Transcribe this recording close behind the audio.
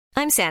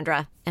I'm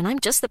Sandra, and I'm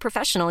just the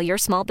professional your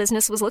small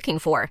business was looking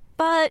for.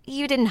 But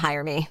you didn't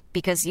hire me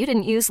because you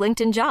didn't use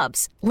LinkedIn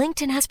Jobs.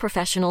 LinkedIn has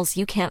professionals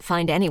you can't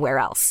find anywhere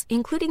else,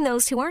 including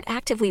those who aren't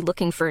actively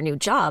looking for a new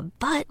job,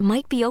 but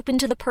might be open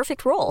to the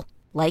perfect role,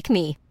 like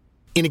me.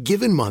 In a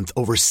given month,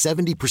 over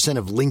 70%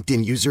 of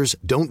LinkedIn users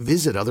don't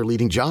visit other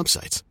leading job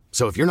sites.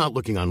 So if you're not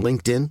looking on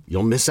LinkedIn,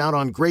 you'll miss out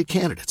on great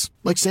candidates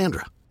like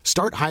Sandra.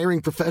 Start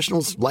hiring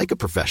professionals like a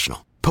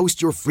professional.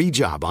 Post your free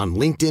job on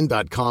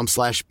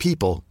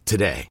linkedin.com/people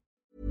today.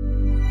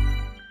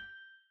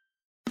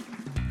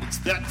 It's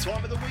that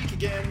time of the week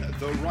again.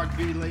 The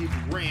Rugby League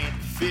rant,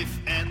 fifth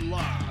and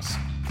last.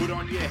 Put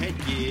on your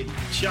headgear,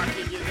 chuck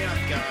in your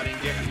mouthguard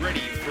and get ready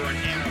for an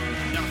hour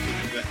of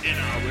nothing but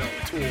NRL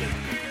talk.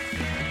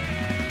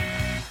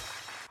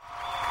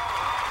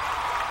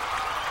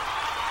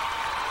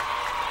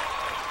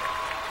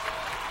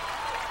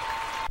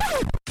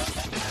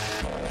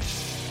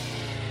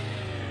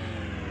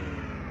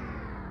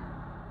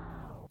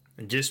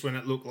 And just when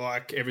it looked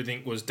like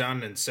everything was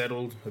done and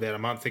settled about a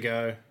month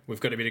ago, we've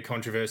got a bit of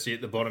controversy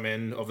at the bottom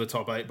end of the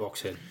top 8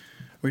 box head.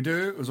 We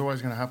do. It was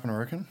always going to happen, I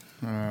reckon.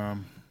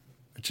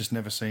 It just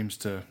never seems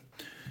to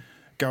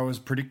go as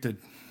predicted.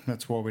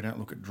 That's why we don't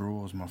look at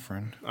draws, my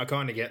friend. I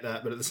kind of get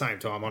that, but at the same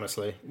time,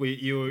 honestly,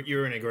 you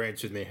were in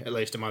agreement with me at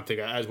least a month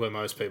ago, as were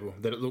most people,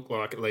 that it looked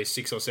like at least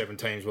 6 or 7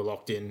 teams were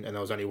locked in and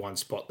there was only one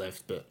spot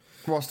left. But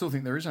well, I still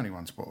think there is only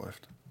one spot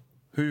left.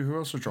 Who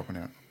else was dropping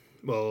out?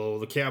 Well,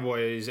 the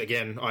Cowboys,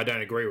 again, I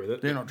don't agree with it.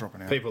 They're not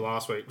dropping out. People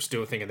last week were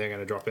still thinking they're going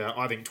to drop out.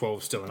 I think 12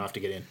 is still enough to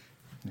get in.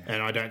 Yeah.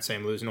 And I don't see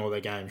them losing all their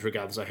games,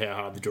 regardless of how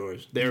hard the draw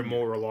is. They're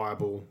more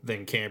reliable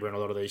than Canberra and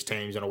a lot of these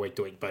teams on a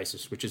week-to-week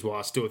basis, which is why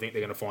I still think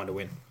they're going to find a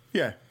win.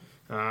 Yeah.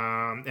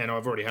 And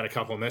I've already had a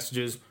couple of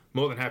messages.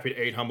 More than happy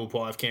to eat humble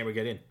pie if Canberra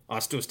get in. I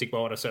still stick by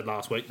what I said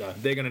last week, though.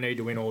 They're going to need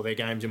to win all their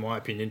games, in my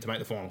opinion, to make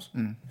the finals.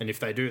 And if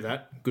they do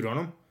that, good on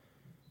them.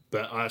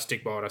 But I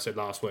stick by what I said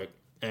last week.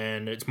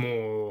 And it's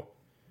more,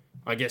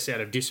 I guess,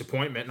 out of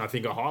disappointment, and I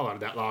think I highlighted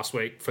that last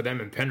week, for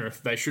them and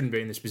Penrith, they shouldn't be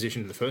in this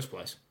position in the first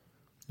place.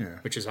 Yeah.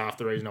 Which is half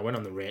the reason I went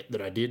on the rant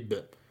that I did.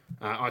 But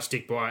I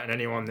stick by it. And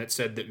anyone that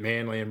said that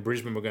Manly and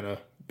Brisbane were going to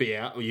be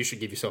out, well, you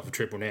should give yourself a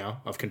triple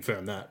now. I've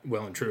confirmed that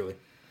well and truly.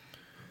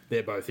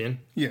 They're both in.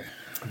 Yeah.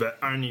 But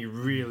only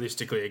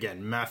realistically,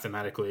 again,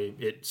 mathematically,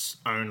 it's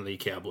only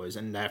Cowboys,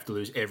 and they have to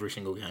lose every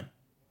single game.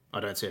 I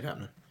don't see it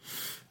happening.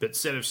 But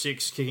set of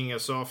 6 kicking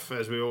us off,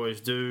 as we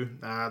always do.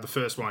 The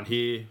first one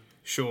here,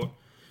 short,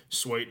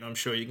 sweet, and I'm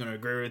sure you're going to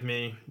agree with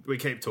me. We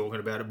keep talking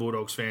about it,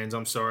 Bulldogs fans.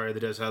 I'm sorry, the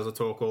Des Hasler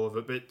talk, all of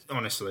it. But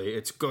honestly,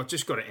 it's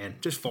just got to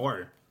end. Just fire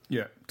him.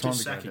 Yeah, time just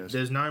to sack go, him. Des.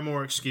 There's no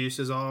more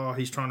excuses. Oh,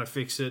 he's trying to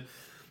fix it.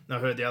 I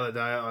heard the other day,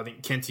 I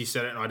think Kenty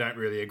said it, and I don't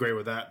really agree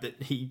with that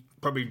he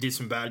probably did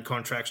some bad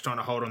contracts trying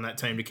to hold on that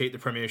team to keep the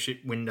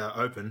premiership window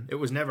open. It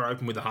was never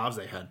open with the halves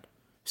they had.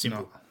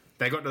 Simple. No.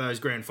 They got to those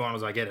grand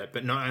finals, I get it,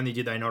 but not only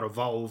did they not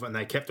evolve and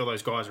they kept all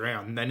those guys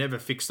around, they never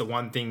fixed the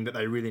one thing that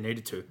they really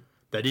needed to.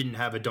 They didn't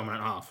have a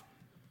dominant half.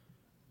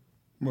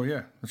 Well,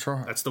 yeah, that's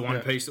right. That's the one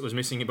piece that was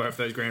missing in both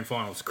those grand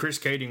finals. Chris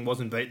Keating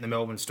wasn't beating the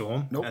Melbourne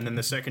Storm, and then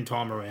the second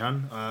time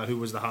around, who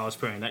was the halves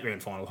player in that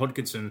grand final?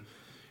 Hodkinson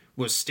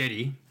was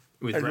steady.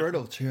 With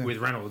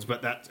Reynolds,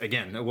 but that,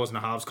 again, it wasn't a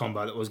halves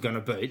combo that was going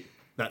to beat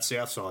that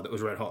South side that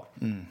was red hot.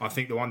 I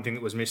think the one thing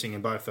that was missing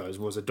in both those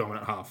was a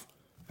dominant half,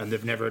 and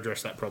they've never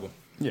addressed that problem.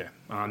 Yeah.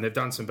 They've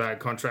done some bad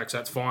contracts,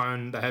 that's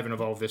fine. They haven't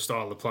evolved their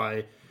style of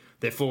play.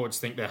 Their forwards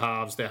think they're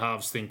halves. Their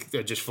halves think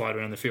they just float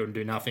around the field and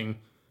do nothing.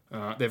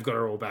 They've got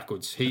it all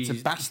backwards. It's a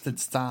bastard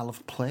style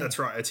of play. That's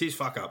right. It's his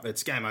fuck up.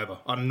 It's game over.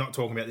 I'm not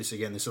talking about this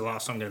again. This is the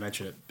last time I'm going to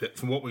mention it. But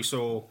from what we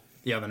saw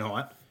the other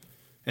night,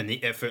 and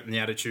the effort and the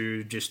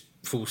attitude, just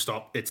full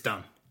stop, it's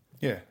done.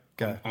 Yeah,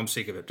 go. I'm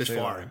sick of it. Just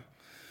fire him.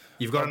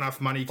 You've got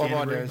enough money,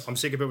 Canterbury. I'm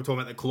sick of people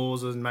talking about the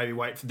clauses and maybe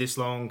wait for this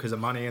long because of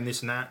money and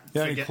this and that.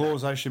 The only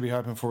clause they should be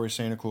hoping for is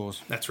Santa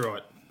Claus. That's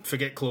right.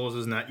 Forget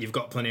clauses and that. You've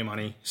got plenty of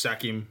money.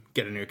 Sack him.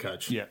 Get a new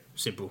coach. Yeah.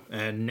 Simple.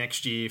 And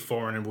next year,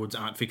 Foran and Woods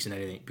aren't fixing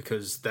anything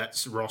because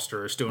that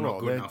roster is still not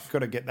good enough. They've got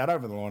to get that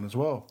over the line as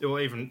well. Well,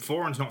 even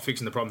Foran's not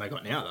fixing the problem they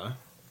got now, though.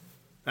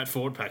 That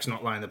forward pack's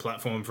not laying the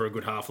platform for a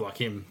good half like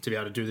him to be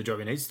able to do the job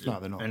he needs to do. No,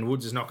 they're not. And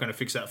Woods is not going to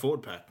fix that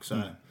forward pack.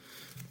 So,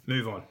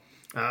 move on.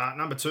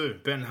 Number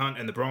 2, Ben Hunt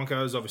and the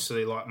Broncos.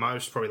 Obviously, like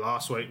most, probably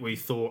last week, we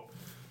thought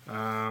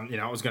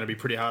it was going to be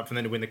pretty hard for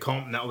them to win the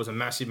comp, and that was a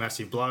massive,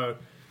 massive blow.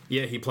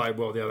 Yeah, he played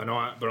well the other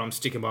night, but I'm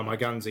sticking by my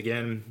guns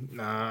again,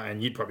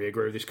 and you'd probably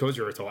agree with this because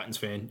you're a Titans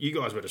fan. You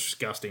guys were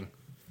disgusting.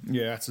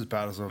 Yeah, that's as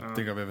bad as I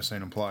think I've ever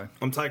seen him play.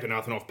 I'm taking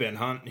nothing off Ben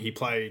Hunt. He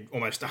played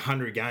almost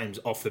 100 games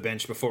off the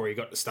bench before he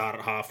got to start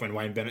at half when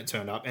Wayne Bennett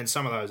turned up, and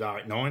some of those are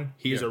at 9.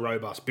 He is a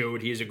robust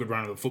build. He is a good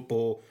runner of the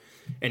football,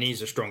 and he's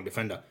a strong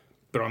defender.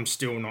 But I'm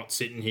still not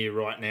sitting here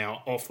right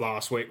now off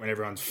last week when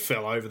everyone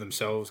fell over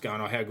themselves going,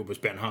 oh, how good was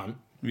Ben Hunt?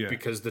 Yeah.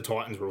 Because the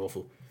Titans were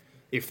awful.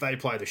 If they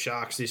play the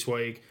Sharks this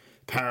week,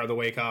 Para the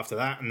week after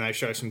that, and they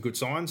show some good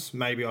signs,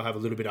 maybe I'll have a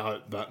little bit of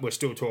hope. But we're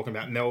still talking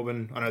about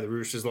Melbourne. I know the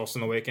Roosters lost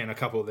on the weekend, a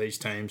couple of these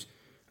teams.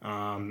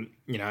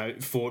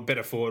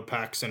 Better forward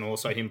packs and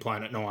also him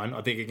playing at 9,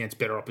 I think against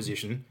better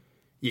opposition,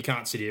 you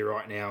can't sit here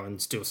right now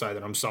and still say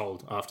that I'm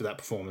sold after that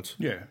performance.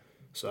 Yeah.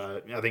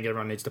 So I think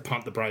everyone needs to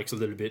pump the brakes a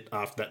little bit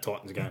after that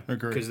Titans game.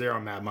 Agreed. Because they're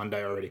on Mad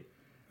Monday already.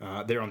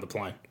 They're on the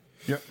plane.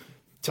 Yep.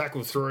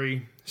 Tackle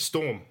 3,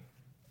 Storm.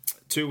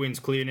 2 wins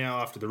clear now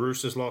after the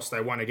Roosters lost.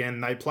 They won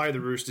again. They play the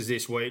Roosters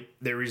this week.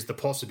 There is the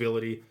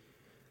possibility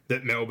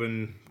that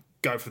Melbourne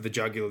go for the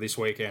jugular this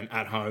weekend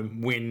at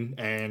home, win,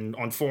 and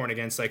on for and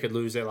against, they could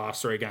lose their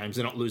last 3 games.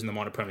 They're not losing the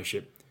minor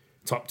premiership.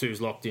 Top 2's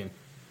locked in.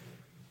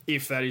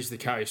 If that is the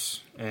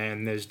case,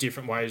 and there's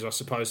different ways, I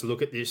suppose, to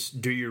look at this,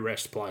 do you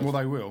rest players? Well,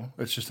 they will.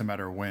 It's just a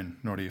matter of when,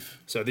 not if.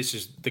 So this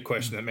is the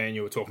question that me and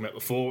you were talking about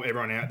before.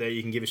 Everyone out there,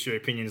 you can give us your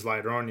opinions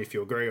later on if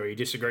you agree or you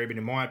disagree. But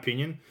in my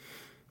opinion,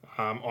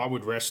 I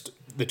would rest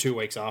the 2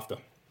 weeks after.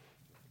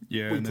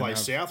 Yeah, we and play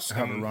then Souths.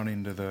 have a run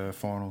into the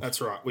finals.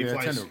 That's right.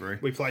 I tend to agree.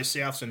 We play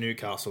Souths and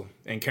Newcastle,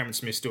 and Cameron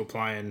Smith's still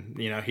playing.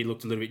 He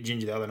looked a little bit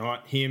ginger the other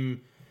night.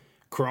 Him,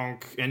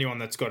 Cronk, anyone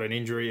that's got an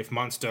injury. If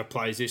Munster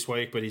plays this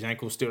week, but his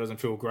ankle still doesn't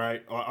feel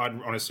great, I'd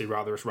honestly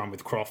rather us run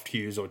with Croft,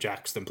 Hughes, or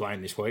Jacks than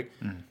playing this week.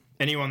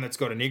 Anyone that's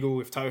got a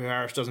niggle, if Tohu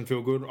Harris doesn't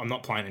feel good, I'm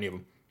not playing any of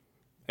them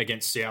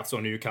against Souths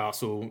or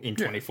Newcastle in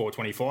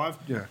 24-25.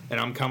 Yeah. And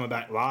I'm coming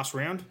back last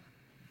round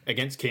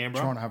against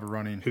Canberra, Trying to have a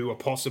run in. who are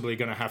possibly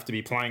going to have to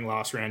be playing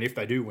last round if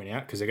they do win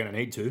out, because they're going to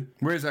need to.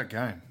 Where's that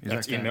game?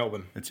 That's in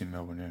Melbourne. It's in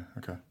Melbourne, yeah.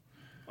 Okay.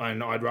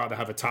 And I'd rather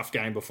have a tough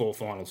game before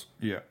finals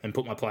Yeah. and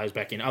put my players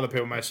back in. Other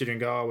people may sit and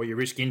go, oh, well, you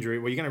risk injury.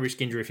 Well, you're going to risk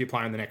injury if you're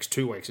playing the next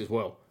 2 weeks as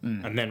well,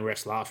 and then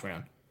rest last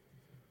round.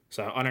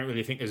 So I don't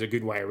really think there's a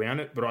good way around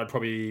it, but I'd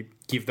probably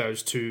give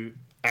those 2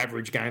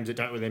 average games that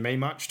don't really mean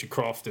much to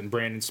Croft and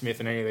Brandon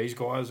Smith and any of these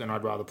guys, and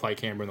I'd rather play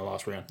Canberra in the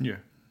last round. Yeah.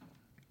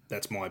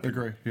 That's my opinion.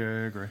 Agree. Yeah,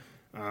 I agree.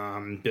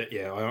 But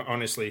yeah, I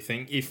honestly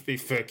think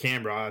if for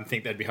Canberra, I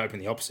think they'd be hoping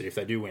the opposite if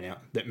they do win out,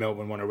 that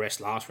Melbourne want to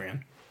rest last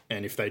round.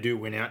 And if they do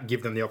win out,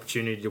 give them the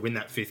opportunity to win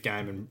that 5th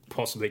game and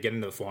possibly get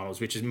into the finals,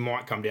 which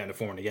might come down to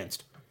for and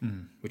against,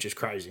 which is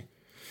crazy.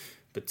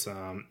 But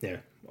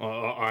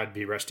I'd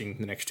be resting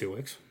the next 2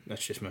 weeks.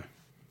 That's just me.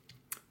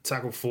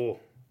 Tackle 4,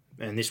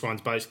 and this one's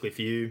basically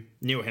for you,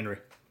 Neil Henry.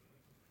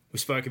 We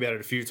spoke about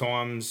it a few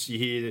times. You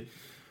hear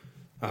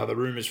the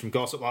rumours from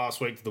gossip last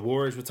week that the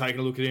Warriors were taking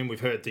a look at him. We've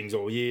heard things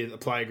all year. The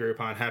player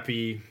group aren't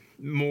happy,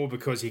 more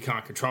because he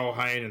can't control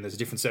Hayne and there's a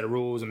different set of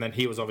rules, and then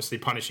he was obviously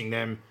punishing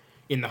them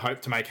in the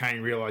hope to make Hayne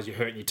realise you're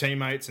hurting your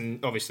teammates.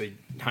 And obviously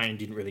Hayne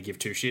didn't really give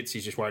 2 shits.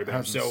 He's just worried about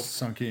himself.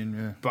 Sunk in,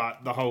 yeah.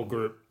 But the whole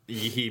group,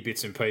 you hear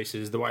bits and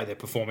pieces. The way they're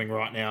performing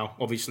right now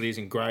obviously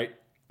isn't great.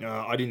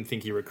 I didn't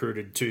think he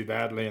recruited too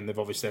badly, and they've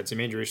obviously had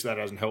some injuries, so that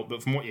doesn't help.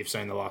 But from what you've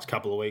seen the last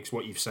couple of weeks,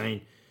 what you've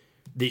seen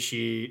this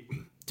year,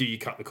 do you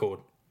cut the cord?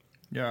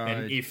 Yeah.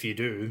 And if you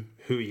do,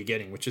 who are you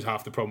getting? Which is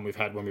half the problem we've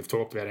had when we've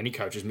talked about any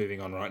coaches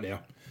moving on right now.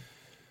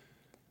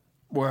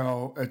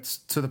 Well, it's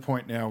to the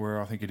point now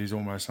where I think it is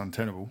almost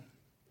untenable.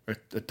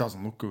 It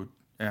doesn't look good.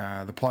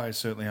 The players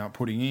certainly aren't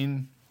putting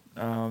in.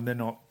 They're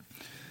not.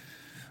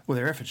 Well,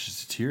 their efforts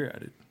just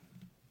deteriorated.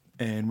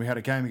 And we had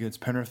a game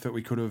against Penrith that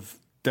we could have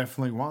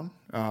definitely won.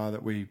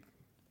 That we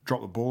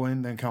dropped the ball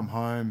in, then come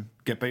home,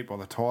 get beat by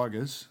the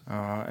Tigers,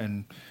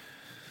 and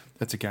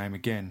that's a game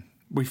again.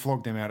 We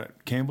flogged them out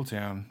at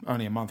Campbelltown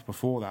only a month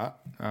before that,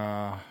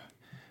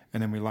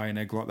 and then we lay an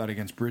egg like that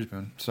against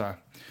Brisbane. So,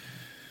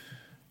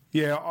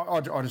 yeah, I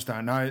just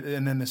don't know.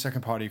 And then the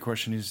second part of your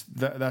question is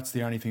that's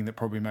the only thing that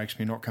probably makes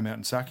me not come out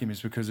and sack him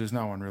is because there's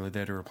no one really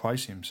there to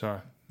replace him.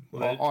 So,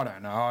 I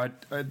don't know.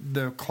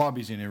 The club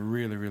is in a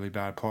really, really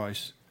bad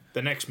place.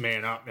 The next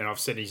man up, and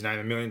I've said his name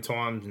a million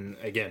times, and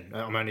again,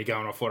 I'm only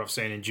going off what I've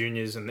seen in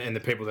juniors, and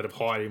the people that have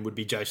hired him would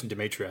be Jason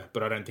Demetria,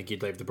 but I don't think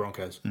he'd leave the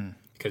Broncos.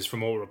 Because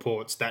from all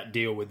reports, that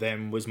deal with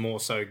them was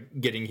more so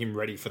getting him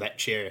ready for that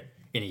chair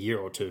in a year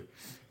or 2.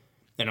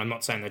 And I'm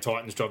not saying the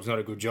Titans' job's not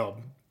a good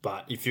job,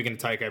 but if you're going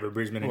to take over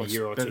Brisbane in a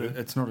year or 2...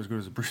 It's not as good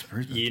as a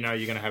Brisbane. You know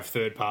you're going to have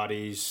third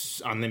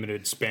parties,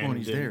 unlimited spend,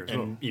 he's there as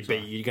well, you're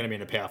going to be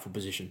in a powerful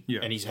position. Yeah.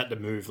 And he's had to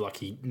move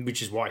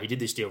which is why he did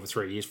this deal for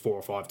 3 years, 4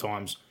 or 5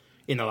 times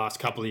in the last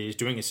couple of years,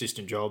 doing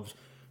assistant jobs,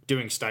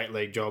 doing state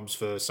league jobs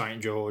for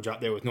St. George, up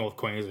there with North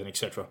Queensland,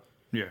 etc.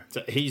 Yeah.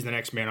 So he's the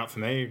next man up for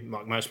me.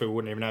 Like most people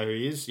wouldn't even know who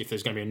he is. If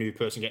there's going to be a new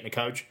person getting a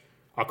coach,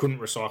 I couldn't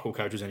recycle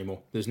coaches anymore.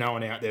 There's no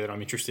one out there that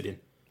I'm interested in.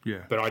 Yeah.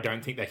 But I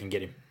don't think they can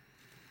get him.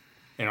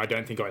 And I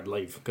don't think I'd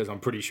leave because I'm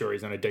pretty sure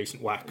he's on a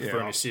decent whack for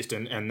an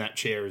assistant, and that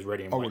chair is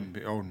ready and waiting.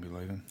 I wouldn't be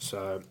leaving.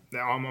 So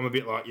I'm a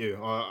bit like you.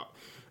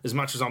 As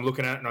much as I'm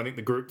looking at it, and I think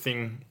the group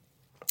thing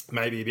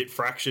may be a bit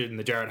fractured, and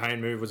the Jared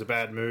Hayne move was a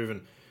bad move,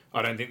 and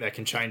I don't think they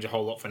can change a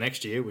whole lot for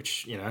next year,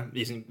 which there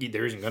isn't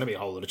going to be a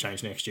whole lot of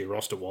change next year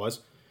roster wise.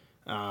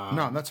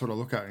 No, that's what I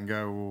look at and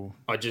go, well...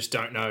 I just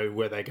don't know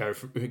where they go,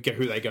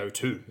 who they go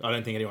to. I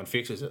don't think anyone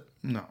fixes it.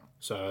 No.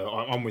 So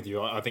I'm with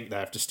you. I think they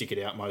have to stick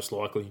it out most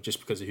likely just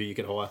because of who you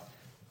could hire.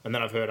 And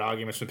then I've heard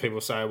arguments when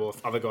people say, well,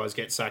 if other guys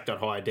get sacked, I'd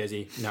hire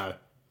Desi. No.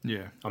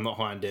 Yeah. I'm not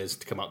hiring Des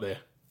to come up there.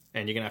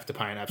 And you're going to have to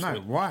pay an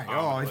absolute... No way.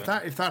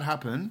 If that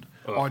happened,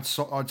 I'd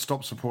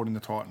stop supporting the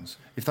Titans.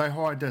 If they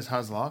hired Des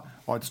Hasler,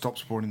 I'd stop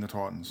supporting the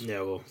Titans.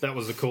 Yeah, well, that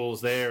was the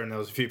calls there, and there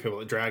was a few people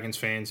at Dragons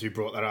fans who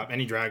brought that up.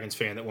 Any Dragons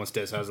fan that wants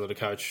Des Hasler to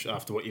coach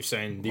after what you've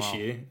seen this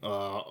year,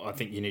 I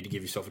think you need to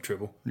give yourself a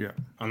triple. Yeah.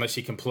 Unless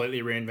he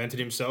completely reinvented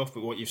himself,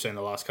 but what you've seen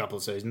the last couple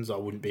of seasons, I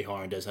wouldn't be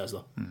hiring Des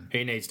Hasler.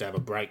 He needs to have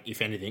a break,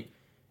 if anything,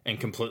 and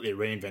completely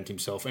reinvent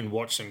himself and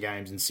watch some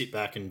games and sit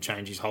back and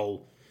change his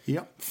whole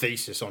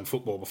thesis on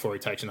football before he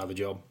takes another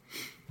job.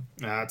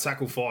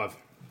 Tackle 5.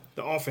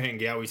 The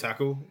Offahengawi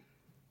tackle.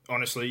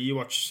 Honestly, you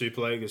watch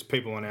Super League. There's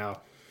people on our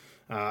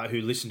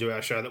who listen to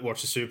our show that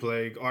watch the Super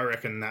League. I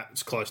reckon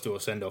that's close to a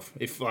send-off.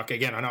 If, like,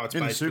 again, I know it's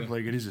in basically... the Super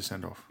League, it is a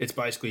send-off. It's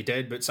basically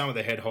dead, but some of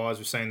the head highs,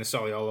 we've seen the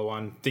Soliola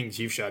one, things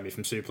you've showed me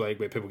from Super League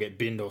where people get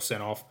binned or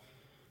sent off.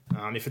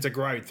 If it's a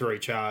grade 3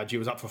 charge, he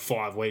was up for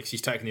 5 weeks.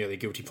 He's taken the early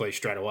guilty plea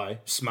straight away.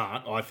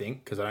 Smart, I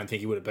think, because I don't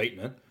think he would have beaten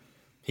it.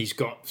 He's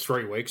got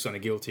 3 weeks on a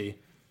guilty.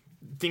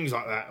 Things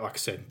like that, like I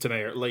said, to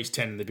me, are at least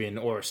 10 in the bin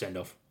or a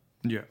send-off.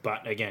 Yeah.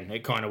 But again,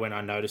 it kind of went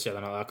unnoticed. And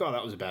I'm like, oh,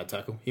 that was a bad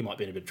tackle. He might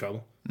be in a bit of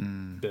trouble.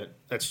 But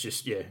that's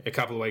just, a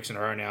couple of weeks in a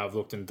row now I've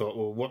looked and thought,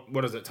 well,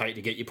 what does it take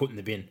to get you put in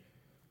the bin?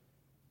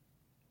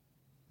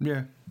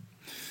 Yeah.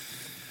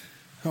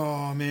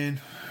 Oh, man.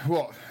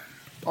 What?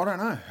 I don't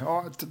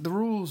know. The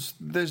rules,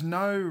 there's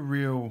no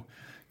real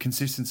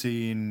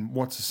consistency in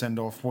what's a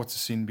send-off, what's a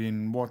sin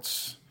bin,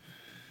 what's,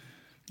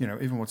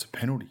 even what's a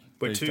penalty.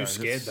 We're too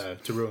scared, though,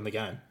 to ruin the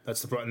game.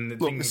 That's the problem.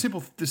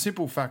 The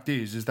simple fact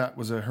is that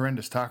was a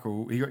horrendous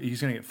tackle.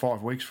 He's going to get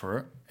 5 weeks for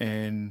it.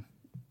 And,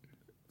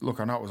 look,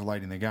 I know it was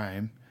late in the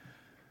game.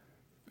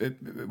 It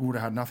would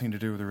have had nothing to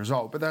do with the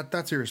result. But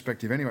that's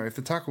irrespective anyway. If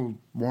the tackle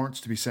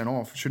warrants to be sent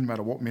off, it shouldn't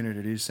matter what minute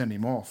it is, send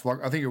him off.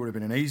 Like, I think it would have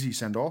been an easy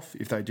send-off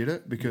if they did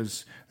it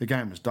because the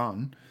game was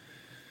done.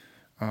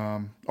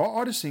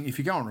 I just think if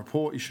you go and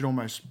report, you should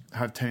almost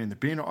have 10 in the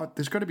bin.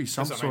 There's got to be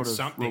some sort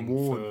of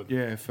reward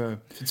for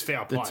it's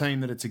fair the play. team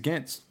that it's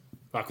against.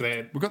 Like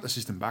we've got the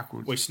system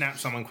backwards. We snapped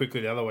someone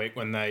quickly the other week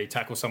when they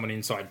tackle someone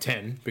inside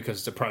 10 because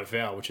it's a pro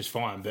foul, which is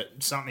fine. But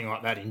something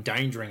like that,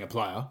 endangering a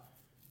player,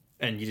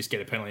 and you just get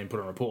a penalty and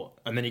put on a report,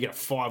 and then you get a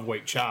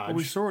 5-week charge. Well,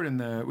 we saw it in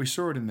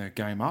the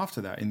game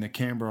after that in the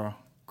Canberra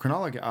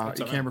Cronulla game.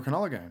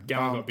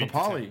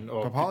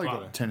 Papali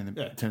got 10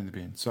 in the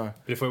bin. So,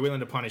 but if we're willing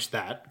to punish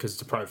that because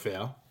it's a pro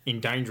foul,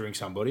 endangering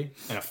somebody,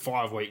 and a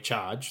 5-week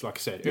charge, like I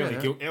said,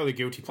 early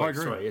guilty plea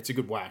 3, it's a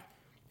good whack.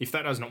 If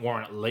that doesn't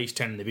warrant at least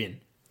 10 in the bin,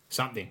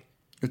 something,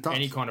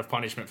 any kind of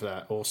punishment for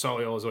that, or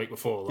Soliola's the week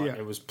before,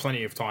 there was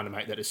plenty of time to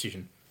make that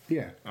decision.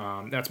 Yeah,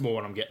 that's more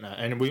what I'm getting at.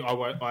 And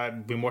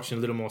I've been watching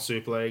a little more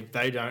Super League.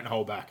 They don't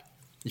hold back.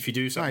 If you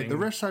do something... Mate,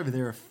 the refs over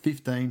there are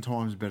 15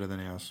 times better than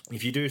ours.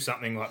 If you do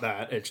something like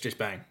that, it's just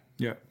bang.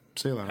 Yeah.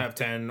 See you later. Have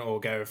 10 or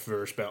go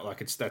for a spell.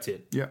 That's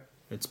it. Yeah.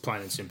 It's plain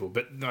and simple.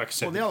 But like I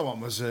said... Well, the other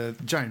one was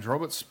James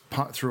Roberts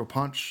threw a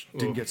punch,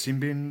 didn't get sin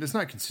bin. There's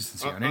no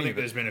consistency on any of it.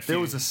 There's been a few. There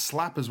was a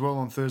slap as well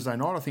on Thursday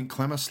night. I think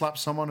Clemmer slapped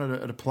someone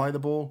at a play the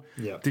ball.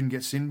 Yeah. Didn't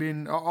get sin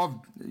bin.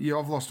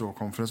 I've lost all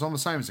confidence. I'm the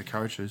same as the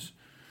coaches.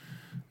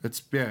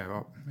 It's,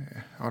 I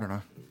don't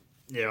know.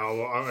 Yeah,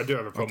 I do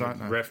have a problem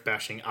with ref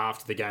bashing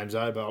after the game's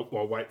over.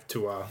 I'll wait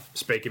to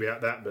speak about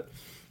that. But,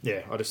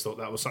 yeah, I just thought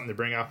that was something to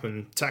bring up.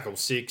 And tackle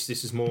 6,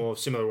 this is more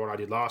similar to what I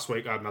did last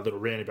week. I had my little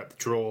rant about the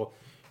draw,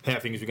 how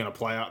things were going to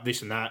play out,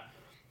 this and that.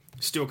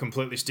 Still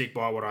completely stick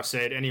by what I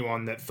said.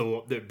 Anyone that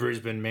thought that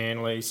Brisbane,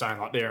 Manly, saying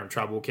like they're in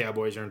trouble,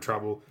 Cowboys are in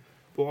trouble.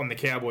 Well, on the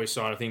Cowboys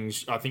side of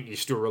things, I think you're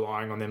still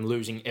relying on them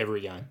losing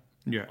every game.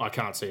 Yeah. I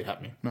can't see it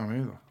happening. No,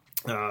 me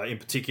either. In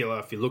particular,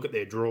 if you look at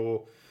their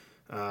draw...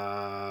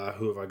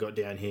 who have I got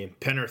down here?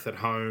 Penrith at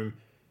home,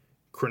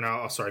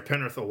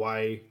 Penrith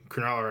away,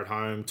 Cronulla at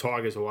home,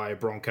 Tigers away,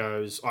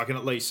 Broncos. I can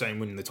at least see him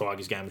winning the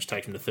Tigers game, which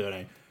takes him to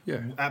 13.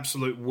 Yeah.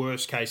 Absolute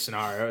worst case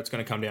scenario, it's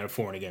going to come down to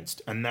 4 and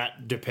against, and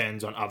that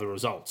depends on other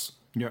results.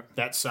 Yeah.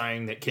 That's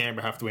saying that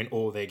Canberra have to win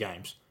all their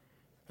games,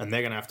 and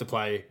they're going to have to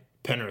play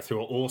Penrith, who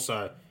are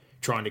also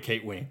trying to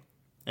keep winning.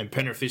 And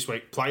Penrith this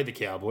week played the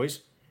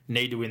Cowboys.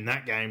 Need to win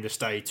that game to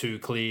stay 2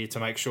 clear to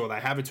make sure they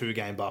have a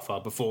 2-game buffer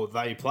before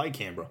they play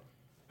Canberra,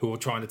 who are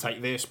trying to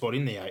take their spot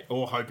in the 8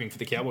 or hoping for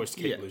the Cowboys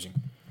to keep losing.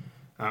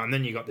 And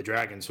then you got the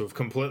Dragons, who have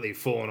completely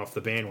fallen off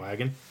the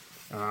bandwagon.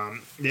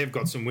 They've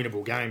got some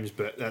winnable games,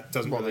 but that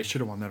doesn't they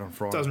should have won that on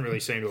Friday. Doesn't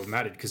really seem to have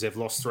mattered because they've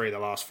lost 3 of the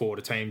last 4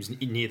 to teams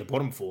near the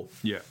bottom 4.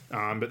 Yeah.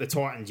 But the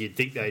Titans, you'd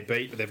think they'd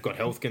beat, but they've got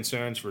health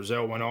concerns.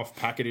 Rozelle went off,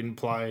 Packer didn't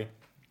play,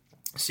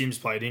 Sims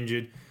played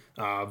injured.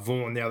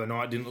 Vaughan the other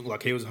night didn't look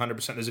like he was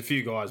 100%. There's a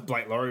few guys.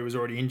 Blake Laurie was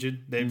already injured.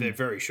 They're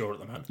very short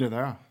at the moment. Yeah, they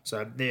are.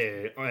 So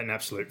they're in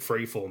absolute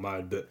free-fall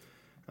mode. But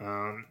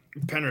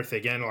Penrith,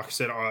 again, like I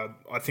said,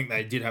 I think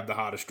they did have the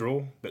hardest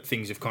draw, but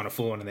things have kind of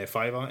fallen in their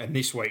favour. And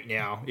this week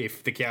now,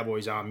 if the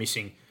Cowboys are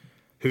missing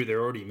who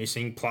they're already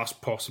missing, plus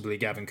possibly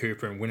Gavin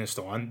Cooper and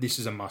Winterstein, this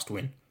is a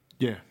must-win.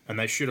 Yeah. And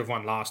they should have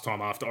won last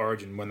time after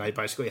Origin when they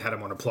basically had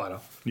them on a platter.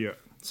 Yeah.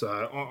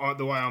 So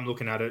the way I'm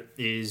looking at it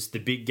is the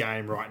big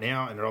game right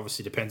now, and it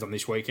obviously depends on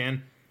this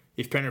weekend.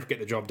 If Penrith get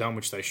the job done,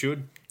 which they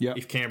should,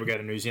 if Canberra go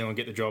to New Zealand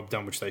get the job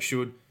done, which they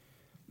should,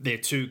 they're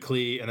too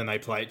clear, and then they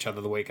play each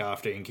other the week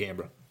after in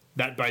Canberra.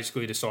 That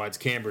basically decides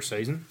Canberra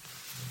season.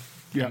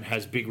 Yeah. And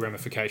has big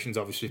ramifications,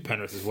 obviously, with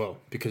Penrith as well.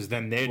 Because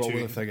then their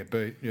if they get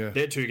beat, yeah.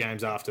 Their 2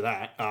 games after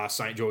that are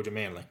St George and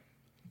Manly.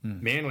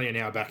 Manly are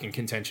now back in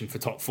contention for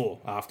top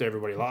 4 after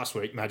everybody last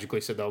week magically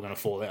said they were going to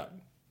fall out.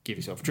 Give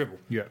yourself a triple.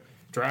 Yeah.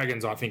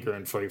 Dragons, I think, are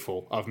in free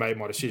fall. I've made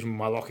my decision with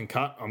my lock and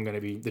cut. I'm going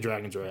to be... The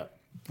Dragons are out.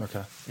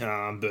 Okay.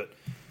 But...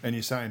 And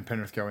you're saying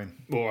Penrith go in?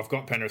 Well, I've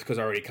got Penrith because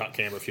I already cut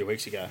Canberra a few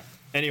weeks ago.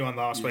 Anyone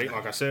last week,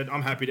 like I said,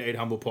 I'm happy to eat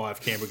humble pie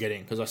if Canberra get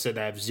in because I said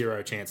they have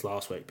 0 chance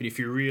last week. But if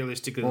you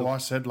realistically... Well, I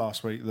said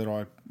last week that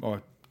I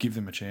give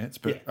them a chance,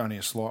 but only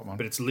a slight one.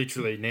 But it's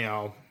literally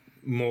now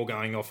more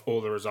going off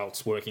all the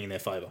results working in their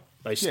favour.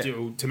 They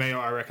still... To me,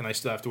 I reckon they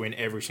still have to win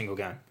every single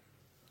game.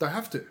 They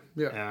have to,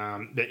 yeah.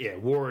 But yeah,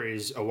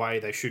 Warriors away,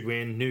 they should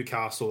win.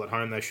 Newcastle at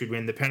home, they should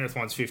win. The Penrith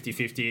one's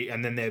 50-50,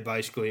 and then they're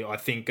basically, I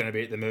think, going to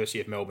be at the mercy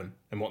of Melbourne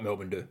and what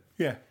Melbourne do.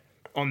 Yeah.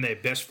 On their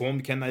best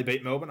form, can they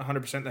beat Melbourne?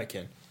 100% they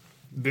can.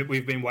 But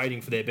we've been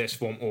waiting for their best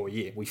form all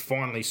year. We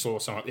finally saw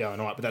something the other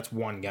night, but that's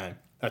one game.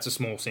 That's a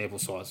small sample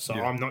size. So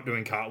I'm not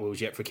doing cartwheels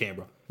yet for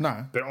Canberra.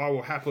 No. But I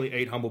will happily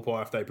eat humble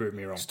pie if they prove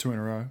me wrong. It's 2 in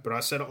a row. But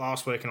I said it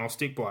last week, and I'll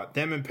stick by it.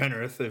 Them and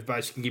Penrith have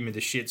basically given me the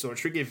shits, or it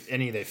should give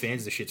any of their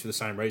fans the shits for the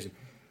same reason.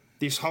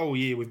 This whole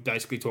year, we've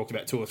basically talked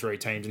about 2 or 3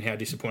 teams and how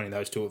disappointing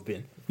those 2 have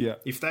been. Yeah.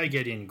 If they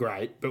get in,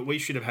 great, but we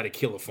should have had a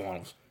killer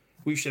finals.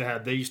 We should have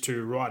had these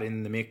 2 right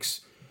in the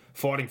mix,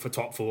 fighting for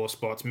top 4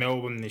 spots.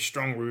 Melbourne, the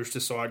strong Rooster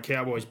side,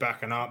 Cowboys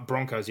backing up,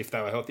 Broncos if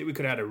they were healthy. We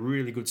could have had a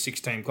really good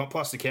 6-team comp,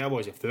 plus the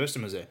Cowboys if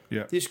Thurston was there.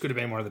 Yeah. This could have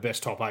been one of the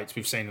best top 8s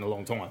we've seen in a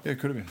long time. Yeah, it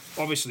could have been.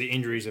 Obviously,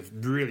 injuries have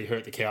really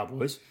hurt the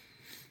Cowboys.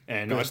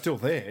 And But they're still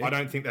there. I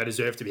don't think they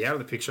deserve to be out of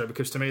the picture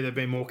because to me they've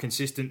been more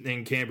consistent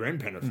than Canberra and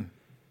Penrith.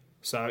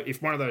 So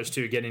if one of those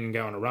 2 get in and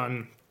go on a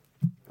run,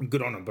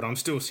 good on them. But I'm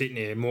still sitting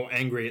here more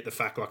angry at the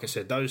fact, like I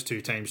said, those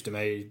 2 teams to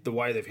me, the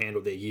way they've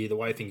handled their year, the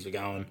way things are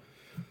going.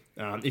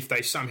 If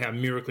they somehow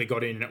miraculously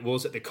got in and it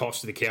was at the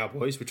cost of the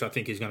Cowboys, which I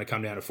think is going to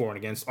come down to 4 and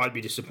against, I'd be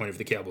disappointed with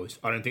the Cowboys.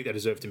 I don't think they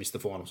deserve to miss the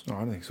finals. No,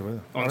 I don't think so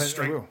either. On I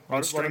strength,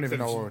 don't even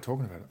know what we're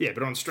talking about. Yeah,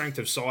 but on strength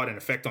of side and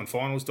effect on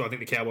finals, do I think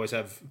the Cowboys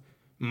have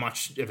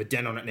much of a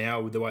dent on it now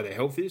with the way their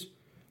health is?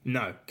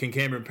 No. Can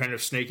Canberra and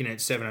Penrith sneak in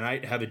at 7 and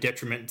 8 have a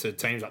detriment to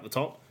teams up the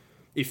top?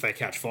 If they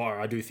catch fire,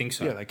 I do think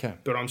so. Yeah, they can.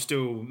 But I'm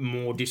still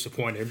more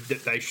disappointed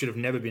that they should have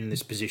never been in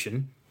this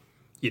position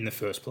in the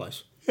first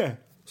place. Yeah.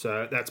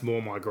 So that's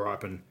more my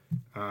gripe. And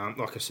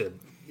like I said,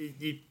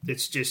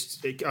 it's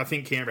just... I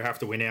think Canberra have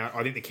to win out.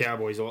 I think the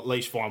Cowboys will at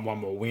least find one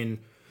more win.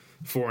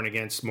 4 and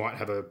against might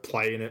have a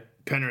play in it.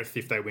 Penrith,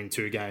 if they win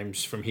 2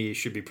 games from here,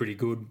 should be pretty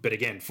good. But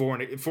again, 4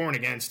 and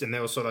against, and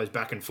there also those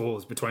back and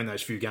forths between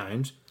those few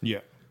games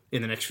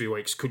in the next few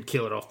weeks could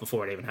kill it off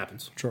before it even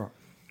happens. Sure.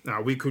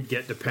 We could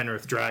get the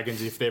Penrith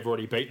Dragons if they've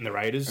already beaten the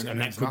Raiders,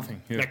 and that could,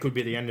 nothing. Yeah. That could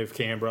be the end of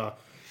Canberra.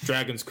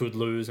 Dragons could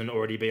lose and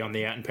already be on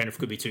the out, and Penrith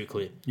could be too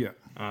clear. Yeah.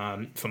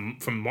 From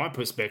my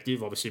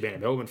perspective, obviously being a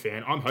Melbourne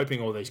fan, I'm hoping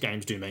all these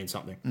games do mean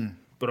something.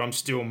 But I'm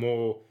still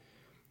more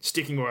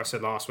sticking where I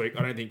said last week.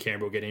 I don't think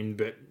Canberra will get in,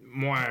 but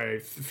my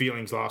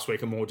feelings last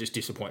week are more just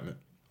disappointment.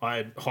 I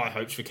had high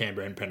hopes for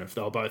Canberra and Penrith.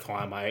 They were both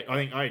high on my 8. I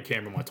think I had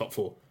Canberra in my top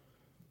 4.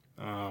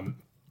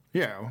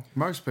 Yeah, well,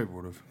 most people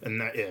would have.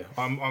 And that,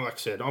 I'm like I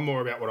said, I'm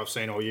more about what I've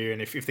seen all year.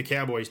 And if the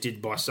Cowboys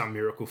did by some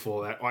miracle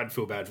fall out, I'd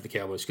feel bad for the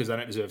Cowboys because they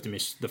don't deserve to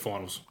miss the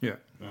finals. Yeah.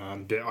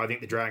 But I think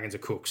the Dragons are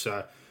cooked.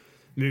 So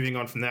moving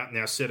on from that,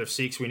 now set of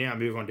 6, we now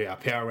move on to our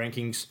power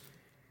rankings.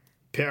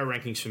 Power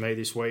rankings for me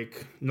this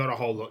week, not a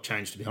whole lot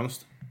changed to be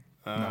honest.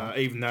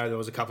 Even though there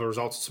was a couple of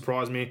results that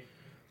surprised me,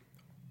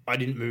 I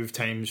didn't move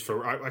teams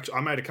for. I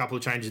made a couple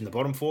of changes in the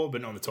bottom 4,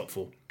 but not in the top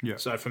 4. Yeah.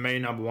 So for me,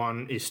 number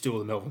 1 is still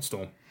the Melbourne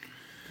Storm.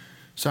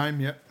 Same,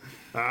 yep.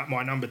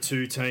 My number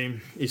 2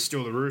 team is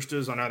still the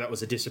Roosters. I know that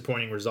was a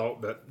disappointing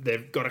result, but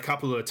they've got a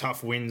couple of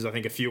tough wins, I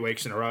think a few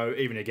weeks in a row,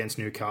 even against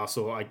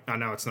Newcastle. I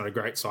know it's not a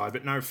great side,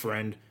 but no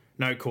Friend,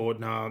 no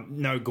Cordner,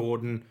 no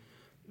Gordon.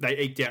 They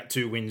eked out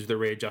 2 wins with a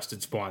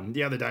readjusted spine.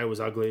 The other day was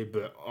ugly,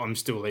 but I'm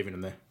still leaving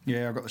them there.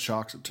 Yeah, I've got the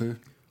Sharks at 2.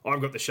 I've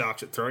got the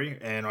Sharks at 3,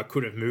 and I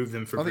could have moved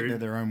them for I think they're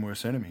their own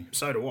worst enemy.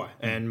 So do I.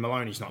 And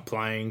Maloney's not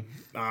playing.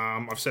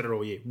 I've said it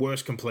all year.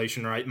 Worst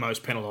completion rate,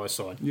 most penalised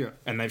side. Yeah.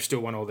 And they've still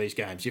won all these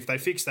games. If they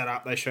fix that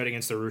up, they showed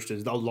against the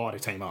Roosters, they'll light a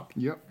team up.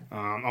 Yep.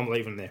 I'm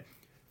leaving them there.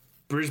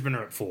 Brisbane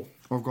are at 4.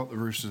 I've got the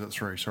Roosters at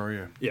 3,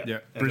 sorry, yeah. Yeah.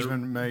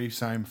 Brisbane, me,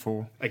 same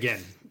 4.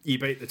 Again, you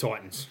beat the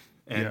Titans.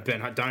 And Yeah.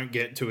 Ben Hunt, don't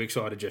get too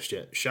excited just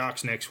yet.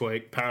 Sharks next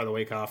week, Para the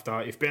week after.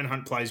 If Ben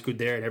Hunt plays good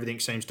there and everything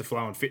seems to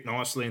flow and fit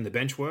nicely and the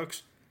bench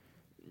works,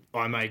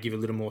 I may give a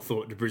little more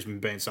thought to Brisbane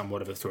being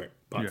somewhat of a threat.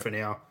 But Yeah. for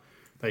now,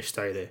 they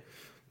stay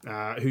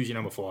there. Who's your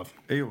number 5?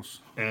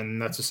 Eels.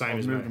 And that's the same I've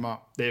as me. moved them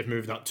up. They've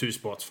moved up 2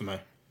 spots for me.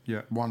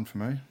 Yeah, 1 for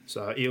me.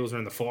 So Eels are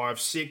in the 5.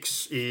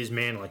 6 is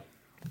Manly.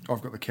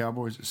 I've got the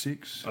Cowboys at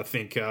 6. I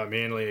think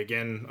Manly,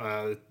 again,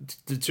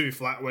 the 2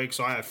 flat weeks,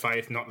 I have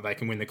faith, not that they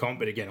can win the comp,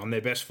 but again, on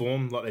their best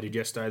form, like they did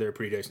yesterday, they're a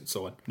pretty decent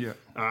side. Yeah.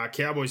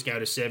 Cowboys go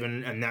to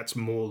 7, and that's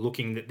more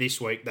looking that this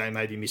week they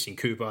may be missing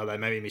Cooper, they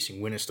may be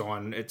missing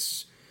Winterstein.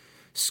 It's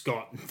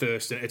Scott,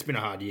 Thurston. It's been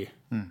a hard year.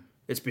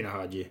 It's been a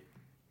hard year.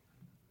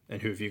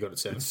 And who have you got at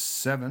 7?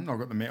 7. I've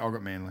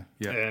got Manly.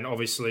 Yeah. And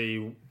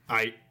obviously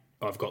 8,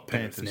 I've got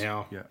Penrith Panthers,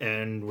 now. yeah.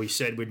 And we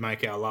said we'd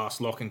make our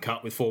last lock and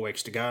cut with 4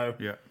 weeks to go.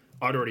 Yeah.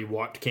 I'd already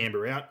wiped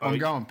Canberra out. I'm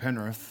going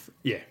Penrith.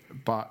 Yeah.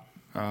 But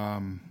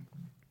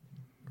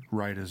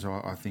Raiders,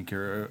 I think,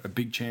 are a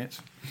big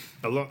chance.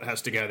 A lot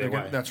has to go their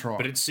way. That's right.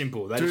 But it's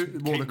simple.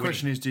 The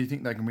question is, do you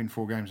think they can win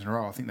 4 games in a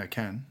row? I think they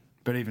can.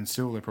 But even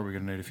still, they're probably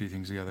going to need a few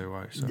things to go their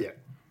way. So. Yeah.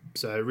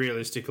 So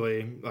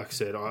realistically, like I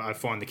said, I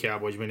find the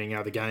Cowboys winning out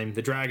of the game.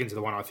 The Dragons are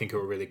the one I think who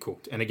are really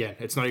cooked. And again,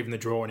 it's not even the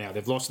draw now.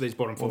 They've lost to these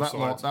bottom 4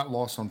 sides. That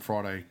loss on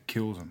Friday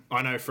kills them.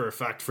 I know for a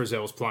fact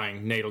Frizzell's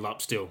playing needled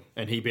up still,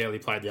 and he barely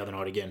played the other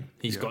night again.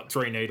 He's got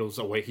 3 needles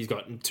a week. He's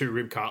got 2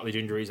 rib cartilage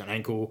injuries, an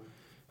ankle.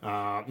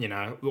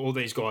 All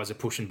these guys are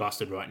push and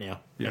busted right now.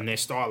 Yeah. And their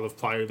style of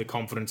play, the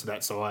confidence of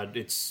that side,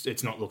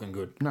 it's not looking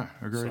good. No,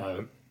 agreed.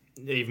 So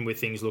even with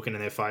things looking in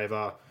their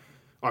favour,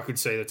 I could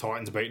see the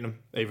Titans beating them.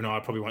 Even though I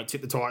probably won't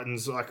tip the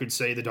Titans, I could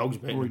see the Dogs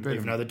beating them.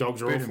 Even though the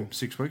Dogs are awful. Them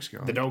 6 weeks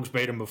ago. The Dogs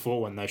beat them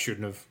before when they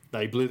shouldn't have.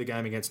 They blew the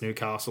game against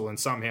Newcastle, and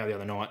somehow the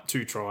other night,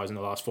 2 tries in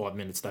the last 5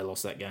 minutes, they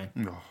lost that game.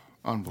 Oh,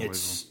 unbelievable.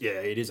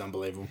 It is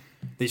unbelievable.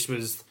 This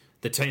was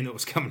the team that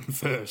was coming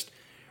first,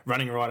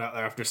 running right out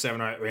there after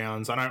 7 or 8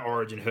 rounds. I know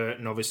Origin hurt,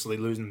 and obviously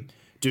losing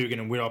Dugan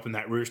and Widdop in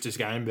that Roosters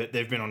game, but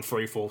they've been on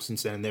free fall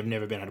since then, and they've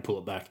never been able to pull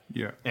it back.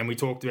 Yeah. And we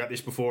talked about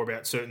this before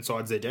about certain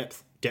sides, their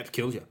depth. Depth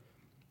kills you.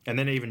 And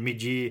then even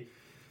mid-year,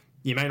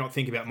 you may not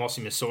think about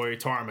Mossy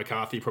Masoi, Tyron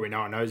McCarthy, probably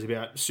no one knows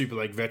about, Super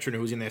League veteran who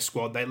was in their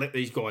squad. They let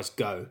these guys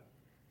go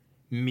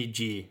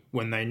mid-year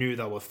when they knew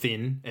they were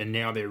thin, and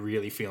now they're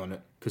really feeling it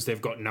because they've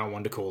got no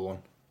one to call on.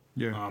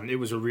 Yeah. It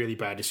was a really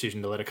bad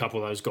decision to let a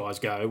couple of those guys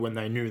go when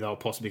they knew they were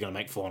possibly going to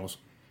make finals.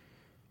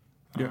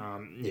 Yeah.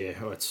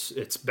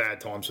 It's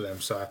bad times for them.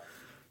 So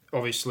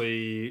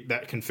obviously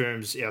that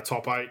confirms our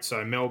top 8.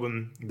 So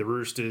Melbourne, the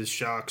Roosters,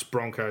 Sharks,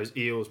 Broncos,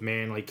 Eels,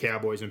 Manly,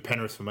 Cowboys, and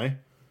Penrith for me.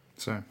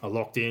 So Are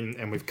locked in,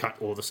 and we've cut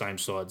all the same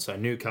sides. So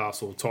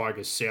Newcastle,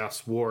 Tigers,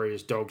 Souths,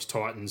 Warriors, Dogs,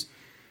 Titans,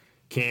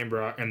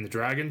 Canberra, and the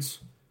Dragons.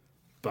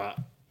 But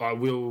I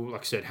will,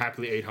 like I said,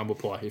 happily eat humble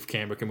pie if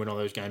Canberra can win all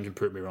those games and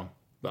prove me wrong.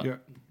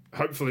 But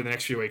hopefully the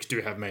next few weeks do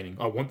have meaning.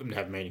 I want them to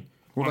have meaning.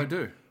 Well, they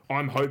do.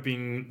 I'm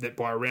hoping that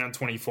by around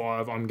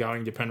 25, I'm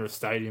going to Penrith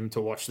Stadium to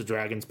watch the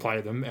Dragons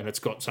play them, and it's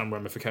got some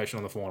ramification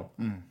on the final.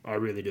 I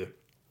really do.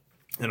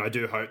 And I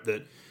do hope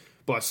that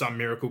by some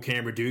miracle,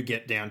 Canberra do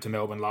get down to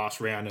Melbourne last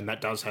round, and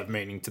that does have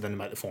meaning to them to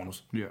make the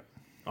finals. Yeah.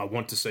 I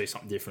want to see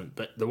something different.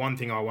 But the one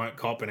thing I won't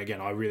cop, and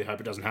again, I really hope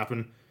it doesn't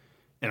happen,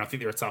 and I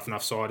think they're a tough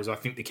enough side, is I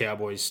think the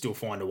Cowboys still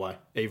find a way,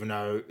 even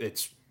though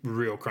it's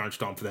real crunch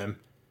time for them,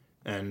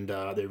 and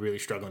they're really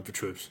struggling for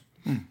troops.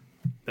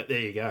 But there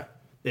you go.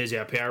 There's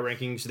our power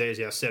rankings. There's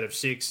our set of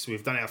 6.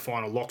 We've done our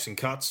final locks and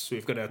cuts.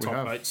 We've got our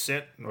top 8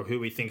 set, or who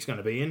we think's going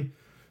to be in.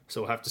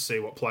 So we'll have to see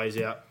what plays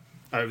out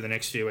over the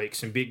next few weeks.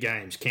 Some big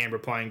games.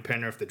 Canberra playing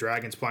Penrith. The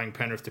Dragons playing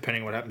Penrith,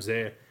 depending on what happens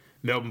there.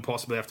 Melbourne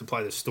possibly have to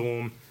play the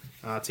Storm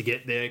to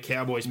get there.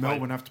 Cowboys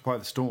Melbourne have to play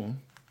the Storm.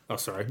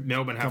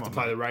 Melbourne have to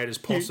play the Raiders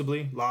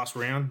possibly last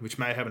round, which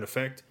may have an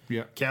effect.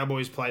 Yeah.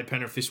 Cowboys play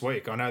Penrith this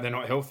week. I know they're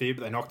not healthy,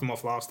 but they knocked them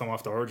off last time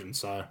after Origin.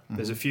 So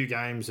there's a few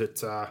games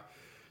that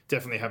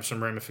definitely have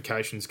some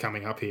ramifications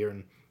coming up here.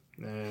 And,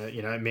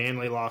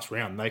 Manly last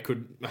round, they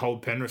could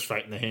hold Penrith's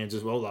fate in their hands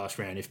as well last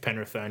round if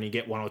Penrith only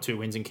get 1 or 2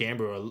 wins in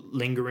Canberra, or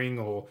lingering,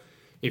 or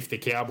if the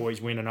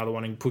Cowboys win another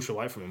one and push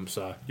away from them.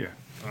 So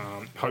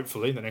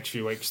hopefully the next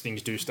few weeks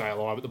things do stay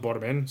alive at the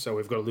bottom end, so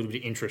we've got a little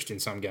bit of interest in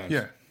some games.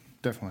 Yeah,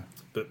 definitely.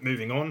 But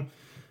moving on,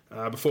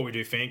 before we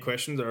do fan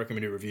questions, I reckon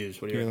we do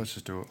reviews. What do you reckon? Let's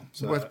just do it.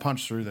 So, let's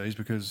punch through these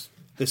because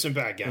there's some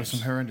bad games.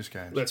 there's some horrendous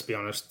games. Let's be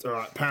honest. All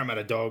right,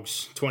 Parramatta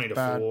Dogs,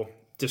 20-4,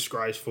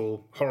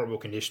 disgraceful, horrible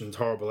conditions,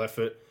 horrible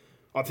effort.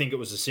 I think it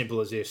was as simple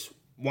as this.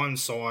 One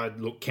side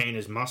looked keen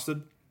as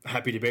mustard,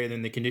 happy to be there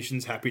in the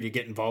conditions, happy to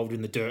get involved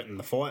in the dirt and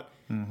the fight,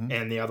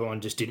 and the other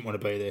one just didn't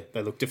want to be there.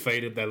 They looked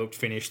defeated, they looked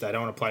finished, they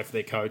don't want to play for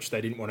their coach, they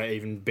didn't want to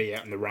even be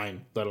out in the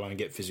rain, let alone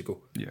get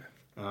physical. Yeah.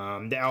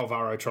 The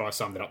Alvaro try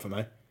summed it up for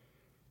me.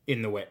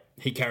 In the wet.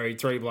 He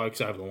carried 3 blokes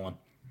over the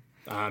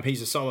line.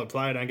 He's a solid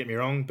player, don't get me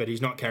wrong, but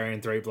he's not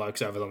carrying 3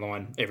 blokes over the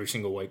line every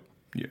single week.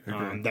 Yeah,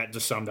 agreed. That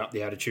just summed up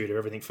the attitude of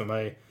everything for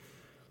me.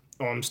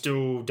 I'm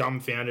still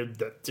dumbfounded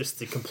that just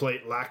the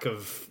complete lack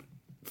of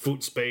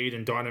foot speed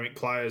and dynamic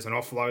players and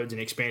offloads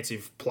and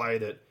expansive play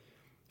that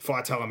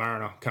Faitala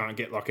Mariner can't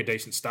get like a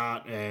decent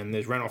start. And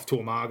there's Renouf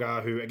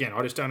Tuamaga, who, again,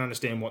 I just don't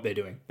understand what they're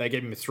doing. They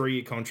gave him a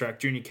 3-year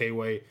contract, junior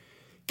Kiwi,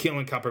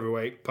 killing cup every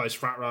week, plays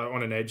front row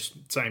on an edge,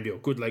 same deal.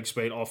 Good leg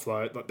speed,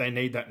 offload. Like, they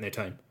need that in their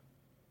team.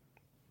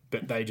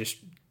 But they just...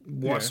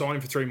 Why sign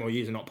him for 3 more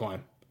years and not play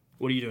him?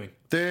 What are you doing?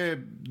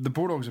 The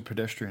Bulldogs are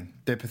pedestrian.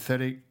 They're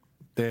pathetic.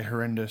 They're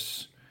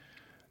horrendous.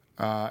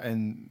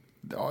 And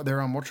they're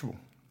unwatchable.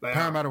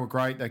 Parramatta were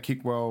great. They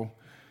kicked well.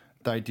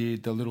 They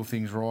did the little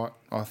things right,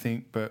 I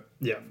think. But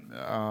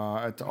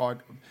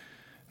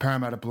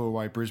Parramatta blew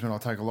away Brisbane. I'll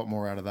take a lot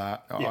more out of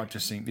that. Yeah. I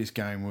just think this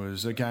game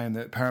was a game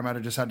that Parramatta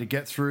just had to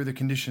get through. The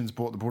conditions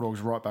brought the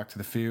Bulldogs right back to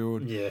the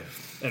field. Yeah,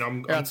 and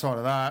I'm Outside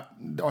of that,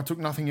 I took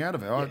nothing out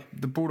of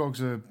it. The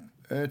Bulldogs are...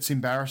 It's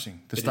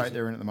embarrassing, the state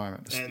they're in at the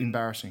moment. It's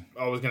embarrassing.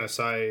 I was going to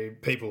say,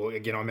 people,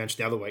 again, I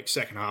mentioned the other week,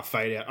 second half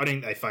fade out. I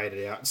think they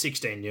faded out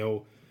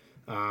 16-0.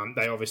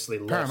 They obviously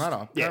lost.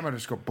 Parramatta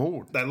just got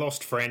bored. They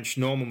lost French.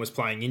 Norman was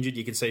playing injured.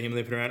 You could see him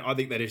limping around. I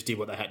think they just did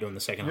what they had to do in the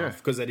second half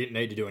because they didn't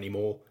need to do any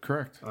more.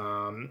 Correct.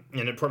 And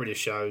it probably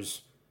just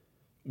shows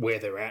where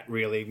they're at,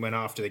 really. When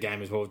after the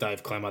game as well,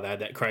 Dave Clemmer, they had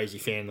that crazy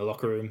fan in the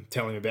locker room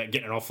telling him about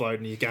getting an offload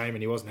in his game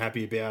and he wasn't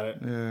happy about it.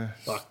 Yeah.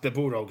 Like, the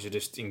Bulldogs are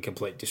just in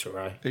complete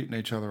disarray. Eating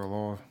each other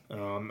alive.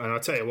 And I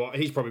tell you what,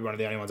 he's probably one of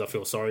the only ones I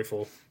feel sorry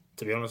for,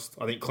 to be honest.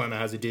 I think Clemmer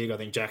has a dig. I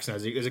think Jackson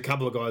has a dig. There's a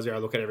couple of guys there I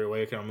look at every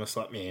week and I'm just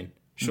like, man,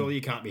 surely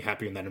you can't be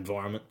happy in that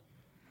environment.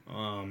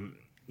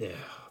 Yeah,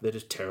 they're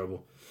just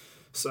terrible.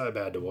 So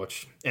bad to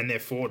watch. And their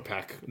forward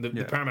pack, the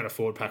Parramatta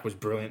forward pack was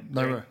brilliant.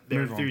 Their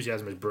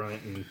enthusiasm was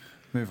brilliant. And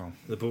move on.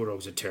 The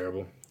Bulldogs are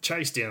terrible.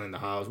 Chase down in the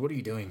halves. What are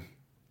you doing?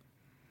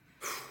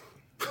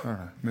 I don't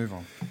know. Move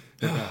on.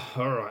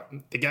 All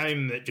right. The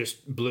game that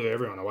just blew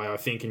everyone away, I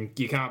think, and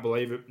you can't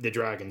believe it, the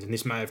Dragons, and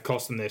this may have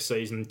cost them their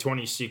season,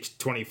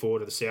 26-24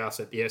 to the South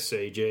at the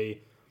SCG.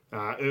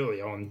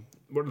 Early on,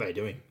 what are they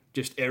doing?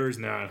 Just errors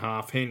in their own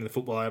half, handing the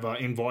football over,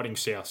 inviting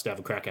South to have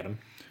a crack at them.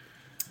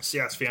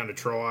 South's found a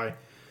try.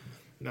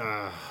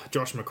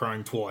 Josh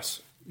McCrone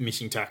twice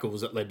missing tackles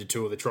that led to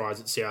two of the tries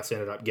that South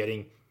ended up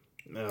getting.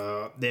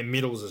 Their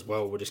middles as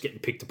well were just getting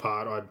picked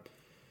apart. I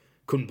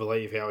couldn't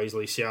believe how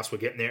easily South were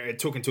getting there. It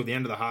took until the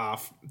end of the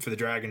half for the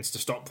Dragons to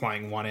stop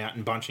playing one out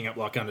and bunching up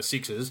like under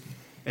sixes,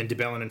 and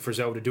DeBellin and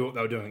Frizzell to do what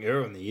they were doing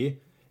earlier in the year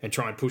and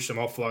try and push some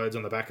offloads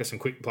on the back of some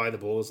quick play the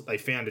balls. They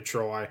found a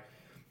try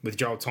with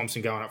Joel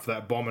Thompson going up for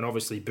that bomb and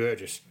obviously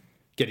Burgess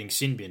getting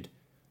sin-binned.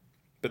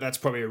 But that's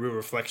probably a real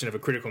reflection of a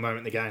critical moment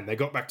in the game. They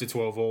got back to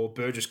 12-all.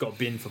 Burgess got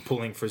binned for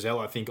pulling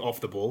Frizzell, I think, off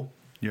the ball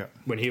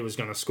when he was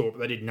going to score, but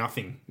they did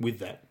nothing with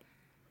that.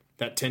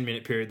 That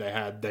 10-minute period they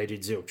had, they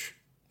did zilch.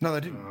 No,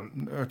 they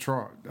didn't.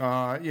 Try.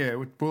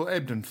 Well,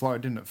 ebbed and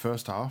flowed, didn't it,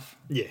 first half?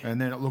 Yeah.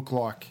 And then it looked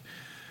like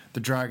the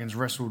Dragons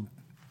wrestled...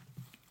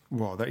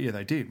 Well,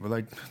 they did.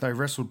 Well, they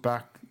wrestled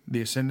back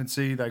the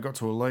ascendancy. They got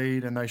to a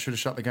lead and they should have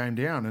shut the game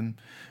down. And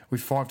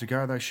with 5 to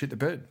go, they shit the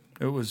bed.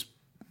 It was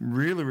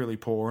really, really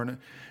poor. And it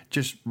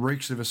just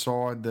reeks of a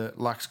side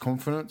that lacks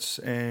confidence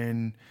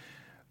and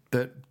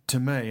that, to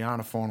me,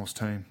 aren't a finals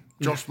team.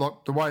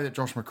 The way that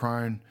Josh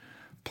McCrone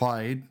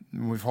played,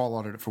 and we've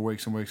highlighted it for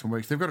weeks and weeks and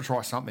weeks, they've got to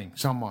try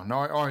someone.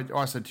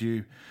 I said to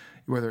you,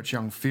 whether it's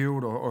Young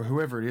Field or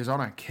whoever it is, I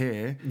don't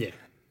care. Yeah.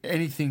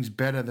 Anything's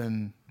better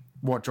than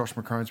what Josh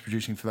McCrone's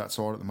producing for that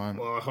side at the moment.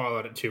 Well, I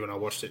highlighted it too when I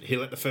watched it. He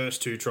let the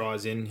first 2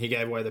 tries in. He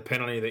gave away the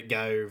penalty that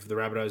gave the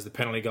Rabbitohs the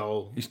penalty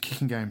goal. His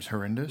kicking game's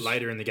horrendous.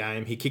 Later in the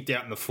game, he kicked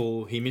out in the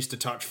full. He missed a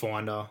touch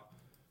finder.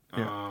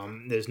 Yeah.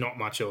 There's not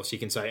much else you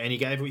can say. And he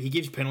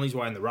gives penalties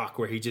away in the ruck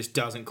where he just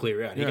doesn't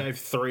clear out. He gave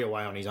 3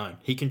 away on his own.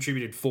 He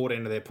contributed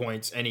 14 to their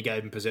points and he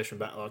gave them possession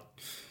back.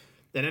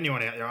 And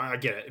anyone out there, I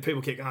get it.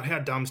 People keep going, how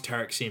dumb's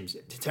Tarek Sims?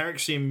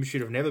 Tarek Sims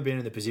should have never been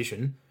in the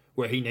position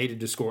where he needed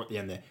to score at the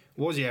end there.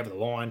 Was he over the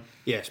line?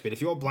 Yes, but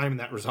if you're blaming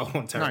that result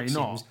on Tarek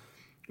Sims,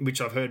 which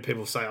I've heard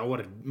people say, what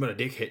a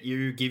dickhead,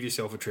 you give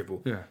yourself a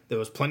triple. Yeah. There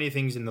was plenty of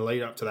things in the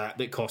lead up to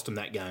that cost him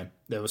that game.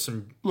 There was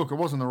some... Look, it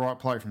wasn't the right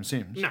play from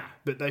Sims. Nah,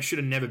 but they should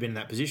have never been in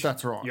that position.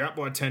 That's right. You're up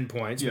by 10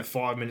 points with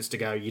 5 minutes to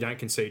go. You don't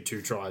concede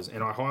 2 tries.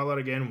 And I highlight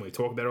again, and we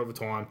talk about it all the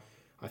time,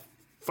 I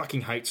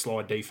fucking hate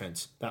slide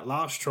defense. That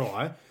last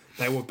try,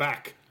 they were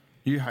back.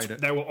 You hate it.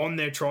 They were on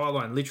their try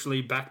line,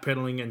 literally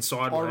backpedaling and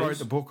sideways. I wrote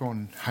the book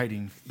on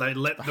hating. They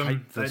let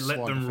them defense.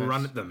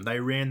 run at them. They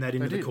ran that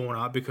into the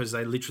corner because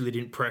they literally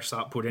didn't press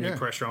up, put any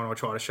pressure on, or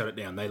try to shut it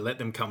down. They let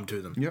them come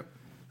to them. Yep.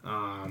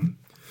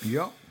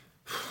 Yep.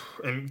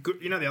 And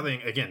good, the other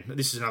thing, again,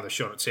 this is another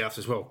shot at South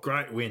as well.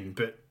 Great win,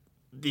 but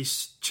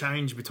this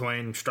change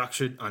between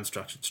structured,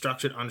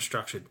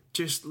 unstructured,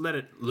 just let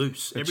it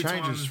loose. It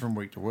changes from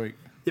week to week.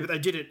 Yeah, but they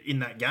did it in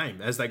that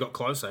game as they got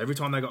closer. Every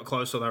time they got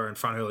closer, they were in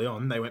front early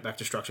on, they went back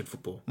to structured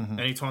football. Mm-hmm.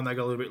 Anytime they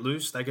got a little bit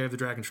loose, they gave the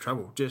Dragons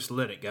trouble. Just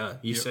let it go.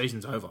 Your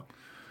season's over.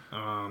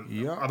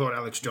 I thought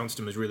Alex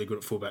Johnston was really good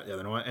at fullback the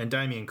other night. And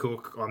Damien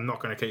Cook, I'm not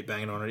going to keep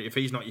banging on it. If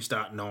he's not your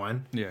start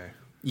 9,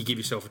 you give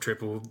yourself a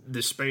triple.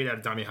 The speed out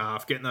of dummy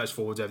half, getting those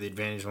forwards over the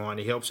advantage line,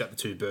 he helps out the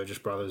 2 Burgess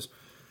brothers.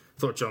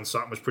 Thought John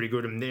Sutton was pretty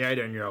good. And the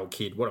 18-year-old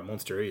kid, what a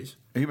monster he is.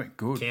 He went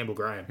good. Campbell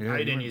Graham, Yeah,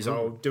 18 years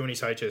old, doing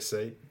his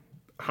HSC.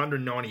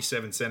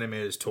 197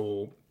 centimetres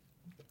tall,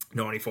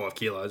 95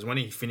 kilos. When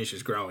he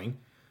finishes growing,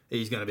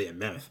 he's going to be a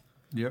mammoth.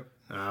 Yep.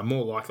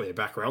 More likely a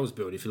back rows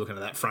build if you're looking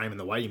at that frame and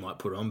the weight he might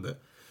put on.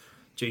 But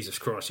Jesus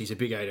Christ, he's a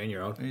big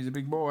 18-year-old. He's a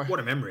big boy. What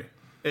a memory.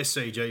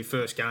 SCG,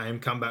 first game,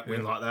 comeback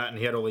win like that, and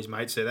he had all his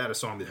mates there. They had a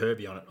sign with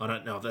Herbie on it. I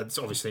don't know if that's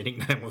obviously a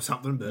nickname or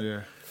something,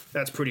 but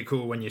that's pretty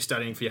cool when you're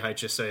studying for your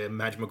HSC and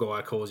Madge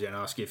Maguire calls you and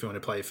asks you if you want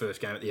to play your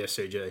first game at the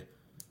SCG.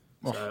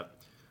 So,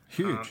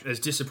 Huge. As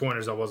disappointed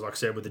as I was, like I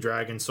said, with the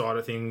Dragons side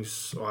of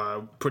things,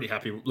 pretty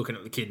happy looking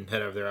at the kid and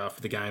head over there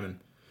after the game. And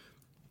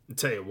I'll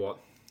tell you what,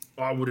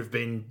 I would have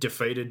been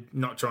defeated,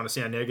 not trying to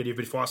sound negative,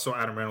 but if I saw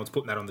Adam Reynolds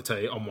putting that on the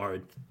tee, I'm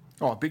worried.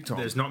 Oh, big time.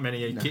 There's not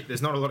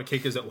a lot of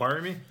kickers that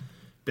worry me.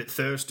 But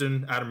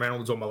Thurston, Adam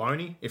Reynolds or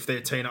Maloney, if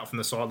they're teeing up from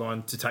the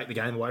sideline to take the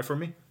game away from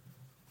me,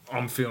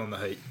 I'm feeling the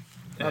heat.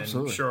 And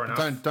Absolutely. sure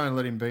enough, Don't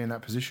let him be in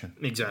that position.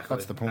 exactly.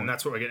 That's the point. And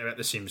that's what we're getting about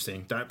the Sims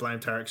thing. Don't blame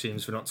Tarek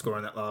Sims for not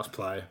scoring that last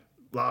play.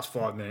 Last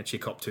 5 minutes, you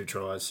copped 2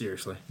 tries.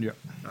 Seriously. Yep.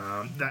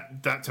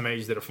 That to me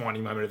is the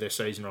defining moment of their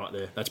season right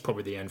there. That's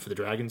probably the end for the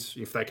Dragons.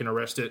 If they can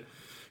arrest it,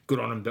 good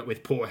on them. But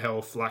with poor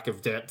health, lack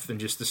of depth, and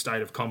just the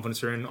state of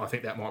confidence they're in, I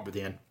think that might be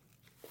the end.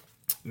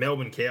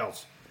 Melbourne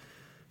Cows,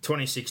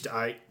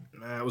 26-8.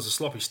 It was a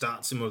sloppy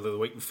start, similar to the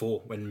week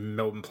before when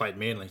Melbourne played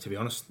Manly. To be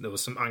honest, there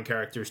was some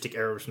uncharacteristic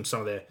errors from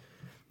some of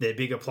their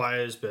bigger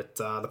players, but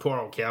the poor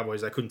old Cowboys,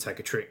 they couldn't take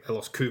a trick. They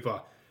lost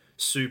Cooper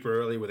super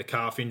early with a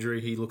calf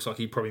injury. He looks like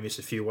he'd probably miss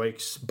a few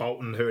weeks.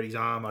 Bolton hurt his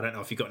arm. I don't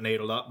know if he got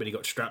needled up, but he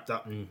got strapped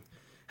up and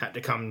had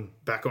to come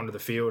back onto the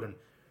field. And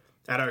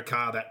Addo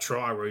Carr, that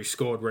try where he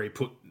scored, where he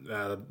put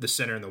the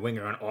centre and the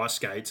winger on ice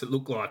skates, it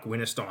looked like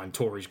Winterstein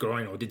tore his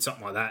groin or did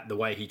something like that, the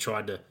way he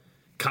tried to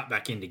cut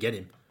back in to get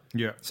him.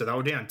 Yeah. So they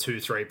were down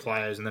 2-3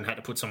 players and then had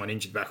to put someone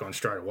injured back on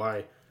straight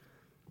away.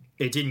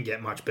 It didn't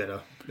get much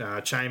better.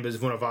 Chambers,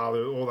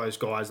 Vunivalu, all those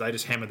guys, they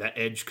just hammered that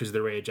edge because of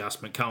the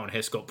readjustment. Cohen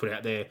Hess got put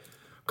out there.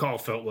 Kyle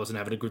Felt wasn't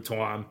having a good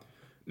time.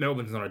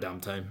 Melbourne's not a dumb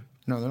team.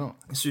 No, they're not.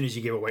 As soon as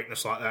you give a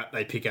weakness like that,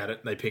 they pick at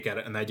it,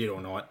 and they did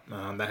all night.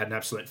 They had an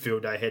absolute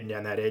field day heading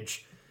down that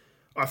edge.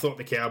 I thought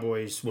the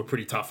Cowboys were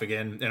pretty tough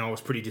again, and I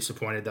was pretty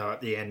disappointed, though,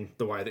 at the end,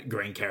 the way that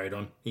Green carried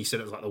on. He said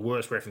it was like the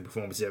worst refereeing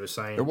performance he's ever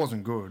seen. It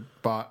wasn't good,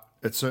 but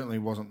it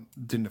certainly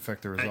didn't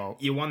affect the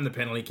result. You won the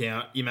penalty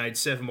count. You made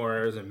 7 more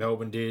errors than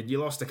Melbourne did. You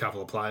lost a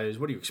couple of players.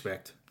 What do you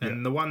expect?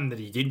 And the one that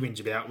he did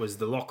whinge about was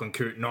the Lachlan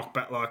Coote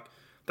knockback. Like,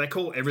 they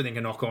call everything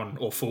a knock on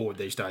or forward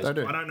these days. They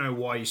do. I don't know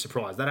why you're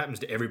surprised. That happens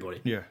to everybody.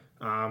 Yeah.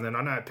 And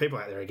I know people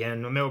out there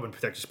again, Melbourne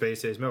protect your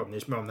species, Melbourne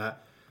this, Melbourne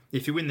that.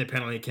 If you win the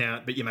penalty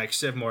count, but you make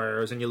 7 more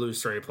errors and you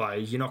lose 3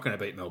 plays, you're not going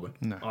to beat Melbourne.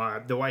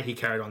 No. The way he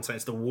carried on, saying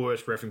it's the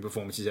worst refereeing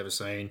performance he's ever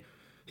seen.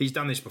 He's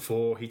done this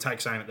before. He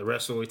takes aim at the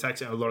wrestle. He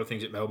takes aim at a lot of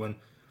things at Melbourne.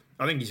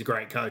 I think he's a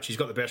great coach. He's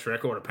got the best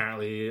record,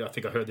 apparently. I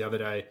think I heard the other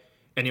day,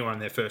 anyone in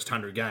their first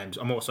 100 games.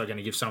 I'm also going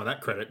to give some of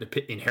that credit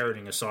to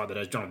inheriting a side that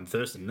has Jonathan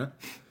Thurston in it.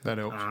 That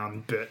helps.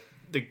 But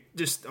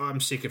I'm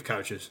sick of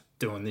coaches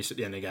doing this at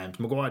the end of games.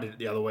 Maguire did it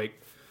the other week.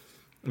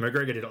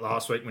 McGregor did it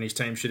last week when his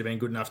team should have been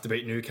good enough to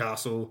beat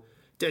Newcastle.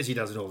 Desi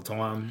does it all the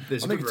time. I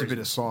think it's a bit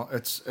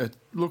of it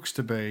looks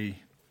to be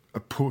a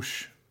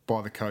push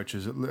by the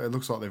coaches. It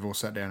looks like they've all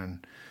sat down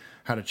and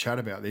had a chat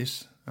about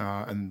this,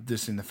 and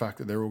this in the fact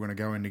that they're all going to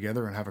go in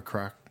together and have a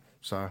crack.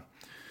 So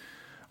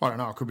I don't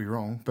know. I could be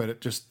wrong, but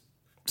it just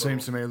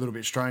seems to me a little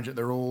bit strange that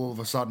they're all of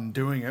a sudden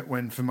doing it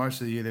when for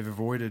most of the year they've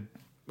avoided.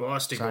 Well, I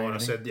stick by what I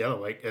said the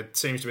other week. It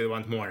seems to be the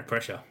ones more under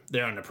pressure.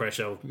 They're under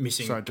pressure,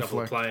 missing a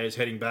couple of players,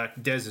 heading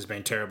back. Des has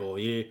been terrible all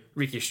year.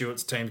 Ricky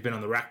Stewart's team's been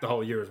on the rack the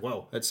whole year as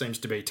well. It seems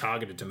to be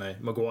targeted to me.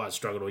 Maguire's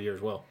struggled all year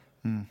as well.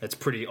 It's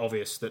pretty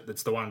obvious that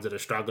it's the ones that are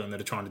struggling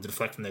that are trying to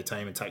deflect from their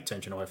team and take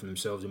tension away from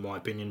themselves, in my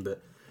opinion.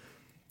 But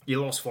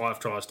you lost 5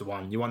 tries to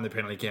 1. You won the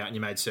penalty count and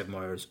you made 7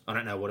 more errors. I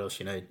don't know what else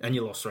you need. And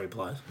you lost 3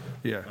 players.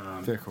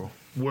 Yeah, fair call.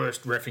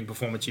 Worst reffing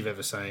performance you've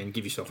ever seen.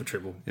 Give yourself a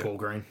triple. Yep. Paul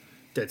Green.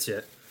 That's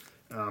it.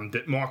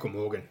 But Michael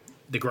Morgan,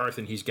 the growth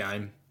in his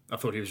game, I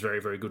thought he was very,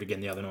 very good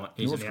again the other night.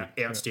 He's an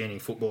outstanding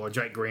footballer.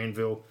 Jake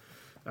Granville,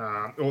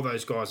 all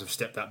those guys have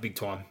stepped up big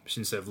time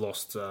since they've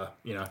lost,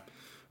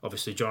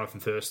 obviously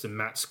Jonathan Thurston,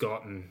 Matt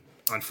Scott, and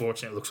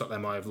unfortunately it looks like they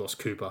may have lost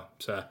Cooper.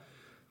 So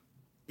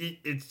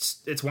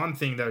it's one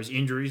thing, those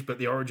injuries, but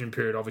the origin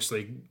period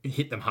obviously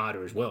hit them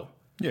harder as well.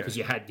 Yeah. Because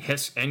you had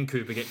Hess and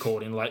Cooper get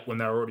caught in late when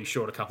they were already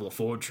short a couple of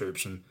forward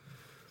troops, and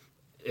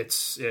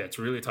it's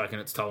really taken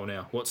its toll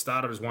now. What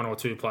started as 1 or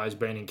 2 players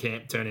being in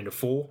camp turned into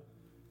 4,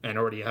 and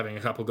already having a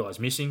couple of guys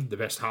missing, the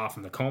best half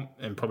in the comp,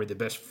 and probably the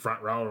best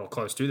front row or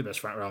close to the best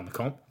front row in the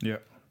comp. Yeah.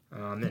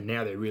 And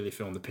now they're really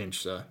feeling the pinch.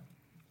 So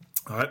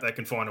I hope they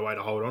can find a way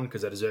to hold on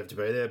because they deserve to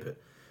be there, but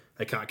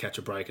they can't catch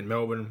a break. In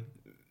Melbourne,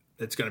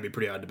 it's going to be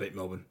pretty hard to beat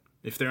Melbourne.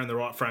 If they're in the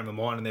right frame of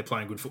mind and they're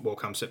playing good football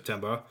come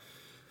September,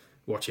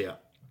 watch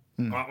out.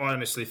 I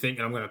honestly think,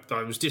 and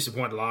I was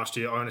disappointed last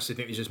year, I honestly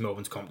think it's just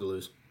Melbourne's comp to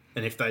lose.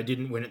 And if they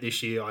didn't win it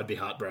this year, I'd be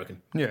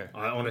heartbroken. Yeah.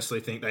 I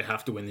honestly think they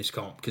have to win this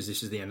comp because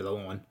this is the end of the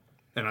line.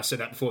 And I said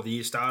that before the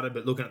year started,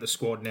 but looking at the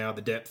squad now,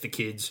 the depth, the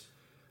kids,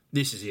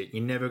 this is it.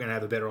 You're never going to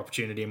have a better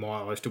opportunity in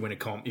my eyes to win a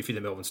comp if you're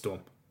the Melbourne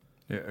Storm.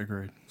 Yeah,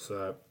 agreed.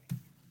 So,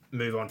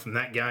 move on from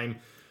that game.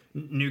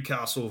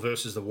 Newcastle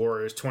versus the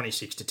Warriors,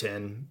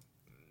 26-10.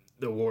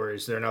 The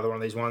Warriors, they're another one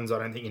of these ones. I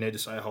don't think you need to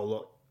say a whole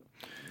lot.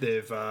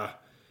 They've...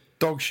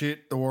 dog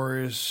shit, the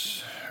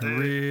Warriors.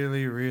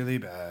 Really, really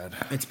bad.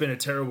 It's been a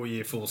terrible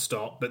year, full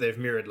stop, but they've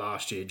mirrored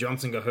last year.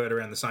 Johnson got hurt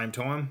around the same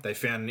time. They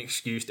found an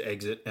excuse to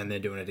exit, and they're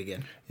doing it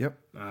again. Yep,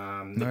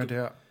 no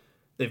doubt.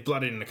 They've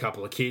blooded in a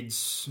couple of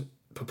kids.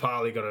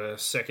 Papali got a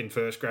second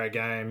first grade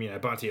game.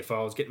 Bunty of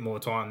Foles getting more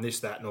time, this,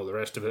 that, and all the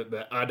rest of it.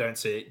 But I don't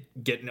see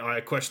it getting. I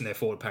questioned their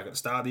forward pack at the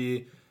start of the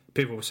year.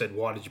 People said,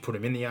 "Why did you put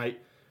him in the 8?"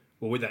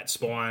 Well, with that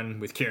spine,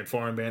 with Kieran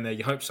Foran being there,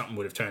 you hope something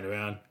would have turned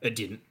around. It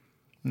didn't.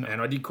 No.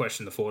 And I did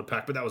question the forward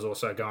pack, but that was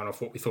also going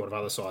off what we thought of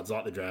other sides,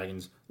 like the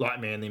Dragons, like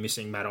Manly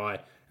missing Matai,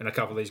 and a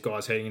couple of these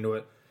guys heading into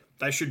it.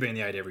 They should be in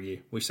the 8 every year.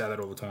 We say that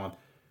all the time.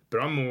 But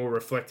I'm more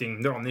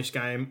reflecting, not on this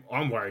game,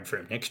 I'm worried for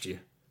him next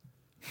year.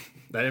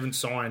 They haven't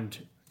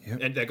signed... Yep.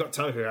 And they've got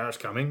Tohu Harris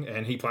coming,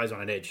 and he plays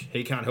on an edge.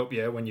 He can't help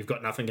you when you've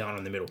got nothing going on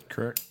in the middle.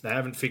 Correct. They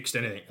haven't fixed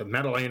anything.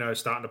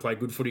 Madaleno's starting to play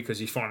good footy because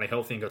he's finally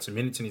healthy and got some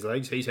minutes in his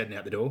legs. He's heading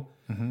out the door.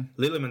 Mm-hmm.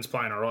 Lilliman's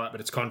playing all right, but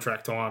it's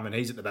contract time, and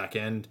he's at the back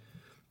end.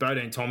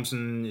 Bodine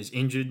Thompson is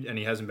injured, and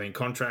he hasn't been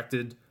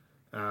contracted.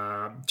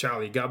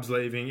 Charlie Gubb's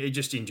leaving. He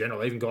just, in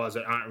general, even guys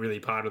that aren't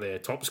really part of their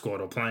top squad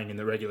or playing in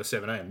the regular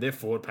 17, their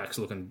forward pack's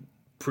looking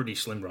pretty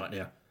slim right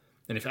now.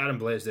 And if Adam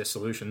Blair's their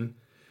solution,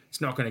 it's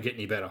not going to get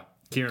any better.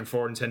 Kieran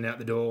Foran's heading out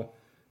the door.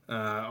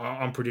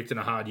 I'm predicting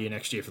a hard year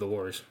next year for the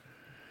Warriors.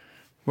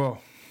 Well,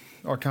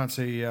 I can't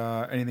see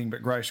anything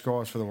but grey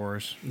skies for the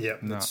Warriors.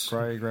 Yep. No,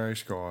 grey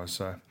skies.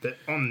 So. But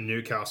on the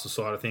Newcastle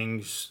side of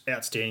things,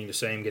 outstanding to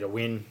see him get a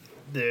win.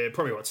 They're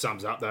probably what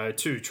sums up, though.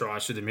 2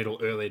 tries through the middle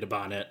early to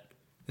Barnett,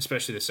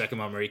 especially the second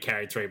one where he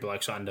carried 3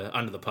 blokes under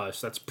the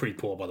post. That's pretty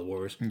poor by the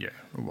Warriors. Yeah,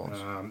 it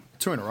was.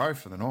 2 in a row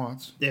for the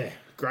Knights. Yeah,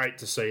 great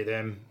to see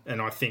them.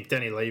 And I think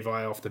Danny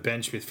Levi off the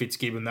bench with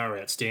Fitzgibbon, they were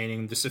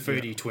outstanding. The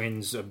Safidi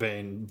twins have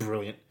been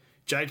brilliant.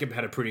 Jacob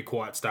had a pretty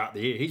quiet start of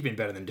the year. He's been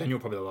better than Daniel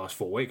probably the last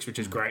 4 weeks, which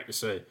is great to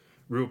see.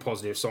 Real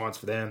positive signs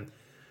for them.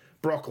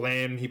 Brock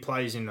Lamb, he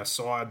plays in a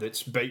side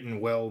that's beaten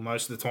well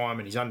most of the time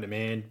and he's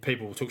undermanned.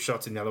 People took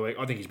shots in the other week.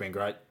 I think he's been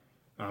great.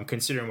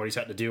 Considering what he's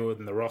had to deal with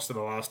in the roster the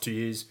last 2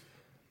 years,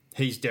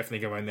 he's definitely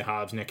going to win the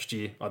halves next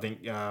year. I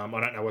think I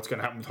don't know what's going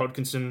to happen with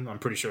Hodkinson. I'm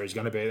pretty sure he's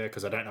going to be there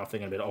because I don't know if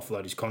they're going to be able to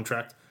offload his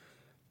contract.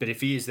 But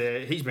if he is there,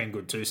 he's been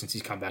good too since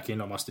he's come back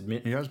in, I must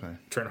admit. He has been.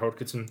 Trent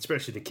Hodkinson,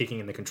 especially the kicking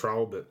and the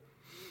control. But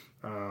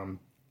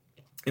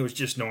it was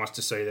just nice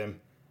to see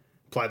them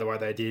play the way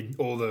they did.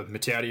 All the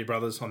Matautia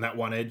brothers on that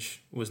one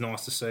edge was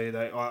nice to see.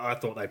 I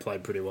thought they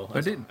played pretty well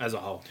as a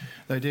whole.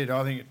 They did.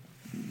 I think,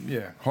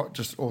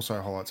 just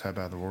also highlights how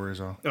bad the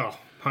Warriors are. Oh,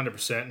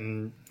 100%.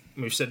 And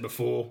we've said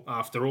before,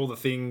 after all the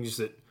things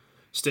that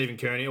Stephen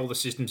Kearney, all the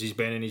systems he's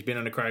been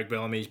under Craig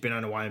Bellamy, he's been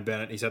under Wayne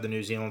Bennett, he's had the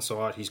New Zealand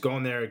side, he's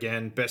gone there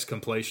again, best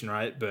completion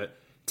rate, but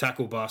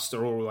tackle busts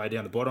are all the way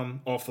down the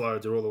bottom,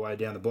 offloads are all the way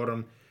down the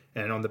bottom,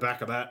 and on the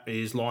back of that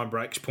is line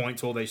breaks,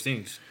 points, all these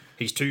things.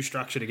 He's too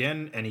structured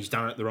again, and he's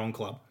done it at the wrong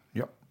club.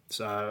 Yep.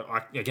 So,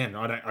 I can't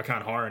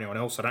hire anyone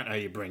else. I don't know who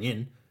you bring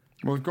in.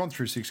 Well, we've gone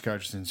through 6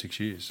 coaches in 6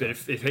 years. So.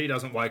 But if he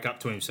doesn't wake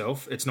up to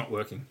himself, it's not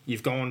working.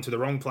 You've gone to the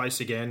wrong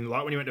place again.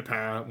 Like when you went to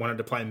Para, wanted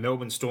to play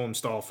Melbourne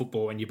Storm-style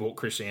football, and you bought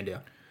Chris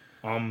Sandow.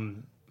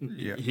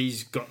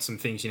 He's got some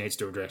things he needs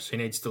to address. He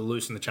needs to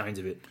loosen the chains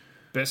a bit.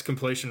 Best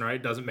completion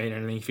rate doesn't mean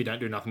anything if you don't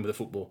do nothing with the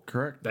football.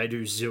 Correct. They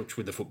do zilch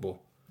with the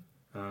football.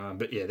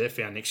 But yeah, they've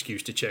found an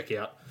excuse to check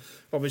out.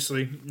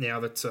 Obviously, now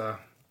that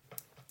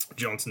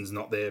Johnson's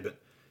not there, but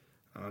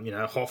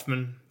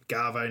Hoffman,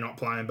 Garvey not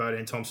playing,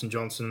 Bodine Thompson,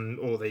 Johnson,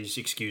 all these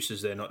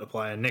excuses they're not to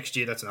play. And next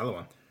year, that's another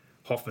one.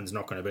 Hoffman's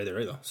not going to be there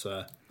either.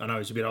 So I know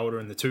he's a bit older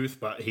in the tooth,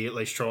 but he at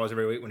least tries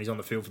every week when he's on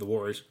the field for the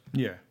Warriors.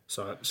 Yeah.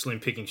 So slim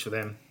pickings for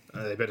them.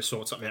 They better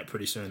sort something out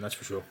pretty soon, that's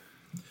for sure.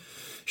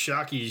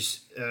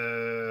 Sharkies,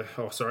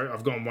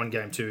 I've gone one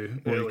game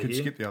too early. You could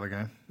here. skip the other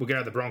game. We'll go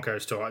to the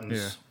Broncos Titans.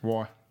 Yeah.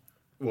 Why?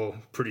 Well,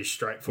 pretty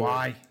straightforward.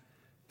 Why?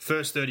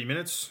 First 30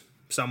 minutes,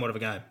 somewhat of a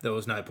game. There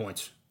was no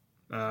points.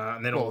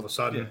 And then all of a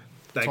sudden,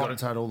 they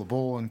Titans had all the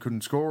ball and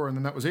couldn't score, and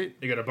then that was it.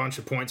 You got a bunch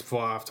of points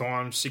before half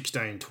time,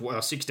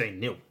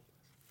 16-0.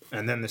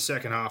 And then the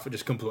second half, it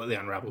just completely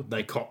unravelled.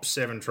 They copped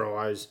 7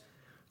 tries,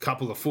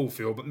 couple of full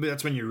field, but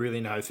that's when you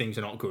really know things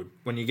are not good.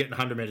 When you're getting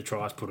 100-metre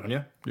tries put on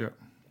you. Yeah.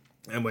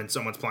 And when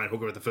someone's playing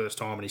hooker for the first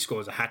time and he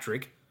scores a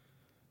hat-trick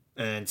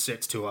and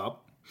sets 2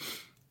 up,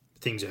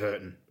 things are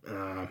hurting.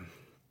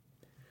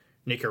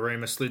 Nick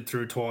Arima slid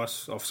through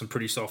twice off some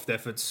pretty soft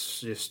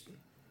efforts.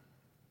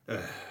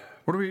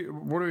 What are we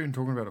even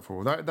talking about it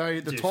for?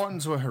 The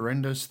Titans were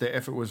horrendous. Their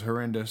effort was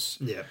horrendous.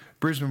 Yeah.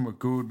 Brisbane were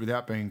good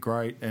without being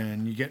great,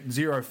 and you get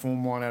 0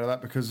 form line out of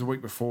that because the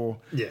week before,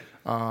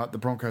 the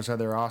Broncos had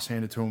their arse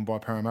handed to them by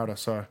Parramatta.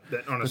 So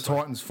the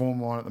Titans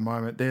form line at the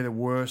moment, they're the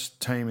worst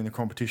team in the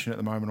competition at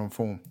the moment on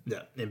form.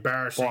 Yeah,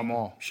 embarrassing, by a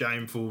mile.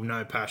 Shameful,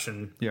 no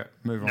passion. Yeah,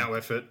 move on. No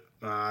effort.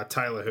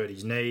 Taylor hurt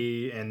his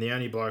knee, and the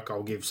only bloke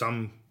I'll give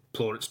some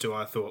plaudits to,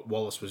 I thought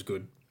Wallace was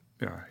good.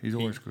 Yeah, he's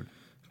always good.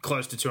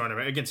 Close to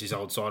 200 against his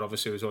old side.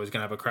 Obviously, he was always going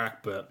to have a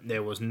crack, but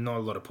there was not a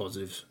lot of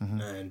positives. Mm-hmm.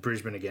 And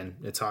Brisbane, again,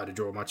 it's hard to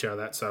draw much out of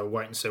that. So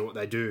wait and see what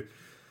they do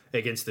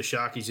against the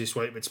Sharkies this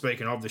week. But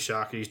speaking of the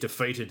Sharkies,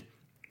 defeated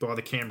by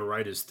the Canberra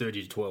Raiders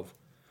 30-12.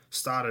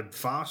 Started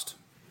fast,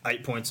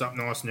 8 points up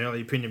nice and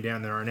early, pinned them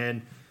down their own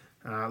end.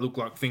 Looked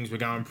like things were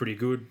going pretty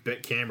good.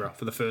 Bet Canberra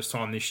for the first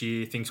time this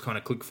year, things kind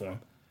of clicked for them.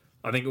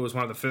 I think it was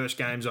one of the first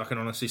games I can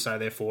honestly say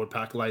their forward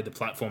pack laid the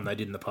platform they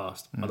did in the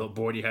past. I thought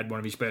Boydie had one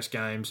of his best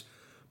games.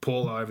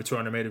 Paul over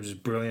 200 metres was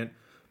brilliant.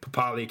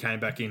 Papali came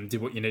back in,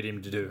 did what you need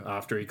him to do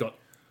after he got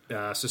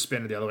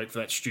suspended the other week for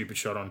that stupid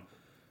shot on,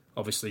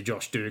 obviously,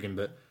 Josh Dugan.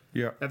 But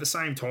at the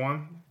same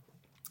time,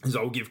 as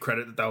I'll give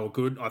credit that they were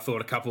good, I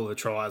thought a couple of the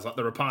tries, like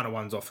the Rapana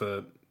one's off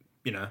a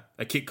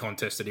kick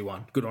contest that he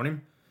won. Good on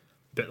him.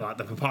 But like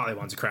the Papali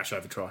one's a crash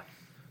over try.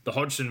 The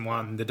Hodgson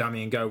one, the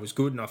dummy and go, was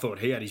good, and I thought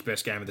he had his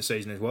best game of the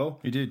season as well.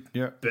 He did,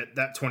 yeah. But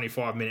that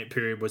 25-minute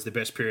period was the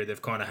best period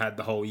they've kind of had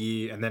the whole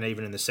year, and then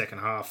even in the second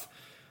half,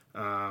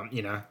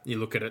 you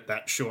look at it,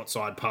 that short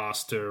side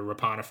pass to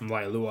Rapana from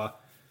Leilua.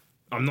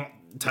 I'm not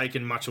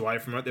taking much away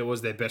from it. There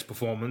was their best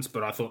performance,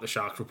 but I thought the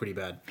Sharks were pretty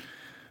bad.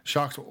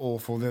 Sharks were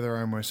awful. They're their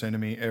own worst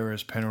enemy.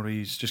 Errors,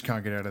 penalties, just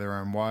can't get out of their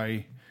own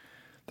way.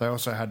 They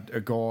also had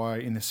a guy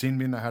in the sin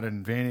bin. They had an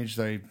advantage.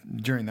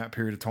 During that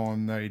period of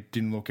time, they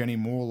didn't look any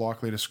more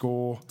likely to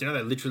score. Do you know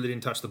they literally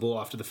didn't touch the ball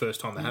after the first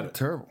time they had it?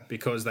 Terrible.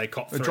 Because they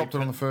copped They dropped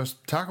it on the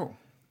first tackle.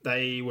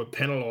 They were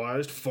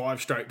penalised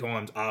 5 straight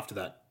times after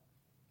that.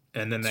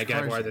 And then they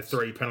gave away the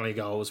 3 penalty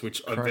goals,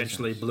 which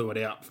eventually blew it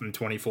out from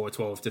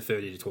 24-12 to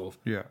 30-12.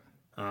 Yeah.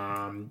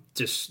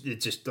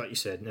 Just like you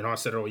said, and I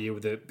said it all year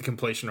with the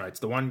completion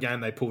rates. The one game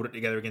they pulled it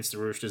together against the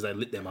Roosters, they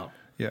lit them up.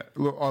 Yeah,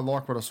 look, I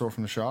like what I saw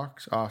from the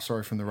Sharks.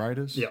 From the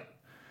Raiders. Yep.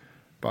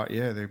 But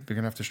yeah, they're going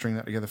to have to string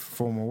that together for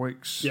 4 more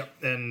weeks.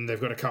 Yep, and they've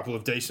got a couple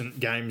of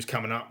decent games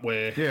coming up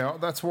where... Yeah,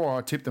 that's why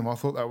I tipped them. I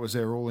thought that was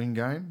their all-in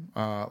game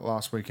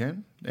last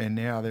weekend, and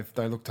now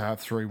they look to have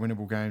 3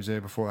 winnable games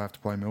there before they have to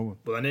play Melbourne.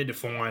 Well, they need to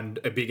find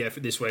a big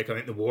effort this week, I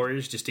think, the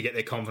Warriors, just to get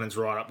their confidence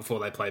right up before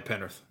they play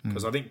Penrith.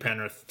 Because I think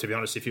Penrith, to be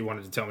honest, if you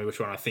wanted to tell me which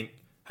one I think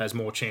has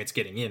more chance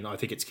getting in, I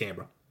think it's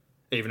Canberra.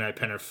 Even though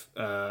Penrith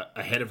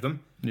ahead of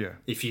them. Yeah.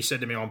 If you said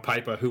to me on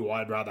paper who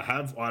I'd rather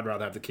have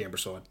the Canberra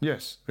side.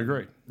 Yes,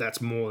 agreed. That's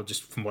more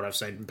just from what I've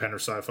seen from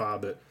Penrith so far,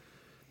 but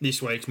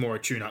this week's more a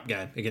tune-up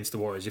game against the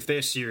Warriors. If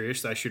they're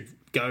serious, they should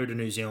go to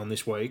New Zealand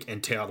this week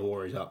and towel the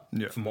Warriors up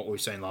from what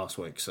we've seen last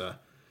week. So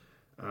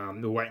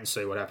we'll wait and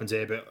see what happens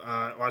there. But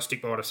I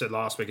stick by what I said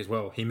last week as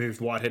well. He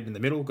moved Whitehead in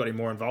the middle, got him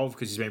more involved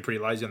because he's been pretty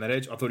lazy on that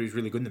edge. I thought he was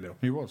really good in the middle.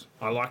 He was.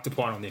 I like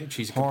Tapine on the edge.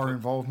 He's higher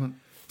involvement.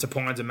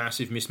 Tapine's a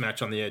massive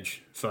mismatch on the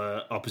edge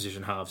for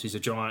opposition halves. He's a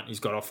giant. He's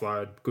got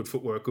offload, good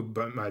footwork, good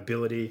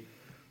mobility.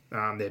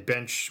 Their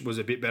bench was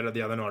a bit better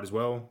the other night as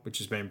well, which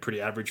has been pretty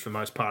average for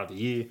most part of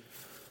the year.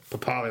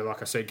 Papali,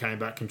 like I said, came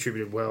back,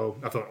 contributed well.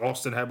 I thought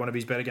Austin had one of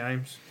his better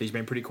games. He's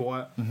been pretty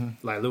quiet.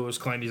 Lewis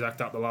cleaned his act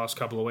up the last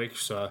couple of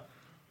weeks, so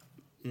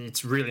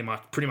it's really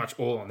pretty much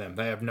all on them.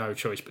 They have no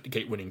choice but to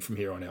keep winning from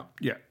here on out.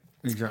 Yeah,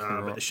 exactly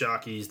right. But the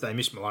Sharkies, they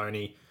miss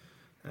Maloney.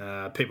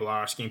 People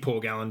are asking, Paul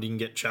Gallen didn't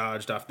get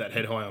charged after that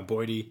head high on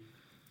Boydie.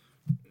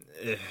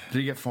 Did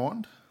he get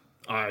fined?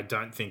 I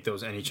don't think there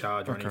was any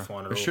charge or any fine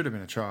at all. There should have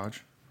been a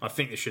charge. I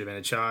think there should have been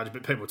a charge,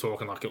 but people were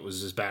talking like it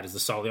was as bad as the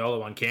Soliola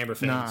one. Canberra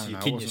fans, you're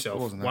kidding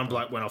yourself. One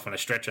bloke went off on a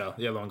stretcher,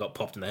 the other one got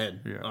popped in the head.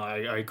 Yeah.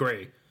 I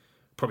agree.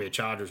 Probably a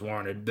charge was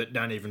warranted, but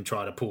don't even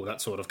try to pull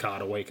that sort of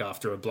card a week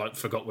after a bloke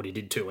forgot what he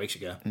did 2 weeks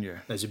ago. Yeah.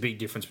 There's a big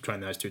difference between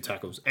those 2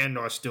 tackles. And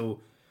I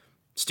still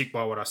stick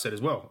by what I said as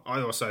well.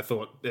 I also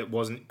thought it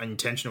wasn't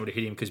intentional to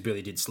hit him because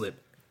Billy did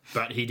slip,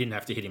 but he didn't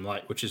have to hit him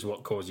late, which is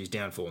what caused his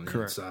downfall.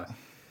 Correct. So,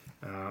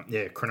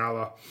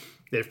 Cronulla,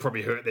 they've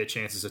probably hurt their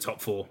chances of top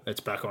 4.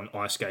 It's back on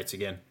ice skates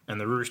again. And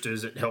the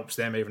Roosters, it helps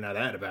them, even though they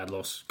had a bad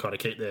loss, kind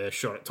of keep their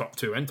shot at top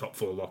 2 and top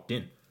 4 locked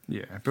in.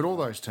 Yeah, but all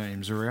those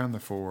teams around the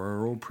 4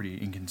 are all pretty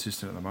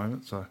inconsistent at the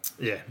moment. So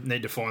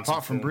need to find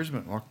apart from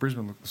Brisbane,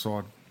 Brisbane looked the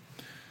side.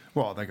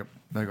 Well,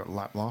 they got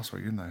lapped last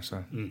week, didn't they?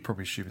 So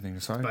probably a stupid thing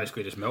to say.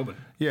 Basically, just Melbourne.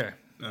 Yeah,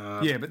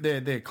 but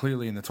they're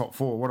clearly in the top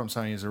 4. What I'm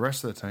saying is the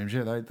rest of the teams,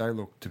 they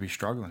look to be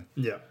struggling.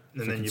 Yeah,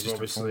 and then you've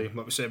obviously,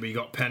 like we said, you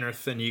got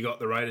Penrith and you got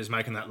the Raiders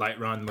making that late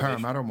run.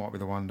 Parramatta might be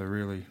the one to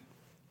really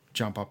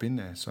jump up in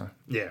there. So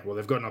well,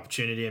 they've got an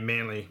opportunity, and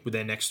Manly with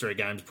their next 3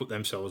 games put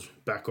themselves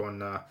back on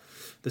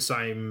the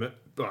same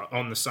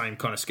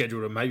kind of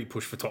schedule to maybe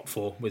push for top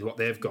 4 with what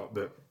they've got.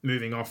 But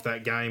moving off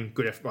that game,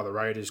 good effort by the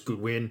Raiders, good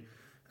win.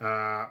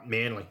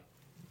 Manly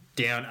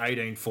down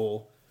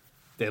 18-4.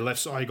 Their left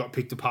side got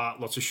picked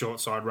apart. Lots of short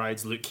side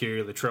raids. Luke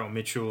Keary, Latrell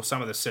Mitchell.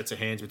 Some of the sets of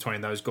hands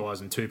between those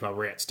guys and Tupou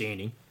were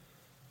outstanding.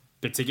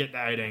 But to get to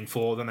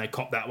 18-4, then they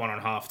copped that one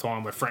on half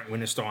time where Frank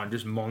Winterstein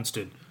just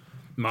monstered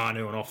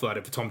Manu and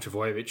offloaded for Tom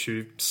Trbojevic,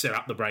 who set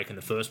up the break in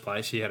the first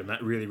place. He had a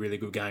really, really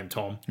good game,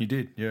 Tom. He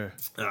did, yeah.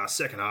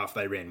 Second half,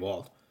 they ran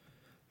wild.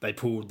 They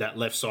pulled that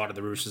left side of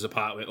the Roosters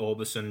apart where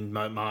Orbison,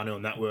 Manu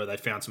and that were. They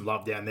found some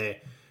love down there.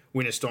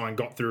 Winterstein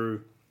got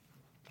through.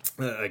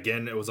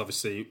 Again, it was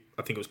obviously,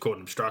 I think it was caught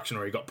an obstruction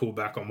or he got pulled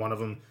back on one of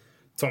them.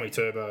 Tommy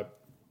Turbo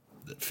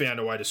found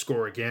a way to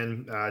score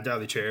again.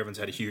 Daly Cherry-Evans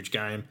had a huge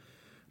game.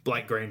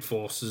 Blake Green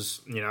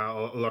forces, a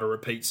lot of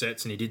repeat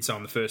sets, and he did so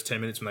in the first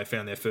 10 minutes when they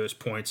found their first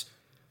points.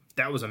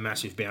 That was a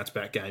massive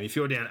bounce-back game. If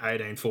you're down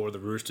 18-4 to the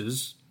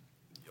Roosters,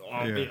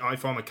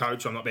 if I'm a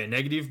coach, I'm not being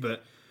negative,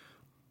 but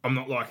I'm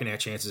not liking our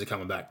chances of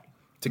coming back.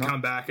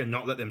 Come back and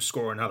not let them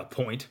score another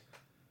point,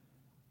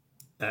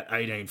 at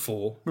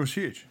 18-4. It was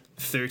huge.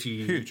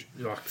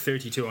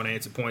 32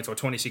 unanswered points or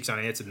 26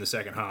 unanswered in the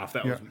second half.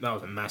 That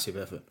was a massive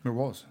effort. It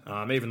was.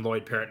 Even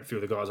Lloyd Perrott and a few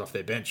of the guys off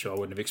their bench, I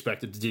wouldn't have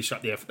expected to dish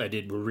up the effort they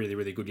did. Were really,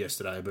 really good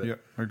yesterday. But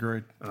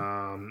agreed.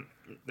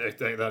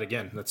 That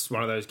again, that's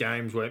one of those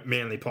games where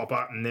Manly pop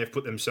up and they've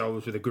put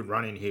themselves with a good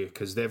run in here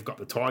because they've got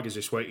the Tigers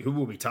this week, who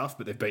will be tough,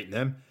 but they've beaten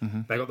them.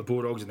 Mm-hmm. They got the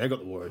Bulldogs and they got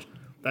the Warriors.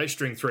 They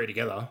string three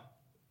together.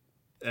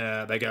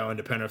 They go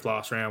into Penrith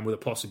last round with a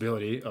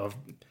possibility of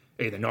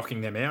either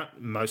knocking them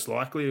out, most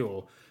likely,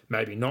 or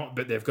maybe not,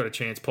 but they've got a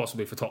chance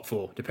possibly for top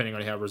four, depending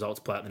on how results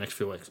play out the next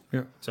few weeks.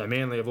 Yeah. So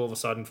Manly have all of a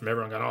sudden, from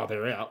everyone going,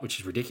 they're out, which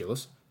is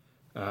ridiculous,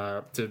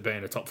 to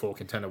being a top four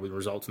contender with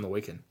results on the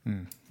weekend.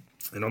 Mm.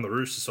 And on the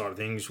Roosters side of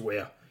things,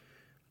 where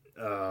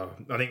I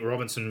think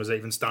Robinson was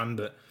even stunned,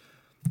 but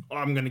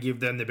I'm going to give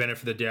them the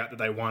benefit of the doubt that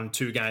they won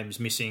 2 games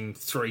missing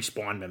 3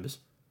 spine members.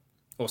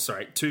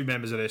 2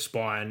 members of their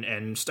spine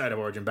and State of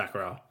Origin back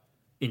row.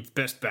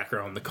 Best back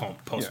row on the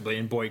comp, possibly,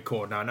 and Boyd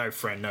Cordner, no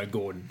Friend, no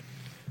Gordon.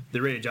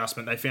 The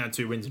readjustment, they found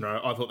 2 wins in a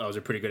row. I thought that was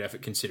a pretty good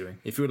effort considering.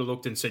 If you would have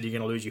looked and said you're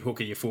going to lose your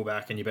hooker, your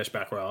fullback, and your best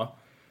back rower,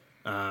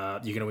 you're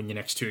going to win your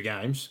next 2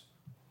 games,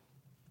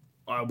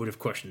 I would have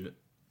questioned it.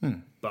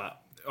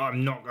 But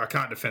I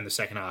can't defend the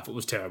second half. It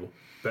was terrible.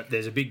 But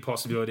there's a big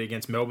possibility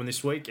against Melbourne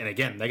this week, and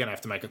again, they're going to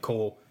have to make a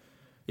call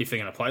if they're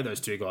going to play those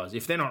 2 guys.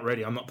 If they're not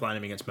ready, I'm not playing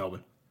them against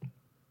Melbourne.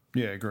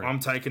 Yeah, agree. I'm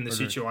taking the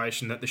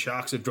situation that the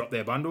Sharks have dropped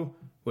their bundle.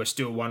 We're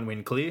still 1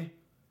 win clear.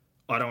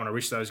 I don't want to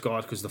risk those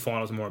guys because the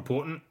finals are more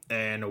important.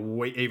 And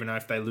even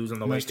if they lose on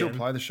the weekend... They still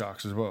play the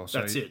Sharks as well.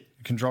 So that's it.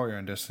 You control your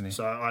own destiny.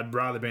 So I'd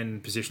rather be in a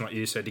position like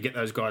you said to get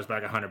those guys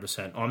back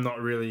 100%. I'm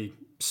not really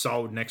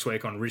sold next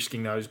week on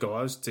risking those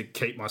guys to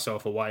keep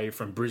myself away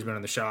from Brisbane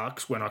and the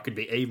Sharks when I could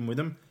be even with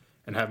them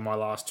and have my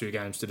last 2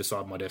 games to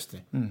decide my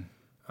destiny.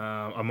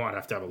 I might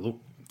have to have a look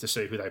to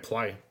see who they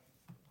play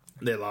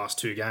their last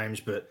 2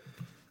 games, but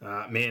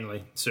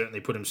Manly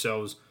certainly put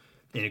themselves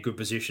in a good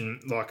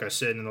position. Like I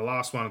said, in the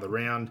last one of the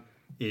round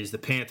is the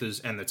Panthers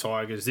and the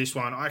Tigers. This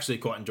one, I actually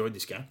quite enjoyed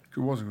this game. It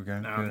was a good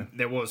game.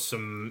 There was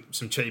some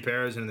cheap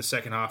errors, and in the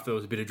second half there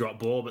was a bit of drop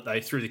ball, but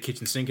they threw the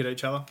kitchen sink at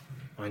each other.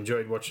 I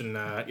enjoyed watching,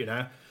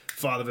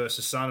 father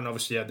versus son, and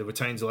obviously you had the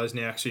Wateen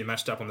Zelezniaks who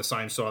matched up on the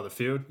same side of the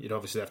field. You'd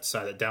obviously have to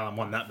say that Dallin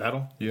won that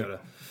battle. Yeah. Got a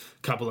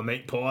couple of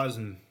meat pies,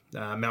 and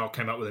Mal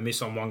came up with a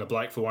miss on Wonga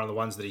Blake for one of the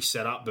ones that he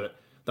set up, but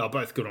they were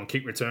both good on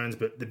kick returns.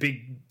 But the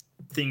big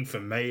thing for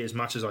me, as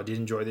much as I did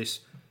enjoy this,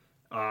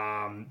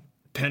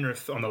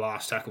 Penrith on the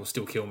last tackle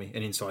still kill me,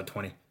 an inside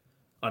 20.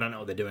 I don't know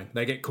what they're doing.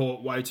 They get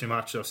caught way too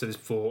much, I've said this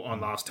before,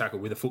 on last tackle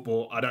with a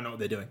football. I don't know what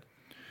they're doing.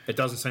 It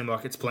doesn't seem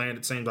like it's planned.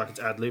 It seems like it's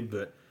ad-lib,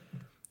 but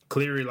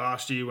Cleary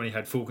last year when he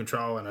had full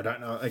control, and I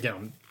don't know, again,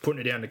 I'm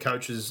putting it down to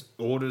coaches'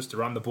 orders to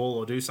run the ball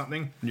or do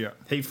something. Yeah.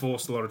 He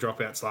forced a lot of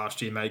dropouts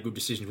last year, made good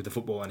decisions with the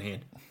football in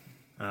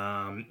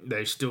hand.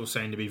 They still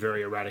seem to be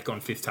very erratic on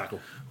 5th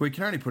tackle. We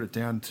can only put it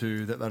down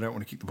to that they don't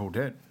want to kick the ball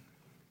dead.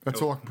 That's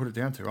all I can put it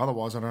down to.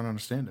 Otherwise, I don't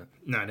understand it.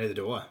 No, neither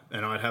do I.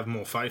 And I'd have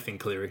more faith in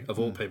Cleary, of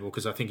all people,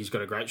 because I think he's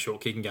got a great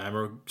short kicking game,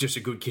 or just a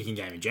good kicking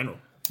game in general.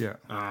 Yeah.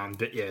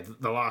 But yeah,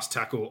 the last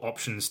tackle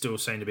options still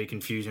seem to be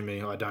confusing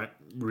me. I don't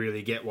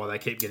really get why they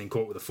keep getting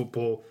caught with the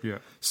football. Yeah.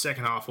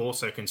 Second half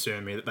also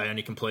concerned me that they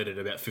only completed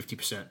about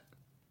 50%.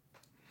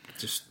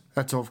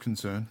 That's of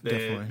concern,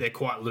 definitely. They're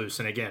quite loose.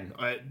 And again,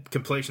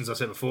 completions, I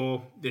said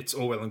before, it's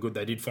all well and good.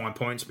 They did find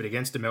points, but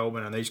against the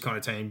Melbourne and these kind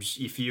of teams,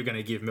 if you're going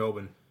to give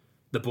Melbourne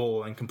the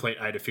ball and complete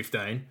 8 of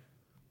 15,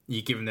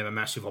 you're giving them a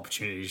massive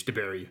opportunity to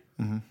bury you.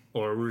 Mm-hmm.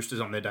 Or a Roosters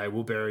on their day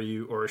will bury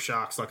you, or a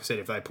Sharks, like I said,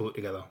 if they pull it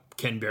together,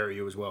 can bury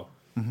you as well.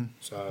 Mm-hmm.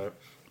 So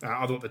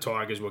I thought the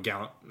Tigers were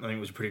gallant. I think it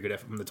was a pretty good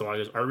effort from the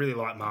Tigers. I really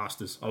like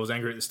Masters. I was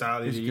angry at the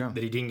start that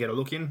he didn't get a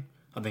look in.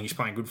 I think he's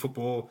playing good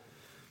football.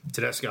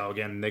 Tedesco,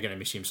 again, they're going to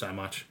miss him so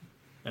much.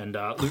 And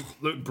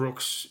Luke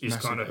Brooks is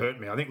kind of hurt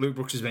me. I think Luke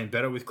Brooks has been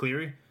better with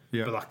Cleary.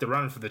 Yeah. But, the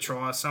running for the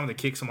tries, some of the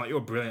kicks, I'm like, you're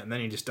brilliant. And then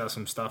he just does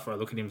some stuff where I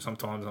look at him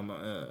sometimes, I'm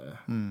like,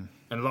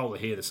 And Lola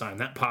here the same.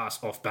 That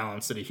pass off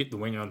balance that he hit the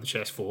winger on the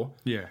chest for.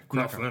 Yeah.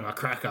 Not for him, a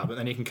cracker, but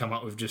then he can come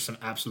up with just some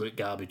absolute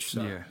garbage.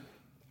 So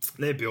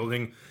they're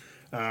building.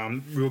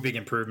 Real big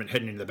improvement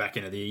heading into the back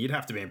end of the year. You'd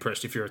have to be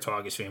impressed if you're a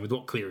Tigers fan with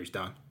what Cleary's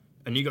done.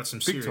 And you got some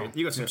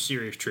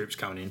serious troops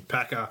coming in.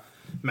 Packer,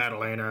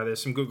 Madalena,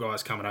 there's some good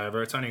guys coming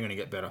over. It's only going to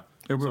get better.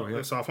 It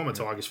will, So if I'm a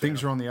Tigers fan,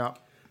 things are on the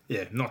up.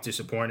 Yeah, not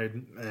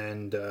disappointed.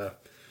 And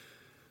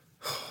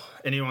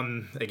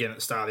anyone, again, at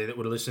the start there that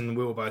would have listened,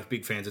 we were both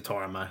big fans of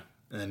Tyrone May.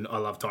 And I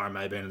love Tyrone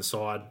May being on the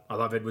side. I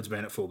love Edwards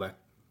being at fullback.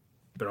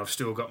 But I've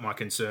still got my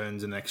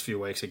concerns in the next few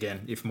weeks.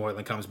 Again, if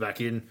Moylan comes back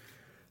in,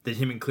 that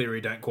him and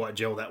Cleary don't quite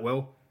gel that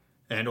well.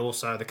 And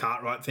also the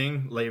Cartwright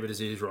thing, leave it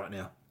as is right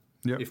now.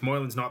 Yep. If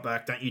Moylan's not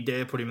back, don't you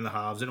dare put him in the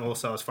halves. And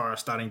also, as far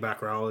as starting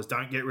back rowers,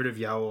 don't get rid of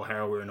Yeo or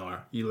Harrow or Naira.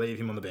 You leave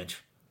him on the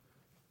bench.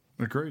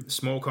 Agreed.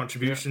 Small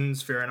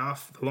contributions, fair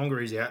enough. The longer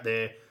he's out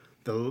there,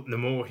 the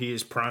more he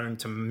is prone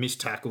to miss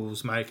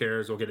tackles, make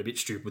errors, or get a bit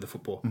stupid with the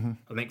football. Mm-hmm.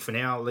 I think for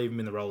now, leave him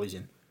in the role he's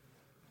in.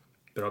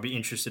 But I'll be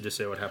interested to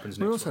see what happens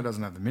next. He also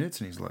doesn't have the minutes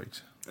in his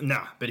legs.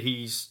 Nah, but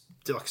he's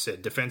like I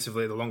said,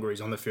 defensively, the longer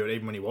he's on the field,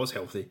 even when he was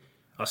healthy,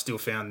 I still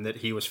found that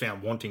he was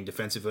found wanting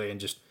defensively and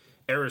just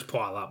errors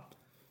pile up.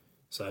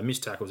 So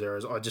missed tackles,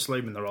 errors. I just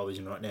leave him in the role he's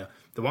in right now.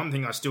 The one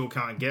thing I still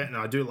can't get, and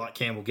I do like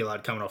Campbell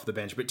Gillard coming off the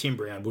bench, but Tim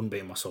Brown wouldn't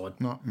be on my side.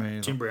 Not me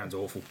either. Tim Brown's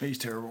awful. He's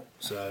terrible.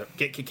 So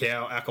get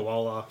Kikau,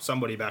 Akawola,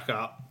 somebody back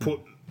up,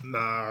 put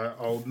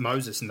old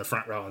Moses in the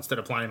front row instead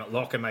of playing him at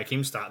lock and make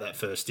him start that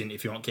first stint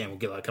if you want Campbell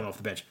Gillard coming off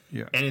the bench.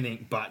 Yeah.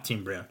 Anything but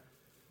Tim Brown.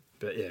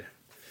 But yeah.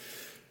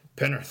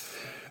 Penrith,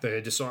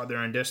 they decide their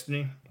own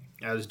destiny,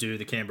 as do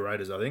the Canberra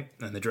Raiders, I think.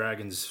 And the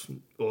Dragons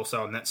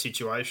also in that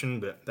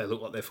situation, but they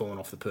look like they're falling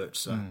off the perch.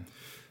 So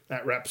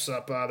that wraps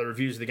up the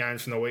reviews of the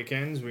games from the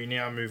weekends. We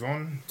now move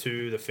on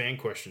to the fan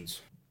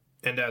questions.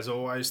 And as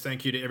always,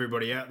 thank you to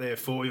everybody out there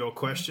for your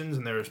questions,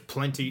 and there is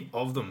plenty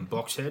of them,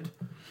 Boxhead.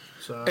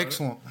 So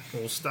Excellent.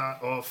 We'll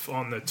start off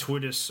on the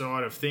Twitter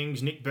side of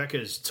things. Nick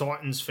Becker's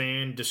Titans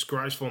fan,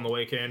 disgraceful on the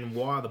weekend.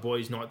 Why are the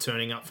boys not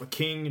turning up for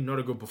King? Not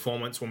a good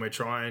performance when we're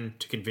trying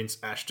to convince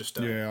Ash to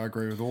stay. Yeah, I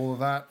agree with all of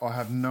that. I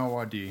have no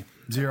idea.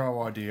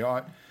 Zero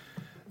idea.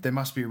 There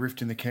must be a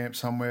rift in the camp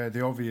somewhere.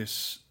 The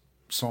obvious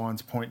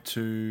signs point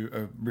to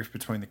a rift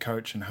between the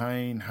coach and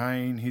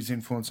Hayne, his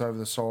influence over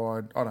the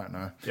side. I don't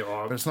know. Yeah,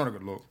 well, but it's not a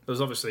good look. There's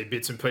obviously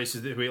bits and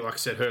pieces that we, like I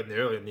said, heard in the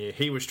earlier in the year.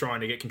 He was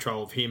trying to get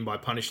control of him by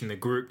punishing the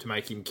group to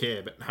make him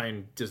care, but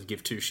Hayne doesn't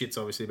give two shits,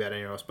 obviously, about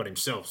anyone else but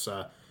himself.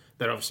 So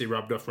that obviously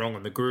rubbed off wrong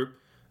on the group.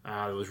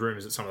 There was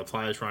rumours that some of the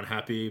players were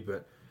unhappy,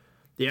 but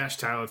the Ash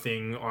Taylor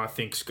thing, I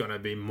think, is going to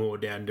be more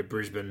down to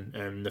Brisbane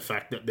and the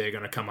fact that they're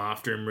going to come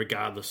after him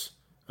regardless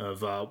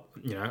of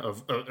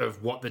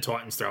of what the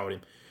Titans throw at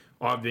him.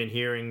 I've been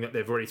hearing that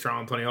they've already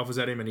thrown plenty of offers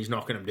at him and he's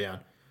knocking them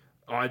down.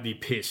 I'd be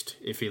pissed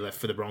if he left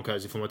for the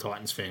Broncos if I'm a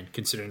Titans fan,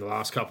 considering the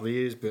last couple of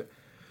years, but it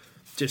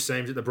just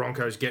seems that the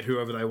Broncos get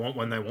whoever they want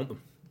when they want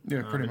them.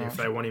 Yeah, pretty much. If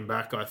they want him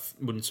back,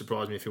 wouldn't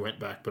surprise me if he went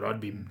back, but I'd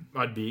be.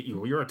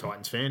 You're a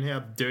Titans fan. How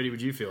dirty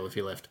would you feel if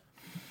he left?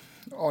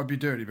 I'd be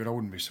dirty, but I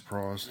wouldn't be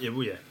surprised. Yeah,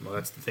 well,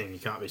 that's the thing. You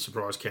can't be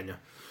surprised, can you?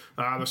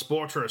 The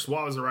Sportress,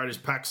 why was the Raiders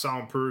pack so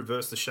improved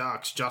versus the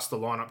Sharks? Just the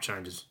lineup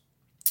changes.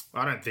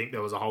 I don't think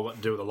there was a whole lot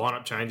to do with the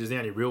lineup changes. The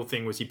only real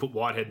thing was he put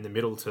Whitehead in the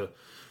middle to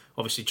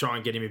obviously try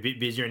and get him a bit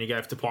busier, and he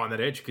gave Tapai on that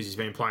edge because he's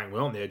been playing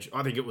well on the edge.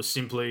 I think it was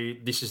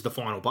simply, this is the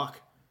final buck.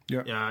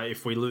 Yep.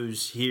 If we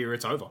lose here,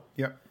 it's over.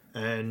 Yep.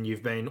 And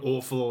you've been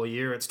awful all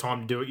year. It's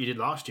time to do what you did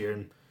last year,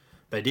 and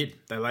they did.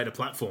 They laid a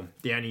platform.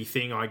 The only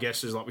thing, I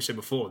guess, is like we said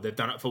before, they've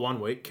done it for 1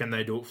 week. Can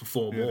they do it for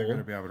 4 more? They're going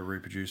to be able to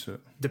reproduce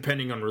it.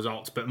 Depending on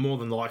results, but more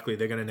than likely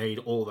they're going to need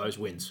all those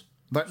wins.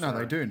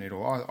 They do need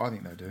all. I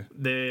think they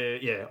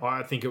do.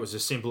 I think it was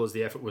as simple as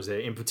the effort was there.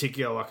 In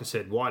particular, like I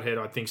said, Whitehead,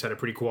 I think, had a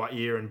pretty quiet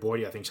year, and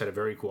Boydie, I think, had a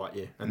very quiet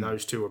year. And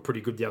those two were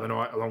pretty good the other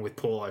night, along with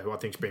Paulo, who I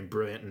think's been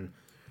brilliant, and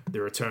the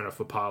returner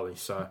for Parley.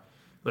 So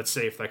let's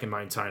see if they can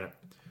maintain it.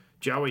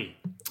 Joey,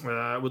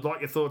 would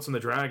like your thoughts on the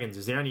Dragons.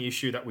 Is the only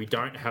issue that we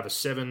don't have a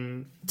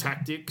 7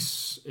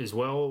 tactics as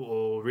well,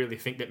 or really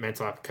think that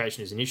mental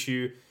application is an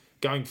issue?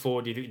 Going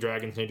forward, do you think the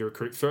Dragons need to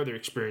recruit further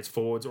experienced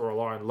forwards or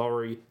rely on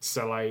Laurie,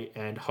 Saleh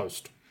and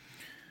Host?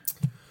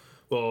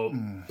 Well,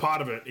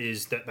 part of it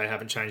is that they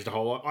haven't changed a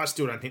whole lot. I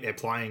still don't think they're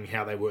playing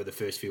how they were the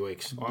first few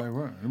weeks. They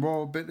weren't.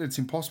 Well, but it's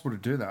impossible to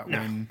do that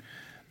when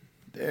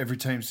every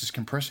team's just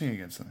compressing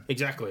against them.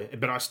 Exactly.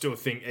 But I still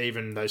think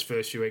even those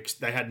first few weeks,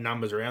 they had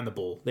numbers around the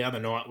ball. The other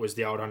night was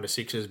the old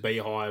under-6s,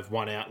 beehive,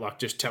 one out, like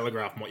just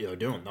telegraphing what you were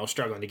doing. They were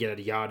struggling to get at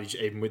a yardage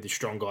even with the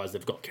strong guys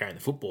they've got carrying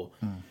the football.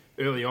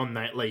 Early on,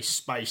 they at least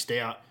spaced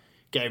out,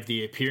 gave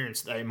the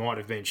appearance they might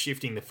have been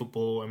shifting the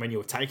football, and when you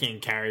were taking a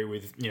carry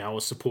with a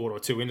support or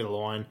two into the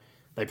line,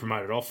 they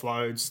promoted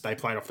offloads, they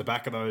played off the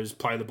back of those,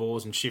 played the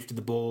balls and shifted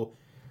the ball.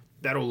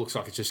 That all looks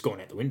like it's just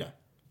gone out the window.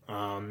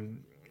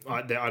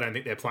 I don't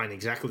think they're playing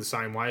exactly the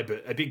same way,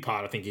 but a big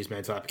part, I think, is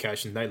mental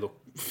application. They look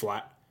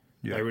flat.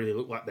 Yeah. They really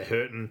look like they're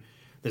hurting.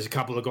 There's a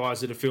couple of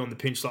guys that are feeling the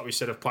pinch, like we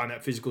said, of playing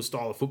that physical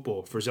style of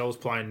football. Frizzell's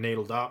playing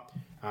needled up.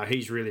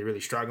 He's really, really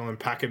struggling.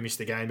 Packer missed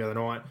the game the other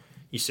night.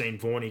 You've seen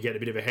Vaughan get a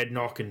bit of a head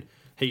knock, and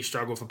he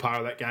struggled for part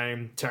of that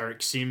game.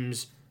 Tarek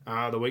Sims,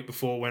 the week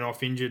before, went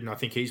off injured, and I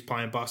think he's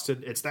playing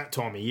busted. It's that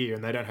time of year,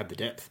 and they don't have the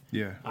depth.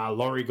 Yeah.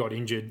 Laurie got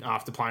injured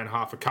after playing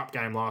half a cup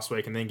game last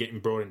week and then getting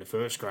brought into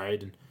first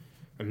grade,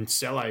 and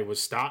Saleh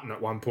was starting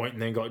at one point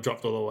and then got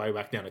dropped all the way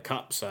back down to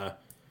cup. So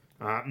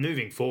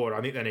moving forward,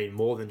 I think they need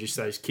more than just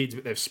those kids,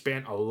 but they've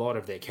spent a lot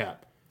of their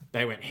cap.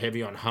 They went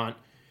heavy on Hunt,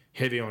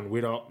 heavy on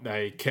Widdop.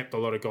 They kept a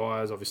lot of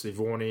guys. Obviously,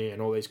 Vaughan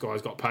and all these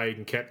guys got paid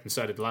and kept, and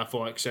so did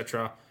Laffey,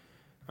 etc.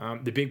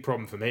 The big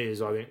problem for me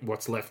is I think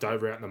what's left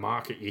over out in the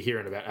market. You're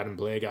hearing about Adam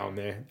Blair going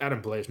there.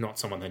 Adam Blair's not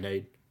someone they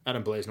need.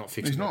 Adam Blair's not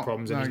fixing their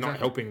problems, and he's not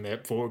helping their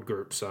forward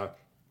group. So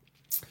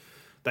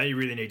they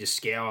really need to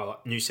scour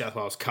like New South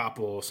Wales Cup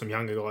or some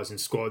younger guys in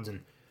squads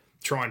and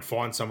try and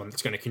find someone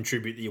that's going to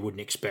contribute that you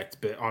wouldn't expect.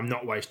 But I'm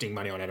not wasting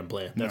money on Adam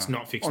Blair. That's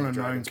not fixing the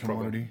Dragons'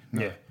 problem.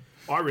 No. Yeah,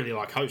 I really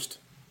like Host,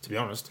 to be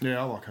honest.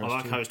 Yeah, I like Host. I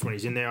like Host when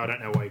he's in there. I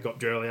don't know why he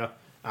got earlier.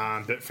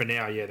 But for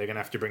now, they're going to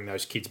have to bring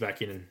those kids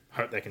back in and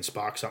hope they can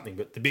spark something.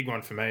 But the big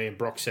one for me, and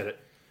Brock said it,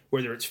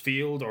 Whether it's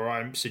Field or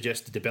I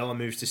suggest DeBella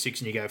moves to 6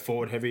 and you go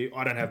forward heavy,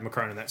 I don't have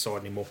McCrone on that side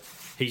anymore.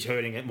 He's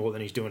hurting it more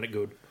than he's doing it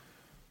good.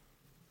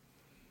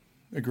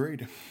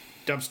 Agreed.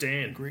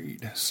 Dubstan.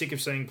 Agreed. Sick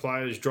of seeing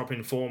players drop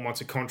in form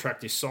once a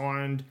contract is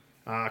signed.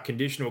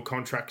 Conditional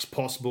contracts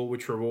possible,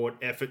 which reward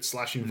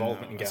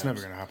effort/involvement in games. It's never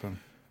going to happen.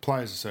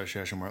 Players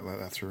Association won't let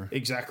that through.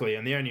 Exactly,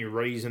 and the only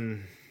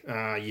reason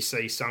you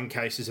see some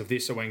cases of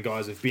this are when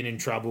guys have been in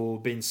trouble,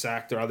 been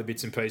sacked, or other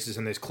bits and pieces,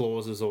 and there's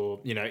clauses or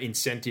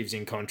incentives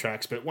in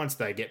contracts. But once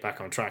they get back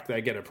on track,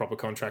 they get a proper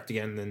contract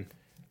again. Then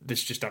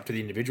it's just up to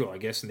the individual, I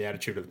guess, and the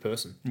attitude of the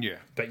person. Yeah,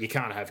 but you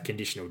can't have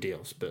conditional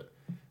deals. But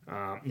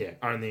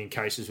only in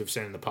cases we've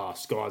seen in the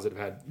past, guys that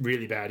have had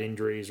really bad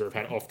injuries or have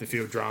had off the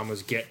field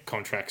dramas get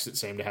contracts that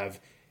seem to have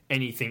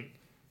anything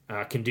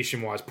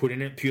condition wise put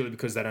in it purely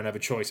because they don't have a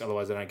choice.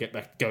 Otherwise, they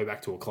don't go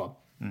back to a club.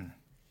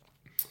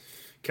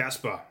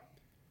 Casper,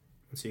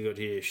 let's see you got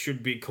here.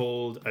 Should be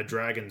called a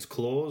Dragon's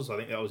Clause. I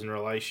think that was in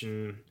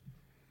relation.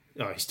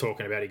 Oh, he's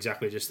talking about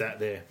exactly just that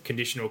there.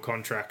 Conditional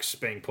contracts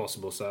being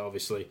possible. So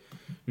obviously,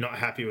 not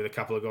happy with a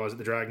couple of guys at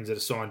the Dragons that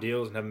have signed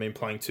deals and haven't been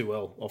playing too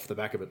well off the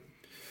back of it.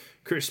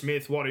 Chris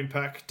Smith, what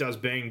impact does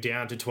being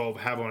down to 12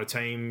 have on a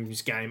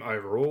team's game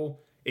overall?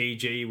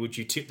 E.g., would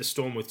you tip the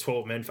Storm with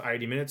 12 men for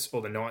 80 minutes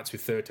or the Knights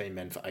with 13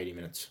 men for 80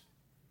 minutes?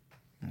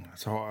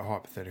 It's a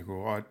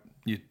hypothetical.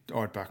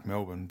 I'd back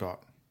Melbourne,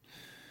 but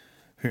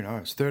who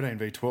knows? 13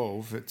 v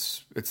 12.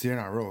 It's the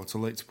NRL. It's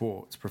elite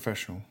sport. It's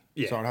professional.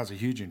 Yeah. So it has a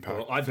huge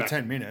impact. Well, for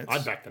 10 minutes.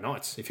 I'd back the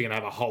Knights if you're going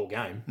to have a whole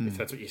game, if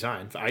that's what you're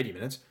saying, for 80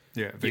 minutes.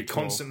 Yeah, you're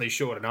constantly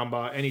short a number.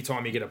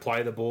 Anytime you get to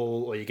play the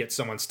ball or you get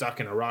someone stuck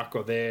in a ruck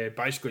or there,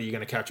 basically you're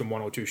going to catch them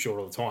one or two short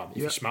all the time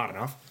if you're smart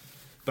enough.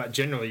 But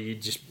generally, you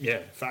just,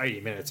 for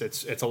 80 minutes,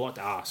 it's a lot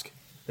to ask.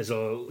 There's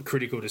a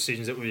critical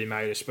decisions that will be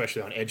made,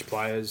 especially on edge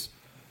players.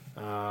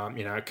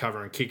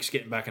 Covering kicks,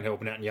 getting back and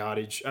helping out in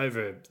yardage.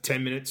 Over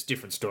 10 minutes,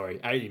 different story.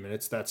 80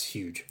 minutes, that's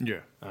huge. Yeah.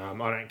 I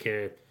don't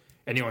care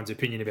anyone's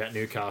opinion about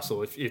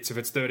Newcastle. If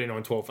it's 13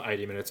 on 12 for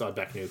 80 minutes, I'd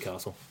back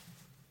Newcastle.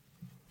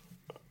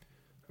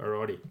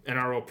 Alrighty.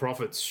 NRL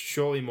profits.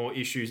 Surely more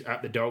issues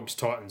at the Dogs,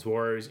 Titans,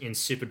 Warriors,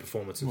 insipid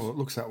performances. Well, it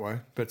looks that way,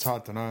 but it's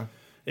hard to know.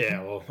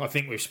 Yeah, well, I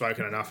think we've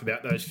spoken enough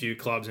about those few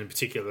clubs, in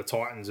particular the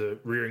Titans are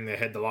rearing their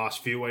head the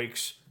last few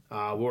weeks.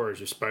 Warriors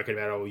we've spoken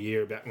about all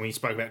year. When we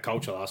spoke about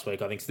culture last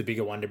week, I think it's the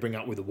bigger one to bring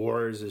up with the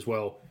Warriors as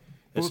well.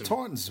 Well, the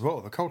Titans as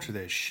well. The culture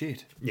there's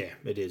shit. Yeah,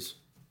 it is.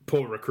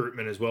 Poor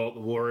recruitment as well at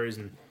the Warriors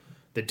and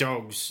the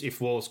Dogs. If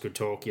Walls could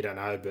talk, you don't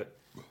know, but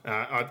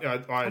I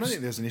don't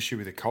think there's an issue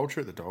with the culture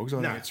at the Dogs.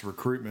 I think it's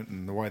recruitment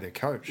and the way they're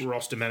coached.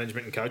 Roster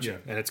management and coaching.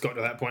 Yeah. And it's got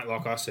to that point,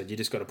 like I said, you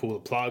just got to pull the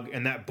plug.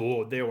 And that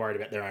board, they're worried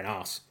about their own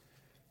arse.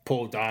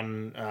 Paul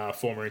Dunn,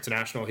 former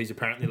international, he's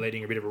apparently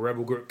leading a bit of a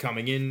rebel group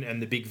coming in, and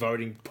the big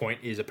voting point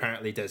is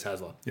apparently Des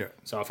Hasler. Yeah.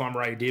 So if I'm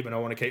Ray Dibb and I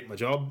want to keep my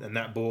job, and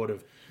that board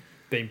have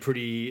been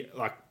pretty,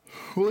 like...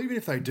 Well, even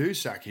if they do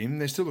sack him,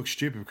 they still look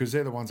stupid because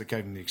they're the ones that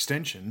gave him the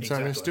extension. Exactly.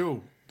 So they're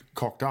still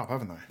cocked up,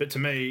 haven't they? But to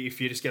me, if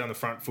you just get on the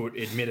front foot,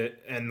 admit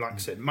it, and like I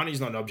said, money's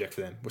not an object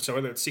for them. So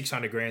whether it's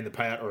 600 grand, the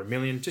payout, or $1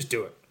 million, just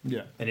do it.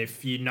 Yeah. And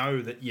if you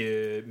know that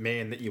your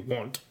man that you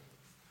want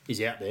is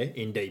out there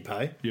in Dean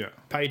Pay,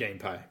 pay Dean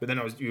Pay. But then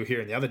you were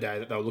hearing the other day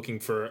that they were looking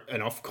for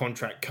an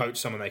off-contract coach,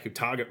 someone they could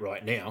target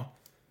right now.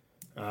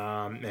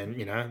 And,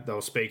 they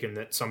were speaking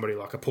that somebody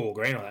like a Paul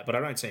Green or that, but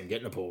I don't see him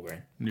getting a Paul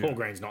Green. Yeah. Paul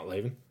Green's not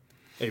leaving,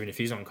 even if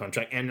he's on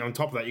contract. And on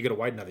top of that, you've got to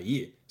wait another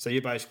year. So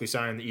you're basically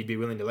saying that you'd be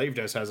willing to leave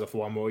Des Hasler for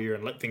one more year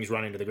and let things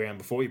run into the ground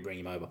before you bring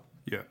him over.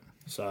 Yeah.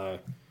 So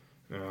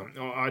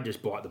I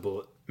just bite the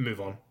bullet.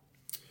 Move on.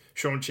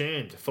 Sean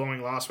Chand,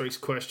 following last week's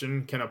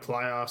question, can a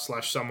player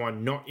 /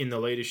 someone not in the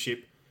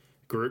leadership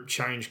group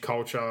change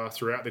culture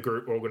throughout the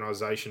group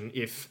organisation?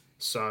 If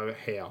so,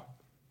 how?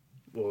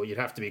 Well, you'd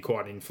have to be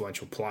quite an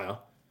influential player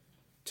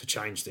to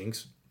change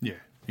things. Yeah,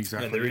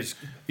 exactly.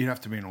 You'd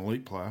have to be an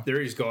elite player. There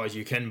is guys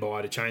you can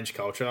buy to change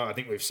culture. I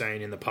think we've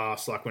seen in the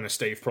past, like when a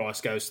Steve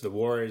Price goes to the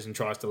Warriors and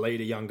tries to lead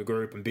a younger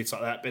group and bits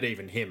like that, but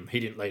even him, he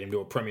didn't lead him to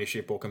a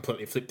premiership or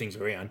completely flip things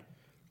around.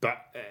 But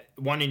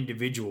one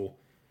individual...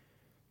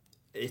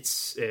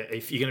 It's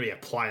if you're going to be a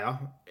player,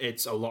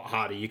 it's a lot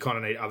harder. You kind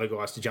of need other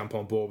guys to jump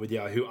on board with you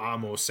who are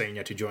more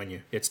senior to join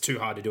you. It's too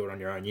hard to do it on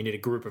your own. You need a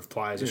group of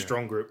players, a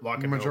strong group,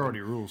 like a majority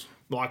Melbourne, rules,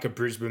 like a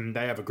Brisbane.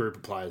 They have a group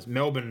of players.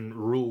 Melbourne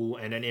rule,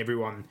 and then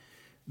everyone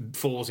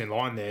falls in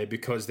line there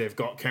because they've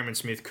got Cameron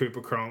Smith,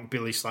 Cooper Cronk,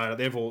 Billy Slater.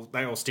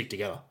 They all stick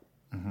together.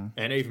 Mm-hmm.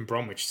 And even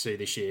Bromwich, see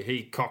this year,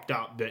 he cocked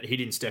up, but he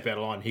didn't step out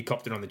of line. He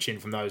copped it on the chin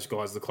from those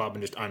guys of the club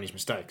and just owned his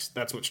mistakes.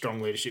 That's what strong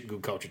leadership,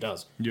 good culture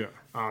does. Yeah.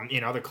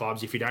 In other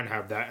clubs, if you don't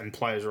have that and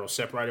players are all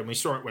separated, we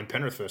saw it when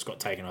Penrith first got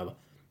taken over,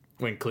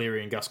 when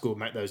Cleary and Gus Gould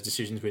made those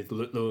decisions with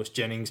Lewis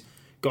Jennings,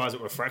 guys that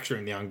were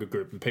fracturing the younger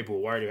group, and people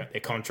were worried about their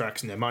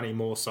contracts and their money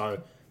more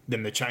so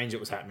than the change that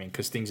was happening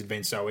because things had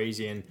been so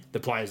easy and the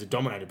players had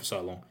dominated for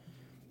so long.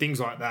 Things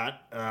like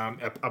that,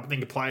 I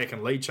think a player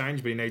can lead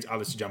change, but he needs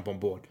others to jump on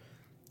board.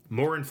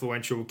 More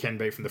influential can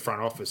be from the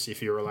front office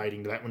if you're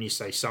relating to that when you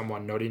say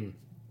someone not in,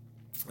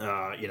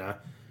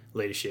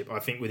 leadership. I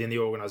think within the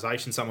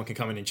organisation, someone can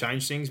come in and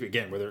change things. But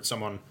again, whether it's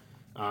someone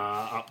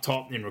up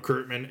top in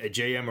recruitment, a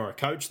GM or a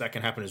coach, that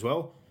can happen as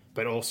well.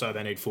 But also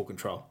they need full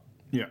control.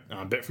 Yeah.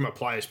 But from a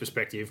player's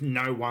perspective,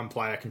 no one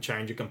player can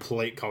change a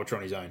complete culture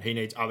on his own. He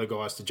needs other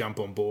guys to jump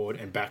on board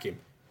and back him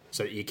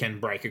so that you can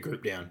break a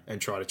group down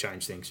and try to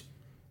change things.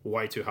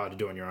 Way too hard to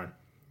do on your own.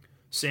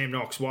 Sam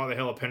Knox, why the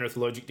hell are Penrith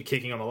allergic to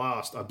kicking on the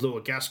last? I blew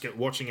a gasket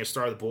watching us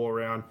throw the ball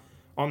around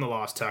on the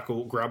last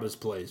tackle. Grubbers,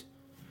 please.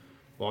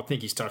 Well, I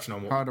think he's touching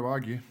on what Hard to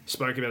argue.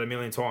 spoke about a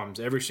million times.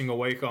 Every single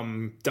week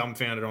I'm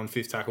dumbfounded on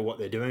fifth tackle what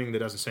they're doing. There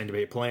doesn't seem to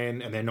be a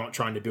plan, and they're not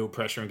trying to build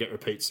pressure and get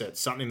repeat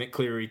sets. Something that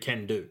Cleary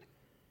can do.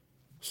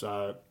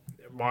 So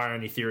my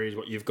only theory is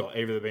what you've got.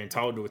 Either they're being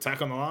told to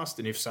attack on the last,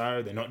 and if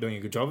so, they're not doing a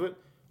good job of it,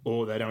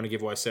 or they don't want to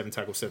give away 7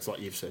 tackle sets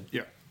like you've said.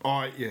 Yeah.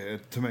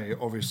 To me,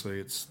 obviously,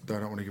 it's they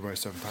don't want to give away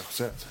 7 tackle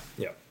sets.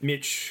 Yeah.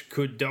 Mitch,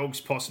 could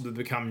Dogs possibly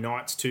become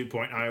Knights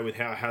 2.0 with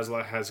how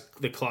Hasler has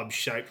the club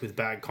shaped with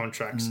bad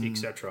contracts,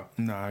 etc.?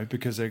 No,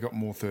 because they got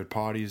more third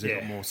parties, they Yeah.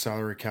 got more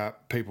salary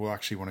cap. People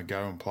actually want to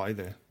go and play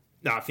there.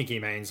 No, I think he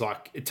means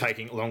like it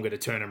taking longer to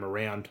turn them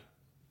around.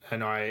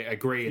 And I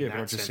agree in Yeah, but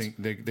I that just sense.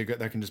 think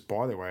they can just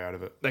buy their way out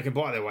of it. They can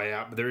buy their way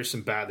out, but there is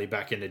some badly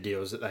back-ended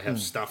deals that they have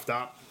stuffed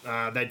up.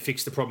 They'd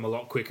fix the problem a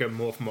lot quicker,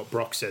 more from what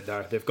Brock said,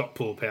 though. They've got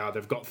pool power,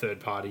 they've got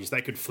third parties.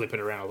 They could flip it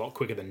around a lot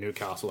quicker than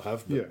Newcastle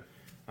have. But,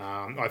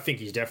 I think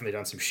he's definitely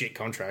done some shit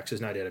contracts.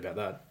 There's no doubt about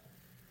that.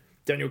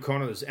 Daniel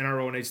Connors,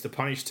 NRL needs to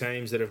punish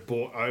teams that have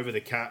bought over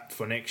the cap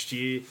for next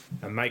year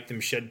and make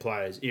them shed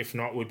players. If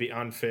not, would be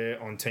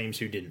unfair on teams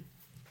who didn't.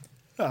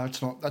 No,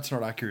 that's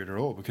not accurate at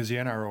all because the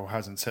NRL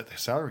hasn't set the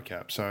salary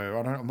cap. So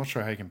I'm not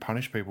sure how you can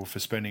punish people for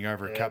spending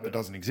over a cap that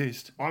doesn't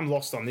exist. I'm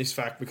lost on this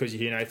fact because you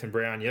hear Nathan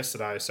Brown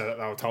yesterday say that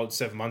they were told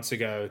 7 months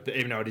ago that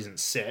even though it isn't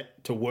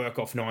set, to work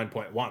off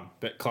 9.1,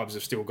 but clubs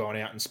have still gone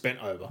out and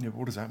spent over. Yeah, but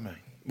what does that mean?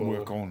 Well,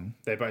 work on.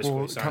 They're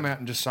basically saying, come out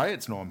and just say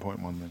it's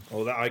 9.1 then.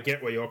 Well, I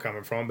get where you're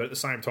coming from, but at the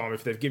same time,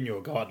 if they've given you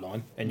a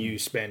guideline and you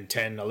spend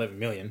 10, 11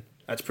 million,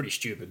 that's pretty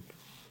stupid.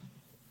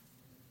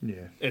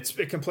 Yeah. It's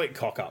a complete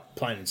cock-up,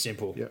 plain and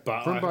simple. Yeah.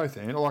 But From both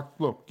ends.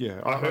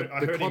 I heard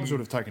the clubs him- would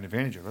have taken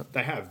advantage of it.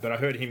 They have, but I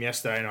heard him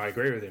yesterday and I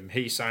agree with him.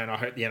 He's saying, I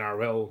hope the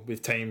NRL,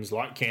 with teams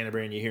like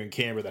Canterbury and you're here in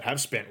Canberra that have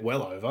spent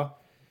well over,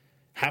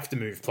 have to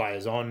move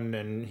players on.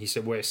 And he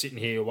said, we're sitting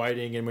here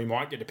waiting and we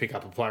might get to pick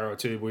up a player or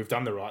two. We've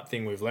done the right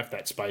thing. We've left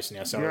that space in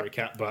our salary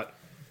cap. But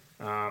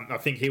I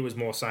think he was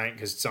more saying,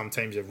 because some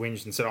teams have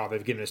whinged and said,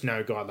 they've given us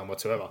no guideline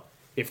whatsoever.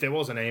 If there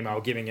was an email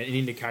giving an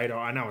indicator,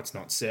 I know it's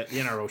not set. The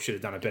NRL should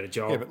have done a better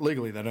job. Yeah, but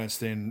legally they don't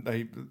stand.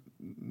 They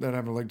don't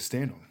have a leg to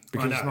stand on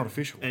because it's not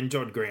official. And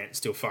John Grant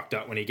still fucked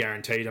up when he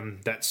guaranteed him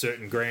that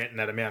certain grant and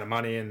that amount of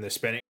money and the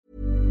spending.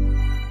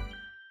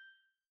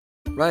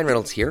 Ryan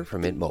Reynolds here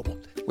from Mint Mobile.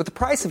 With the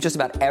price of just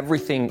about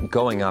everything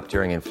going up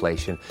during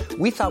inflation,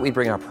 we thought we'd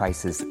bring our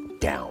prices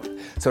down.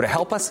 So to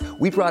help us,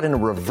 we brought in a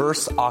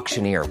reverse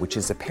auctioneer, which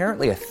is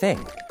apparently a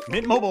thing.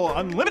 Mint Mobile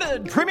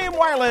Unlimited Premium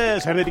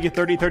Wireless. How to get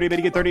 30, 30, bit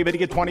to get 30, bit to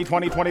get 20,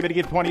 20, 20, bit to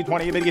get 20,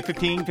 20, bit to get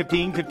 15,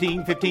 15,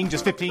 15, 15,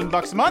 just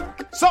 $15 a month?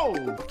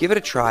 Sold! Give it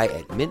a try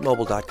at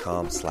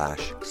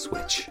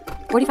mintmobile.com/switch.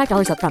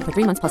 $45 up front for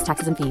 3 months plus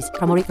taxes and fees.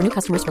 Promo rate for new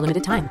customers for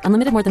limited time.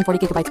 Unlimited more than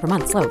 40 gigabytes per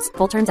month. Slows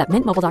full terms at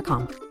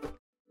mintmobile.com.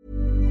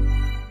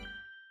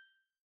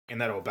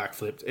 And that all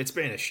backflipped. It's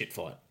been a shit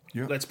fight.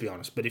 Yeah. Let's be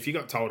honest. But if you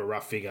got told a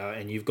rough figure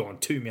and you've gone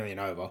 2 million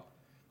over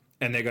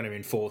and they're going to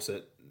enforce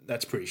it,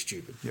 that's pretty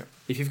stupid. Yeah.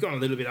 If you've gone a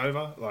little bit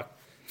over, like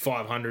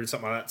 500,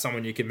 something like that,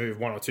 someone you can move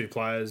 1 or 2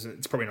 players,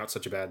 it's probably not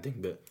such a bad thing.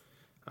 But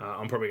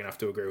I'm probably going to have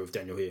to agree with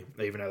Daniel here,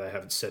 even though they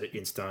haven't set it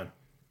in stone.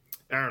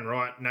 Aaron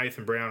Wright,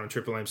 Nathan Brown, and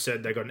Triple M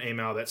said they got an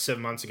email about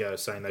 7 months ago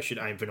saying they should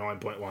aim for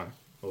 9.1.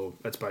 Well,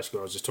 that's basically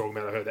what I was just talking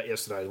about. I heard that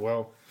yesterday as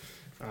well.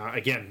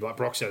 Again, like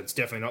Brock said, it's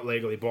definitely not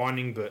legally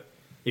binding, but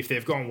if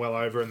they've gone well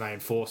over and they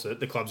enforce it,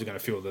 the clubs are going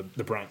to feel the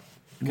brunt.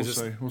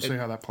 We'll see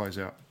how that plays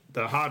out.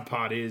 The hard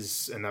part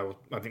is, and I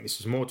think this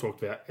is more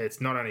talked about,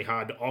 it's not only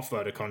hard to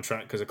offload a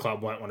contract because a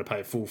club won't want to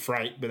pay full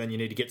freight, but then you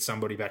need to get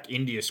somebody back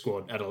into your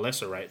squad at a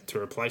lesser rate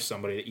to replace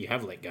somebody that you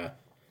have let go.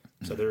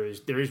 So there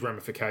is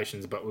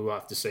ramifications, but we will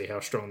have to see how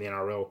strong the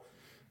NRL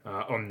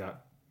on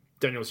that.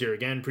 Daniel's here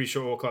again. Pretty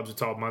sure all clubs were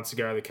told months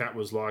ago the cap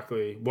was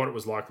likely what it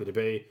was likely to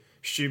be.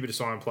 Stupid to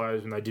sign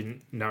players when they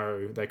didn't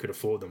know they could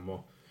afford them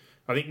more.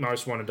 I think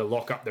most wanted to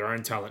lock up their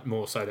own talent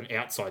more so than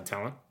outside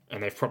talent,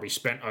 and they've probably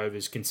spent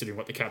overs considering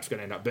what the cap's going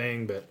to end up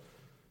being, but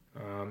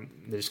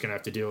they're just going to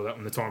have to deal with that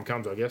when the time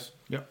comes, I guess.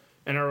 Yep.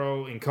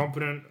 NRL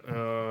Incompetent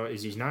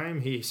is his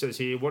name. He says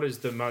here, what is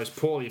the most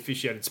poorly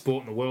officiated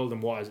sport in the world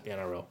and why is it the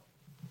NRL?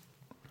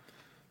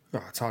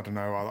 Oh, it's hard to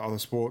know other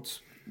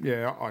sports.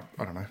 Yeah, I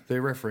don't know.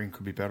 Their refereeing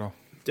could be better.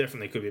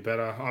 Definitely could be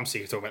better. I'm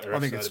sick of talking about the refs. I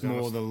think it's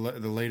more the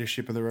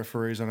leadership of the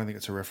referees. I don't think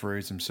it's the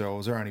referees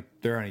themselves.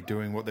 They're only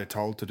doing what they're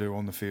told to do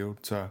on the field.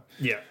 So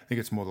yeah, I think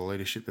it's more the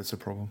leadership that's the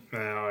problem.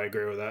 I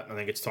agree with that. I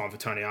think it's time for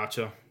Tony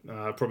Archer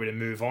probably to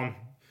move on.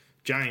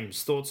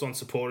 James, thoughts on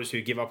supporters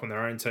who give up on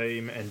their own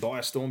team and buy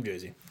a Storm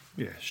jersey?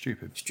 Yeah,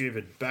 stupid.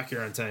 Stupid. Back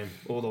your own team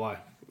all the way,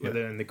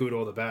 whether in the good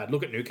or the bad.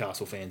 Look at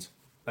Newcastle fans.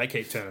 They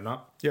keep turning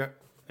up. Yeah.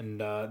 And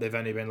they've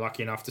only been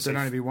lucky enough to see... There'd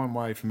only be one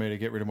way for me to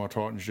get rid of my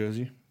Titans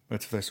jersey.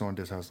 That's if they sign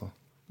Des Hasler.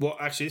 Well,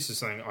 actually, this is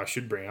something I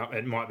should bring up.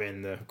 It might be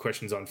in the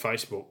questions on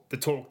Facebook. The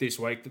talk this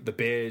week that the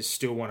Bears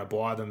still want to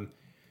buy them,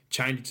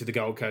 change it to the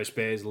Gold Coast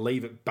Bears,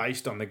 leave it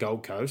based on the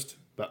Gold Coast,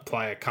 but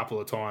play a couple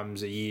of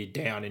times a year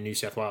down in New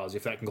South Wales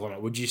if that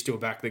conglomerate. Would you still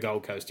back the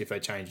Gold Coast if they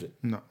changed it?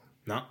 No.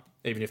 No?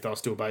 Even if they were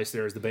still based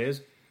there as the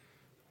Bears?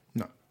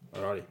 No.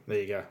 Alrighty, there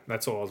you go.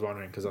 That's all I was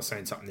wondering because I've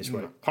seen something this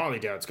week. Highly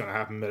doubt it's going to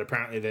happen, but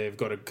apparently they've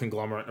got a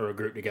conglomerate or a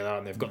group together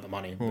and they've got the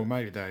money. Well,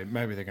 maybe they're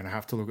going to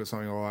have to look at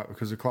something like that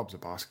because the club's a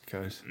basket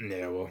case.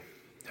 Yeah, well,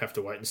 have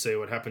to wait and see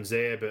what happens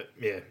there. But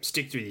yeah,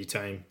 stick with your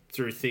team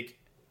through thick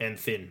and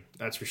thin.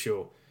 That's for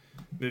sure.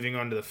 Moving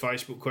on to the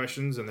Facebook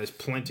questions, and there's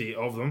plenty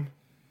of them.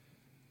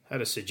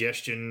 Had a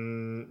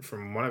suggestion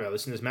from one of our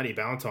listeners, Matty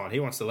Ballantyne. He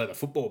wants the leather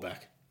football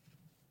back.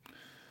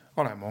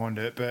 I don't mind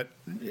it, but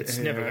it's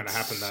never going to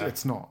happen, though.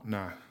 It's not.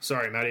 No.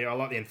 Sorry, Matty. I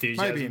like the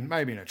enthusiasm.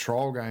 Maybe in a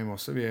trial game or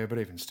so. Yeah, but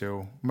even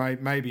still,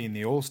 maybe in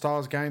the All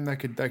Stars game they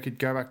could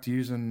go back to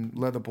using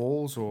leather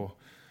balls, or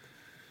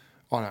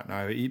I don't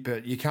know.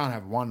 But you can't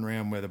have one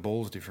round where the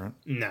ball's different.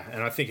 No,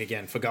 and I think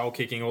again for goal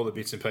kicking, all the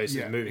bits and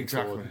pieces moving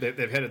forward,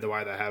 they've headed the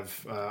way they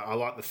have. I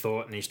like the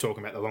thought, and he's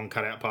talking about the long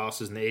cutout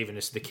passes and the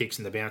evenness of the kicks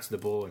and the bounce of the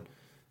ball.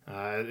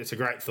 And it's a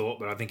great thought,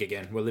 but I think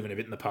again we're living a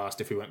bit in the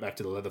past if we went back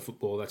to the leather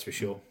football. That's for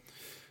sure.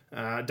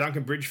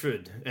 Duncan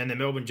Bridgeford and the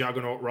Melbourne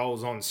Juggernaut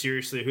rolls on.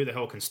 Seriously, who the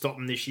hell can stop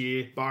them this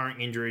year?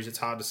 Barring injuries, it's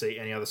hard to see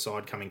any other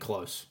side coming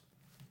close.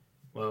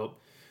 Well,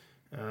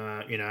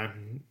 what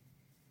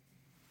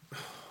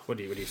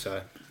do you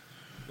say?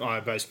 I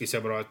basically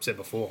said what I said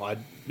before.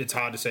 It's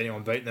hard to see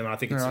anyone beat them. I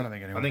think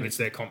it's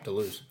their comp to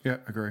lose. Yeah,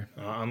 agree.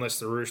 Unless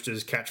the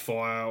Roosters catch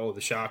fire, or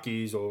the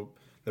Sharkies, or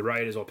the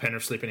Raiders, or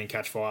Penrith slip in and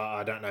catch fire,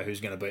 I don't know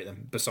who's going to beat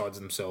them besides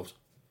themselves.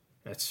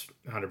 That's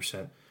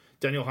 100%.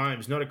 Daniel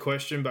Holmes, not a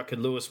question, but could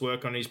Lewis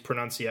work on his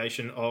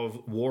pronunciation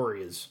of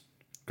Warriors?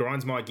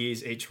 Grinds my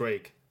gears each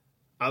week.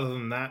 Other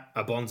than that,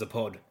 a Bonza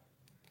pod.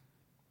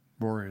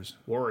 Warriors.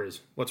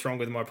 What's wrong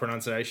with my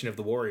pronunciation of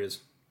the Warriors?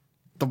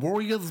 The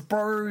Warriors,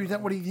 bro. Is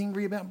that what he's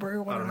angry about,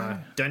 bro? I don't know.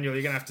 Daniel,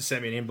 you're going to have to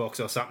send me an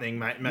inbox or something,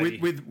 mate.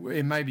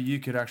 Maybe. Maybe you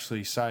could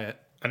actually say it.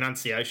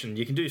 Enunciation.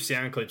 You can do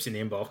sound clips in the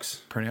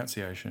inbox.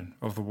 Pronunciation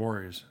of the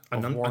Warriors.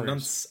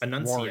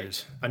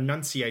 Enunciate.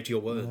 Enunciate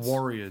your words.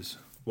 Warriors.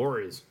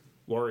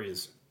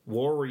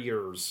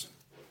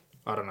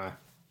 I don't know.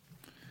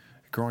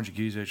 Grind your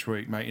gears each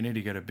week, mate. You need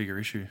to get a bigger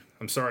issue.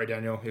 I'm sorry,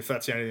 Daniel, if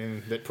that's the only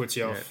thing that puts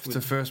you off. It's a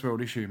first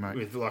world issue, mate.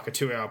 With like a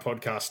 2-hour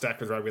podcast stacked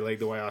with rugby league,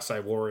 the way I say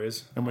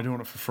Warriors. And we're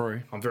doing it for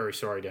free. I'm very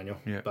sorry, Daniel.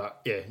 Yeah. But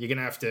yeah, you're going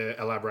to have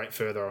to elaborate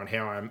further on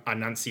how I'm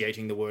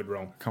enunciating the word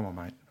wrong. Come on,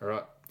 mate. All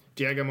right.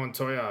 Diego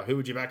Montoya, who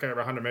would you back over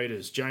 100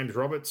 metres? James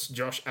Roberts,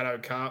 Josh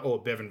Addo-Carr,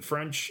 or Bevan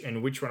French?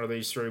 And which one of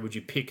these three would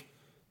you pick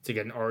to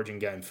get an Origin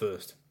game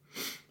first?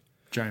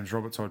 James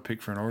Roberts I'd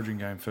pick for an Origin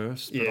game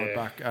first, but I'd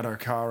back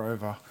Addo-Carr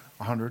over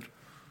 100.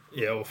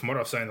 Yeah, well, from what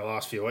I've seen the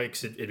last few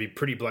weeks, it'd be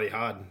pretty bloody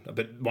hard.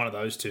 But one of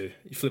those two,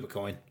 you flip a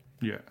coin.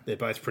 Yeah. They're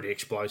both pretty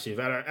explosive.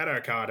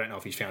 Addo-Carr, I don't know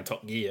if he's found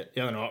top gear yet.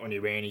 The other night when he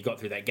ran, he got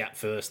through that gap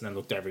first and then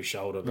looked over his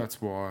shoulder.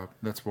 That's why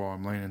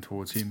I'm leaning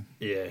towards him.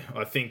 Yeah,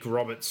 I think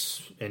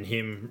Roberts and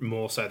him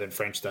more so than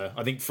French, though.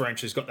 I think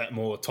French has got that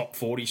more top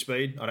 40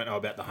 speed. I don't know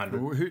about the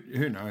 100. Well,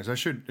 who knows? It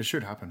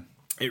should happen.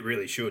 It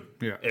really should.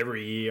 Yeah.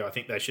 Every year, I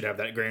think they should have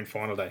that grand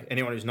final day.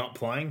 Anyone who's not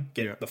playing,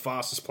 get the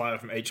fastest player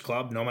from each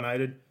club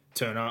nominated,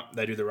 turn up,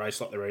 they do the race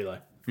like the relay.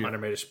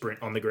 100-metre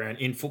sprint on the ground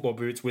in football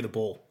boots with a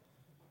ball.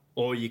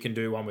 Or you can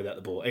do one without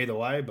the ball. Either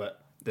way,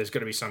 but there's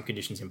got to be some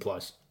conditions in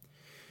place.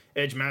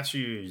 Edge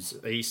Matthews,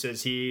 he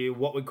says here,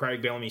 what would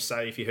Craig Bellamy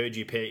say if he heard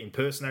you pair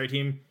impersonate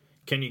him?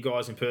 Can you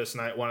guys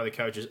impersonate one of the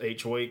coaches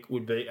each week?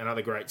 Would be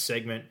another great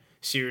segment.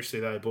 Seriously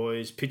though,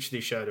 boys, pitch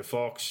this show to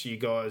Fox. You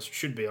guys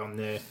should be on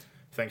there.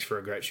 Thanks for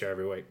a great show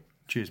every week.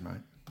 Cheers, mate.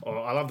 Oh,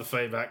 I love the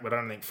feedback, but I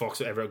don't think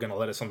Fox are ever going to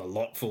let us on the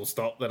lot full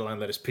stop, let alone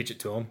let us pitch it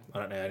to them. I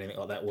don't know how anything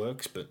like that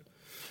works, but it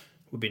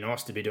would be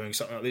nice to be doing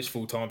something like this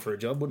full time for a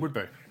job, wouldn't it?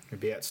 Would be. It'd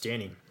be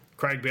outstanding.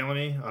 Craig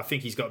Bellamy, I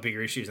think he's got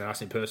bigger issues than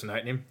us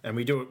impersonating him, and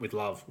we do it with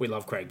love. We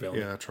love Craig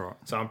Bellamy. Yeah, that's right.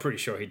 So I'm pretty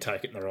sure he'd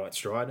take it in the right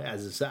stride,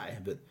 as I say.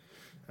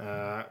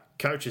 But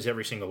coaches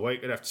every single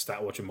week, they'd have to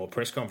start watching more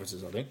press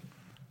conferences, I think.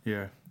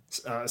 Yeah.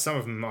 Some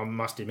of them, I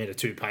must admit, are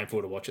too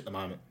painful to watch at the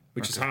moment,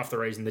 which is half the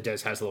reason the Des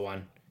Hasler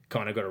one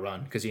kind of got to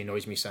run, because he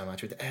annoys me so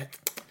much with I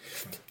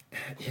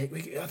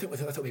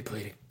thought we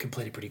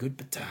completed pretty good,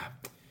 but the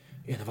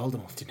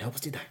Voldemort didn't help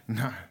us, did they?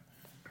 No.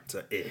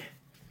 So, yeah.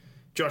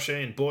 Josh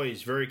Ian,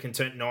 boys, very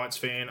content Knights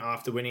fan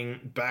after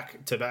winning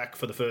back-to-back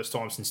for the first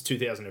time since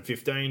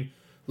 2015.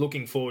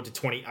 Looking forward to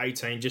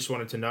 2018. Just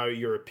wanted to know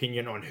your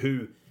opinion on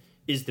who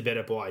is the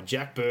better buy.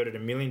 Jack Bird at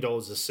 $1 million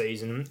a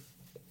season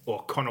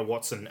or Connor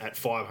Watson at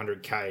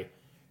 $500K.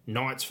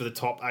 Knights for the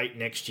top 8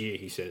 next year,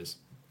 he says.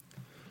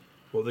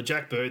 Well, the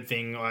Jack Bird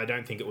thing, I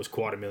don't think it was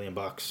quite $1 million.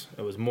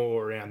 It was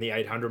more around the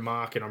 800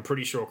 mark, and I'm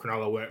pretty sure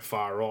Cronulla weren't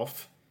far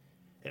off.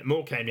 It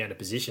more came down to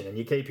position, and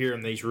you keep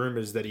hearing these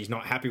rumours that he's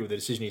not happy with the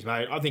decision he's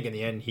made. I think in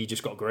the end, he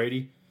just got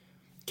greedy.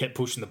 kept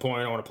pushing the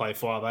point. I want to play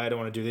 5'8", I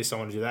want to do this, I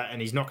want to do that,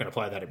 and he's not going to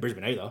play that at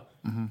Brisbane either.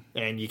 Mm-hmm.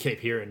 And you keep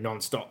hearing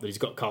non-stop that he's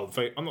got cold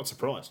feet. I'm not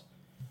surprised.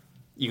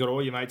 You got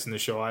all your mates in the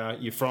Shire.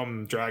 You're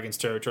from Dragons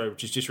territory,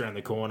 which is just around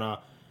the corner.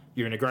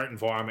 You're in a great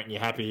environment and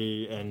you're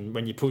happy. And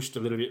when you pushed a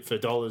little bit for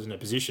dollars in a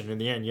position, in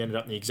the end, you ended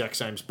up in the exact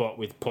same spot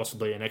with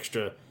possibly an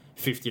extra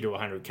 50 to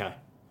 100K.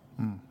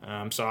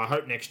 So I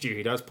hope next year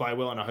he does play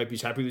well, and I hope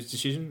he's happy with his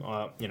decision.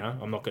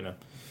 I'm not going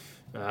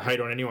to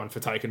hate on anyone for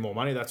taking more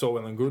money. That's all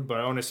well and good.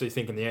 But I honestly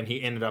think in the end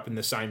he ended up in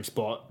the same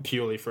spot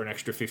purely for an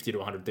extra 50 to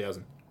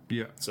 100,000.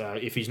 Yeah. So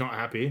if he's not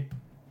happy,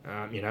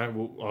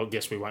 I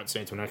guess we won't see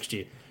until next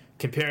year.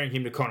 Comparing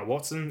him to Connor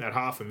Watson at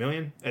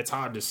 $500,000, it's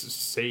hard to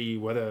see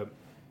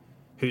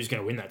who's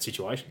going to win that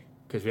situation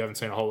because we haven't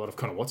seen a whole lot of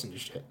Connor Watson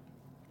just yet.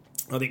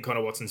 I think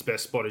Connor Watson's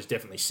best spot is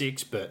definitely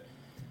 6, but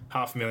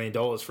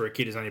 $500,000 for a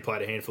kid who's only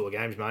played a handful of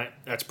games, mate,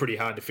 that's pretty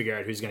hard to figure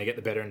out who's going to get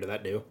the better end of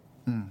that deal.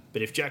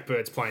 But if Jack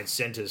Bird's playing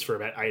centres for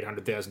about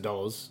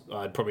 $800,000,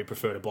 I'd probably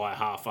prefer to buy a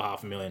half for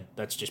 $500,000.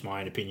 That's just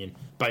my own opinion,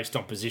 based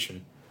on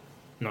position,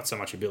 not so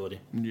much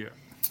ability. Yeah.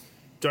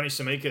 Johnny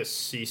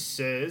Samikas, he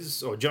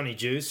says, or Johnny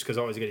Juice, because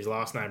I always get his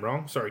last name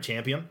wrong. Sorry,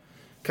 champion.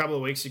 A couple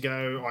of weeks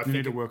ago, You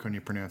need to work on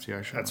your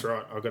pronunciation. That's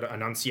right. I've got to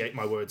enunciate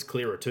my words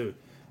clearer too.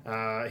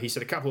 He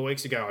said a couple of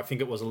weeks ago, I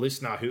think it was a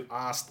listener who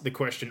asked the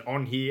question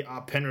on here,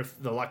 are Penrith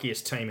the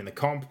luckiest team in the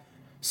comp?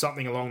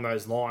 Something along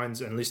those lines,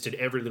 and listed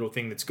every little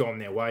thing that's gone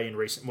their way in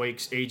recent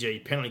weeks, e.g.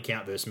 penalty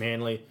count versus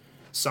Manly,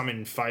 some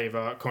in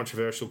favour,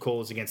 controversial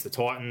calls against the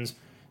Titans.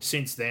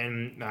 Since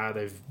then,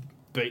 they've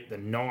beat the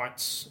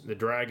Knights, the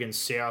Dragons,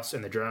 South,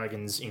 and the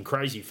Dragons in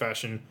crazy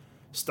fashion.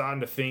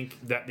 Starting to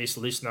think that this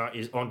listener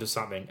is onto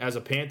something. As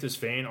a Panthers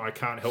fan, I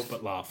can't help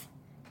but laugh.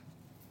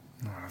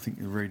 I think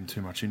you're reading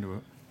too much into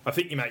it. I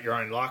think you make your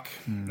own luck.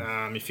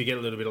 If you get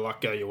a little bit of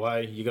luck go your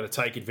way, you got to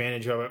take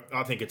advantage of it.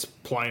 I think it's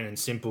plain and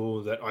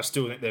simple that I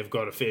still think they've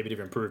got a fair bit of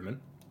improvement.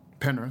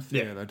 Penrith?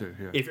 Yeah, they do.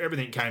 Yeah. If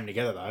everything came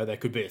together, though, they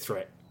could be a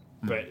threat.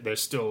 But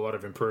there's still a lot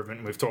of improvement,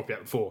 and we've talked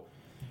about it before.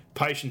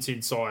 Patience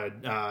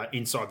inside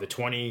the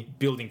 20,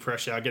 building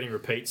pressure, getting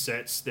repeat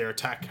sets. Their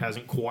attack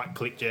hasn't quite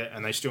clicked yet,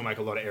 and they still make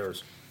a lot of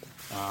errors.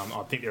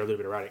 I think they're a little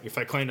bit erratic. If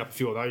they cleaned up a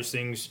few of those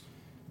things,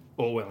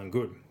 all well and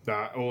good.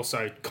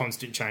 Also,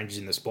 constant changes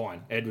in the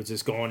spine. Edwards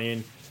has gone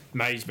in.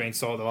 May's been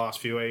sold the last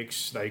few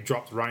weeks. They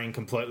dropped Rain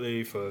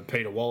completely for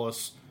Peter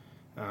Wallace.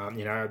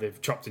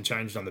 They've chopped and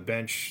changed on the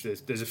bench.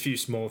 There's a few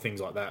small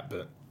things like that,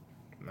 but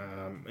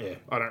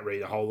I don't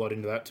read a whole lot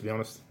into that, to be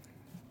honest.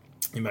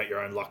 You make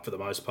your own luck for the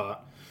most part.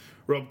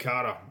 Rob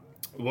Carter,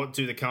 what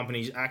do the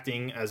companies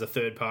acting as a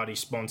third-party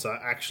sponsor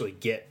actually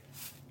get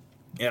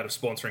out of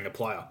sponsoring a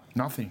player?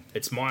 Nothing.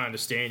 It's my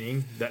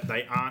understanding that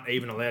they aren't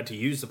even allowed to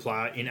use the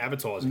player in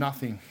advertising.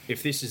 Nothing.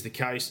 If this is the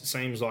case, it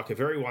seems like a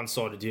very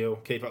one-sided deal.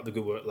 Keep up the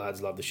good work,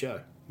 lads. Love the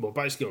show. Well,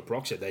 basically what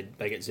Brock said,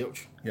 they get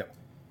zilch. Yep.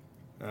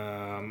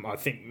 I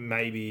think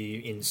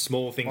maybe in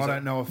small things... I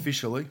don't know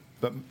officially,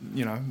 but,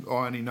 I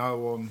only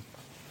know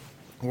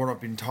what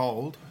I've been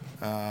told.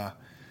 And,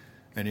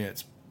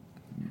 it's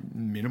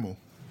minimal.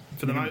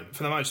 For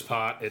the most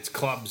part, it's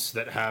clubs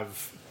that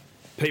have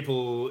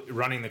people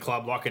running the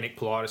club like a Nick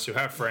Politis who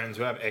have friends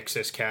who have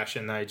excess cash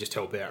and they just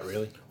help out,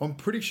 really. I'm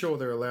pretty sure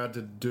they're allowed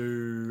to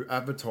do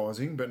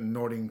advertising, but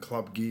not in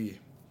club gear.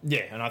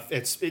 Yeah, and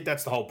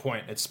that's the whole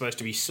point. It's supposed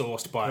to be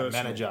sourced by a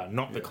manager,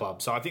 not the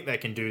club. So I think they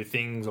can do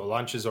things or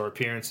lunches or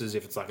appearances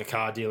if it's like a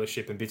car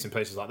dealership and bits and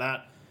pieces like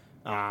that.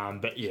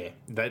 But yeah,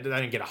 they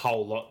don't get a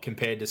whole lot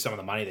compared to some of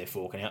the money they're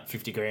forking out,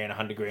 50 grand,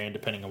 100 grand,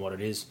 depending on what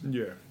it is.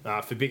 Yeah.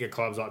 For bigger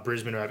clubs like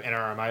Brisbane who have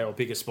NRMA or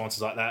bigger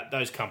sponsors like that,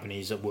 those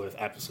companies are worth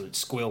absolute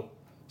squill.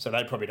 So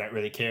they probably don't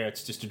really care.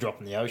 It's just a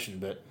drop in the ocean.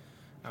 But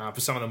for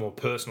some of the more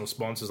personal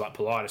sponsors like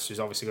Politis, who's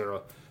obviously got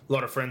a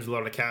lot of friends with a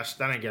lot of cash,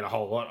 they don't get a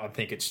whole lot. I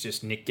think it's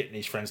just Nick getting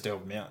his friends to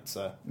help him out.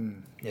 So,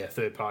 yeah,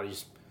 third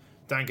parties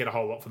don't get a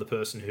whole lot for the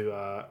person who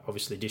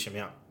obviously dish him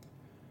out.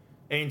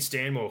 Ian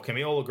Stanmore, can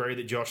we all agree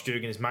that Josh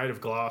Dugan is made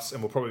of glass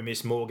and will probably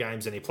miss more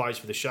games than he plays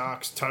for the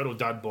Sharks? Total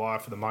dud buy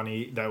for the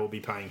money they will be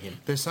paying him.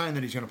 They're saying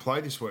that he's going to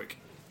play this week,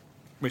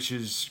 which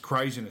is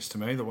craziness to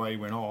me, the way he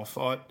went off.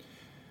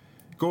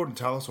 Gordon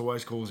Tallis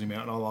always calls him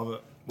out, and I love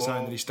it,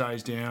 saying that he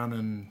stays down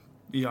and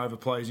he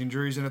overplays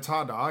injuries, and it's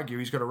hard to argue.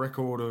 He's got a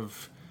record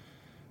of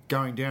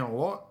going down a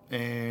lot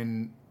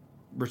and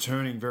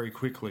returning very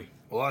quickly.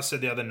 Well, I said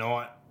the other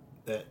night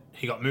that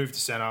he got moved to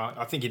centre.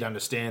 I think he'd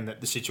understand that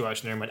the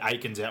situation there when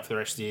Aiken's out for the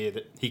rest of the year,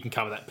 that he can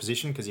cover that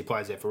position because he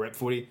plays there for rep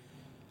footy.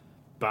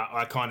 But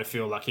I kind of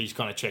feel like he's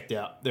kind of checked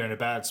out. They're in a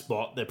bad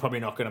spot. They're probably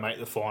not going to make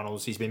the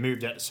finals. He's been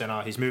moved out to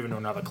centre. He's moving to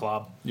another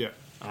club. Yeah.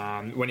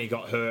 When he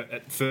got hurt,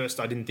 at first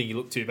I didn't think he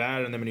looked too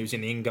bad, and then when he was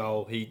in the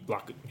in-goal, he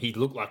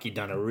looked like he'd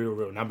done a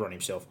real number on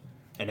himself.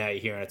 And now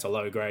you're hearing it's a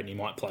low grade and he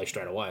might play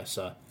straight away.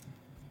 So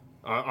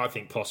I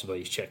think possibly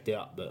he's checked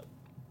out, but,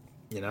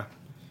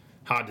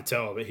 hard to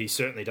tell, but he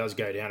certainly does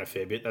go down a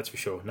fair bit, that's for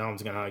sure. No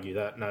one's going to argue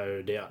that,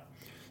 no doubt.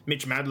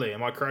 Mitch Madley,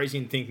 am I crazy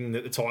in thinking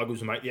that the Tigers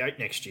will make the 8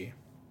 next year?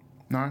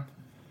 No.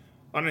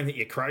 I don't think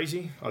you're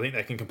crazy. I think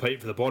they can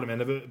compete for the bottom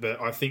end of it, but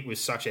I think with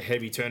such a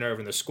heavy turnover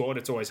in the squad,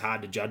 it's always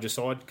hard to judge a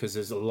side because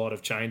there's a lot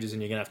of changes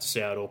and you're going to have to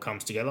see how it all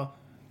comes together.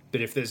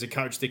 But if there's a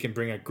coach that can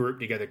bring a group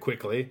together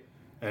quickly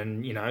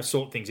and,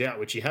 sort things out,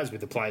 which he has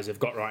with the players they've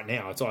got right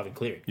now, it's Ivan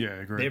Cleary. Yeah,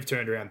 I agree. They've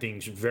turned around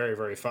things very,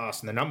 very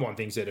fast, and the number one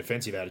thing is their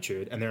defensive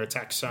attitude, and their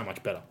attack's so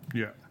much better.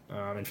 Yeah.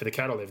 And for the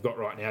cattle they've got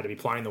right now to be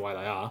playing the way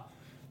they are,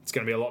 it's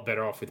going to be a lot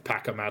better off with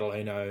Packer,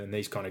 Madaleno, and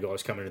these kind of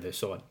guys coming into their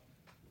side.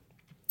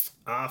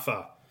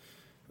 Arthur.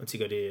 What's he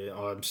got here?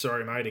 Oh, I'm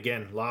sorry, mate.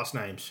 Again, last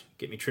names.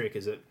 Get me trick.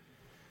 Is it?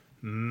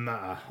 I'm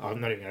not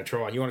even going to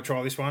try. You want to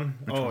try this one?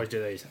 I always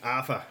do these.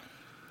 Arthur.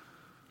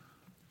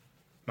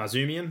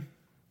 Mazlumian.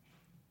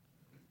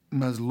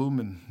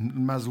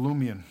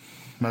 Mazlumian.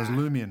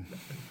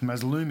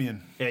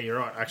 Yeah, you're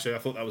right. Actually, I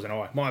thought that was an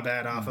I. My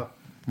bad, Arthur.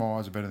 My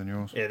eyes are better than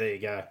yours. Yeah, there you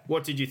go.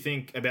 What did you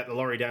think about the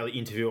Laurie Daly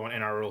interview on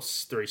NRL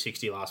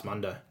 360 last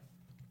Monday?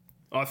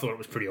 I thought it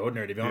was pretty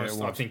ordinary, to be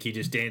honest. I think he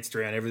just danced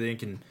around everything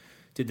and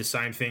did the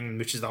same thing,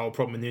 which is the whole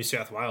problem in New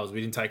South Wales.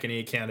 We didn't take any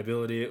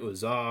accountability. It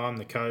was, I'm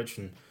the coach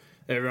and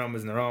everyone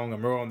was in the wrong.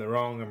 I'm wrong, they're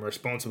wrong. I'm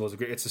responsible.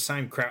 It's the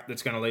same crap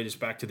that's going to lead us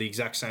back to the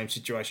exact same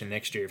situation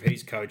next year. If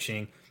he's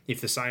coaching,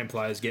 if the same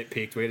players get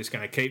picked, we're just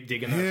going to keep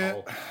digging that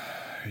hole.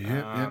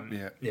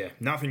 Yeah,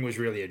 nothing was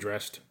really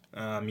addressed.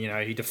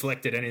 He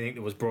deflected anything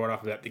that was brought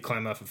up about the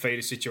Clemmer for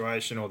feeder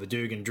situation or the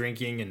Dugan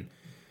drinking, and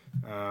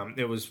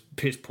it was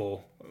piss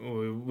poor.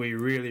 We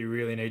really,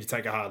 really need to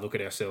take a hard look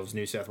at ourselves,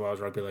 New South Wales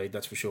Rugby League,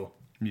 that's for sure.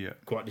 Yeah.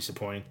 Quite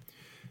disappointing.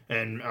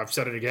 And I've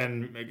said it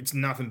again, it's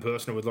nothing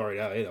personal with Laurie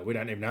Daly either. We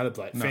don't even know the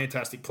bloke. No.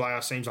 Fantastic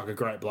player, seems like a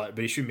great bloke,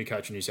 but he shouldn't be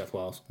coaching New South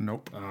Wales.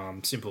 Nope.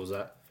 Simple as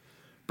that.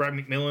 Brad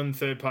McMillan,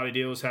 third-party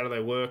deals, how do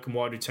they work and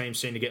why do teams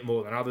seem to get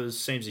more than others?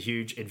 Seems a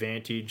huge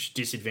advantage,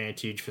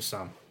 disadvantage for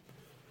some.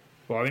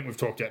 Well, I think we've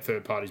talked about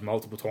third parties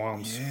multiple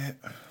times. Yeah.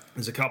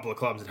 There's a couple of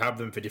clubs that have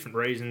them for different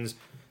reasons.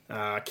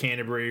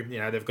 Canterbury,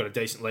 they've got a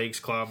decent leagues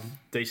club,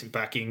 decent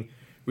backing,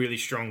 really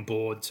strong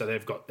board, so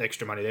they've got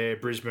extra money there.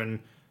 Brisbane,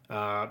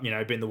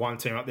 been the one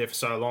team up there for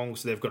so long,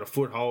 so they've got a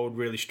foothold,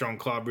 really strong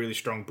club, really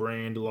strong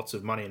brand, lots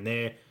of money in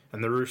there.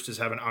 And the Roosters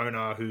have an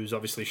owner who's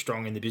obviously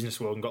strong in the business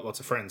world and got lots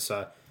of friends.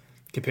 So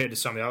compared to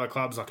some of the other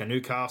clubs like a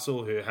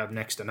Newcastle who have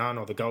next to none,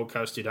 or the Gold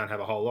Coast who don't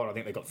have a whole lot, I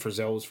think they've got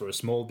Frizzell's for a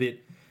small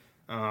bit.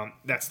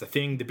 That's the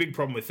thing. The big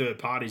problem with third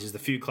parties is the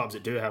few clubs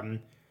that do have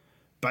them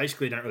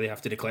basically don't really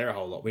have to declare a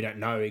whole lot. We don't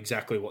know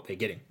exactly what they're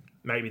getting.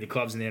 Maybe the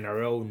clubs in the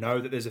NRL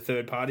know that there's a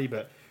third party,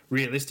 but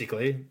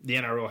realistically, the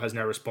NRL has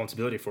no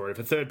responsibility for it. If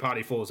a third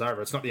party falls over,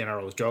 it's not the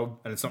NRL's job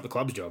and it's not the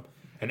club's job.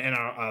 An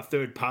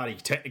third party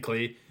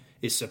technically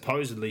is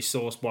supposedly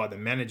sourced by the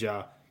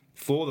manager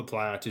for the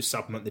player to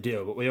supplement the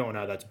deal, but we all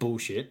know that's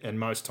bullshit, and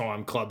most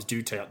time clubs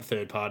do take out the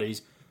third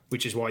parties,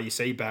 which is why you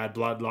see bad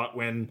blood, like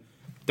when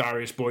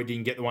Darius Boyd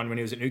didn't get the one when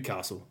he was at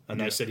Newcastle,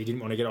 and they said he didn't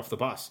want to get off the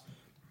bus.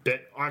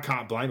 But I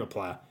can't blame a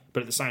player. But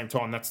at the same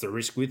time, that's the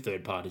risk with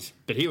third parties.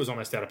 But he was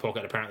almost out of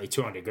pocket, apparently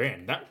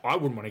 $200,000. That I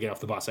wouldn't want to get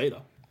off the bus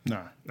either.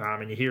 No.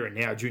 And you're hearing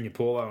now Junior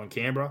Paulo in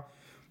Canberra.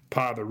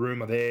 Part of the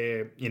rumour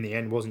there in the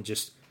end wasn't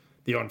just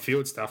the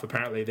on-field stuff.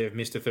 Apparently they've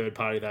missed a third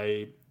party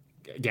they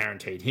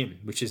guaranteed him,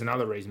 which is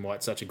another reason why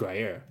it's such a grey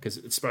area, because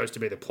it's supposed to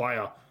be the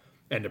player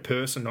and the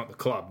person, not the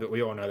club. But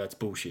we all know that's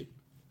bullshit.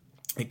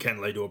 It can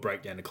lead to a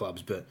breakdown of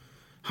clubs. But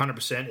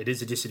 100%, it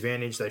is a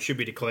disadvantage. They should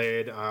be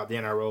declared. The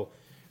NRL,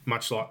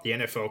 much like the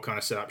NFL kind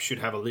of setup, should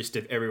have a list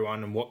of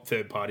everyone and what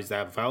third parties they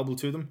have available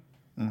to them.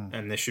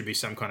 And there should be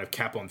some kind of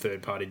cap on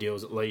third party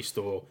deals at least,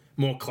 or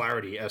more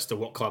clarity as to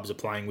what clubs are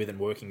playing with and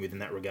working with in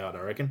that regard,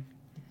 I reckon.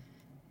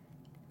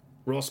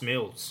 Ross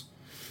Mills.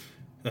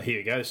 Here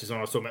we go. This is what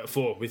I was talking about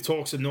before. With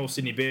talks of North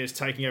Sydney Bears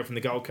taking over from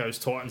the Gold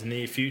Coast Titans in the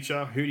near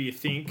future, who do you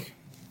think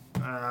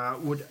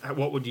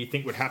what would you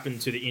think would happen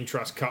to the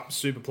Intrust Cup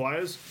super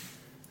players?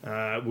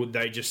 Would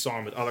they just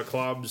sign with other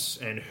clubs,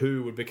 and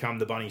who would become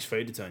the Bunnies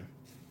feeder team?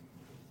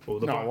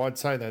 I'd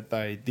say that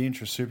the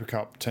Intrust Super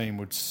Cup team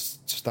would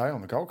stay on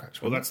the Gold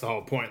Coast. Well, that's the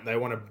whole point.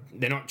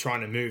 They're not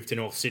trying to move to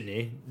North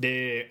Sydney.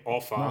 Their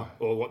offer,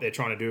 or what they're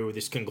trying to do with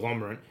this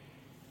conglomerate,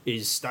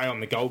 is stay on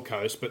the Gold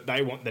Coast, but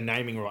they want the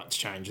naming rights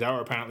changed. They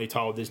were apparently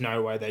told there's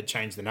no way they'd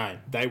change the name.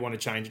 They want to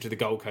change it to the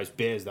Gold Coast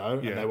Bears, though,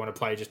 and they want to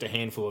play just a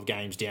handful of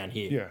games down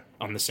here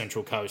on the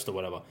Central Coast or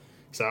whatever.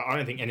 So I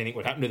don't think anything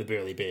would happen to the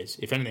Burleigh Bears.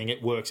 If anything,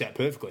 it works out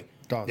perfectly.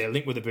 They're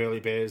linked with the Burleigh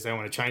Bears. They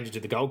want to change it to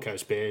the Gold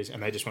Coast Bears,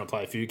 and they just want to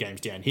play a few games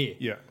down here.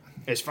 Yeah.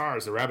 As far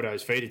as the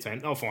Rabbitohs feeder team,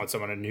 they'll find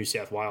someone in New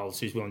South Wales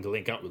who's willing to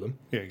link up with them.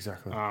 Yeah,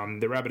 exactly.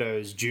 The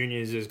Rabbitohs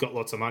Juniors has got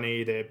lots of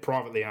money. They're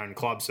privately owned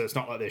clubs, so it's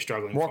not like they're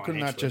struggling financially. Why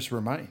couldn't that just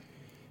remain?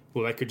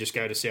 Well, they could just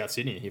go to South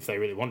Sydney if they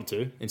really wanted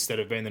to, instead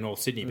of being the North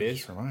Sydney Bears.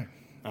 Just remain.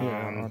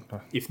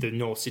 If the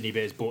North Sydney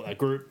Bears bought that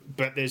group.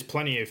 But there's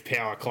plenty of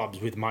power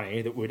clubs with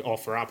money that would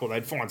offer up, or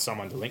they'd find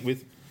someone to link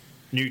with.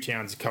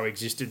 Newtown's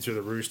coexisted through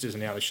the Roosters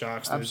and now the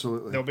Sharks.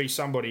 Absolutely. There'll be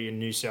somebody in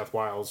New South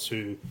Wales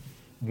who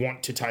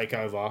want to take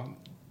over,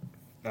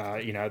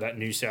 that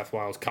New South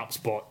Wales Cup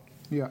spot.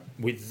 Yeah.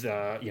 With,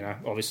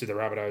 obviously the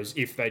Rabbitohs,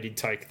 if they did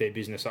take their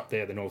business up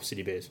there, the North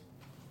City Bears.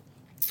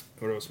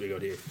 What else have we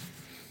got here?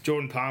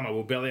 Jordan Palmer,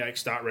 will Bellyache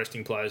start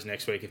resting players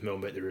next week if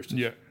Melbourne beat the Roosters?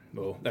 Yeah.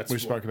 Well, that's We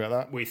what spoke about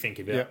that. we think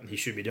about. Yep. He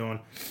should be doing.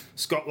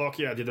 Scott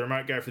Lockyer, did the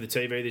remote go for the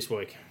TV this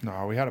week?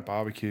 No, we had a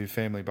barbecue,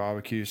 family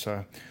barbecue,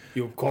 so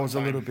You were I quite was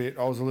tame.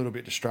 I was a little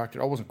bit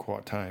distracted. I wasn't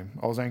quite tame.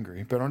 I was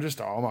angry, but I'm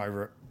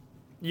over it.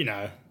 You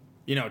know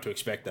what to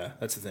expect though.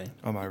 That's the thing.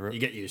 I'm over it. You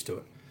get used to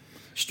it.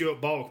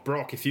 Stuart Bulk,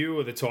 Brock, if you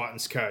were the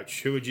Titans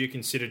coach, who would you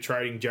consider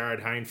trading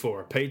Jared Hayne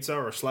for? A pizza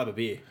or a slab of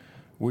beer?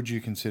 Would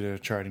you consider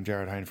trading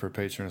Jared Hayne for a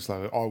pizza and a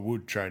slab? I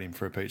would trade him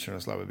for a pizza and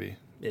a slab of beer.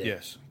 Yeah.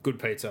 Yes. Good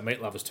pizza.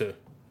 Meat lovers too.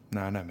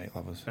 No meat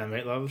lovers. No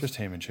meat lovers? Just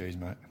ham and cheese,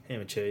 mate. ham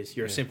and cheese.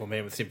 You're a simple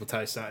man with simple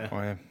taste, aren't you?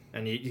 I am.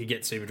 And you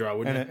get super dry,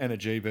 wouldn't you? And a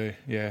GB,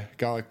 yeah.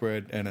 Garlic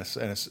bread and a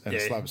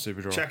slab of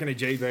super dry. Chuck in a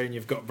GB and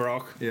you've got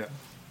Brock. Yeah.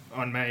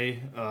 On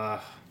me,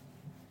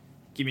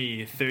 give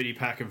me a 30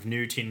 pack of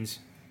new tins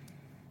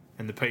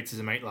and the pizzas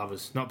and meat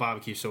lovers. Not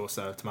barbecue sauce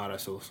though, tomato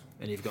sauce.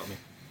 And you've got me.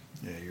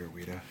 Yeah, you're a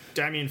weirdo.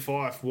 Damien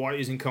Fife, why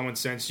isn't common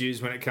sense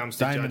used when it comes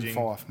to Damon judging?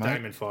 Fife, mate.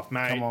 Damon Fife,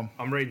 mate. Come on.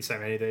 I'm reading so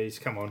many of these.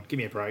 Come on, give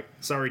me a break.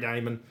 Sorry,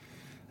 Damon.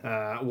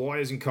 Why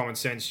isn't common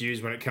sense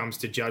used when it comes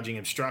to judging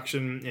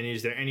obstruction? And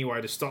is there any way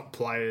to stop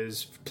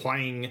players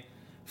playing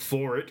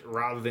for it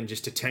rather than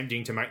just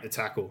attempting to make the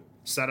tackle?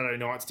 Saturday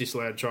night's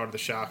disallowed try to the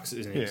Sharks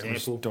is an Yeah, it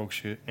example. was dog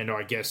shit. And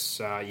I guess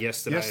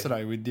yesterday.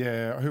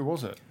 Yesterday, who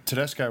was it?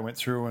 Tedesco went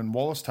through and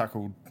Wallace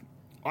tackled.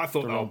 I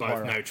thought they were wrong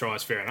both player. no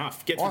tries, fair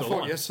enough. Get through I the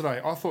thought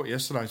line.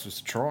 yesterday's was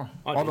a try.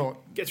 I I did.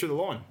 thought, Get through the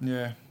line.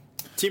 yeah.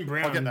 Tim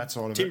Brown. I get that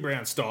side of Tim it.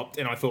 Brown stopped,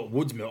 and I thought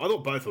Woods mill. I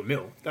thought both were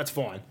mill. That's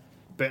fine.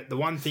 But the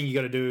one thing you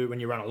got to do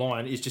when you run a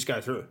line is just go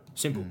through.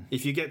 Simple.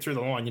 If you get through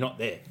the line, you're not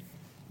there.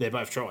 They're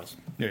both tries.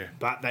 Yeah.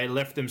 But they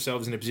left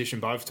themselves in a position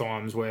both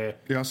times where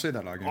Yeah, I see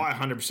that argument. I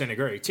 100%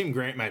 agree. Tim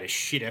Grant made a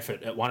shit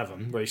effort at one of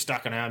them where he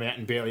stuck an arm out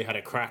and barely had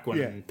a crack when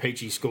Yeah.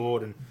 Peachy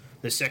scored. And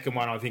the second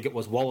one, I think it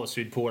was Wallace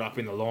who'd pulled up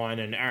in the line,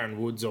 and Aaron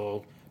Woods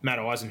or Matt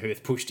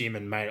Eisenhuth pushed him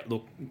and made it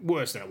look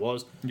worse than it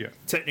was. Yeah.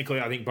 Technically,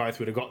 I think both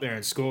would have got there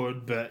and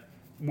scored, but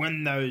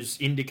when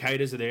those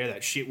indicators are there,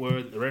 that shit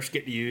word that the refs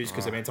get to use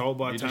because they've been told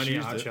by You just Tony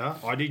used it.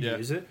 Archer, I did Yeah.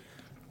 use it.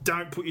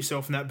 Don't put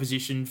yourself in that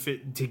position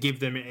to give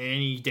them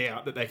any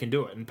doubt that they can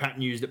do it. And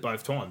Patton used it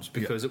both times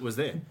because it was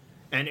there.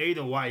 And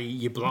either way,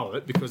 you blow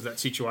it because of that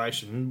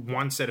situation.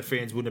 One set of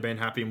fans wouldn't have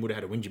been happy and would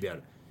have had a whinge about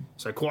it.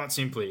 So quite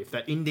simply, if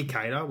that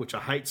indicator, which I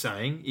hate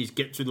saying, is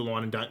get through the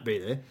line and don't be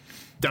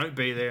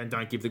there and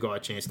don't give the guy a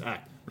chance to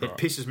act. It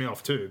pisses me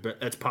off too, but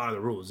that's part of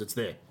the rules. It's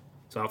there.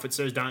 So if it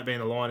says don't be in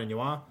the line and you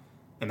are,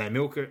 and they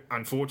milk it,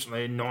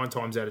 unfortunately, 9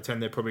 times out of 10,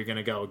 they're probably going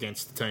to go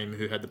against the team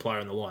who had the player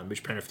in the line,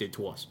 which Penrith did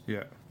twice.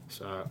 Yeah.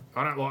 So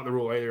I don't like the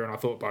rule either, and I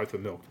thought both were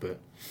milked, but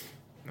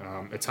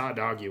it's hard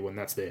to argue when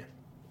that's there.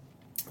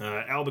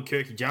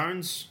 Albuquerque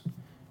Jones,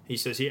 he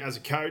says here, as a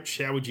coach,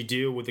 how would you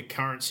deal with the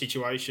current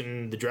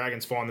situation the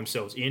Dragons find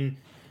themselves in,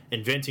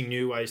 inventing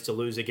new ways to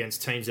lose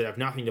against teams that have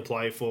nothing to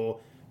play for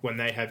when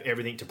they have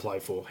everything to play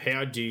for?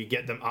 How do you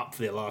get them up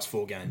for their last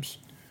 4 games?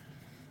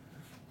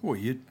 Well,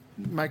 you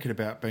make it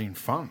about being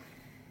fun,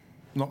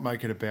 not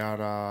make it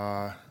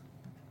about.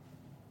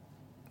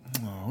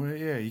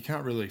 You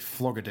can't really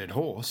flog a dead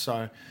horse,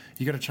 so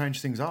you got to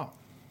change things up.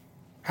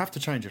 Have to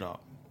change it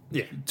up.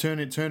 Yeah. Turn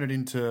it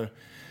into,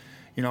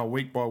 a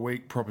week by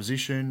week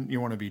proposition. You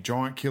want to be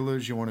giant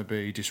killers. You want to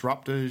be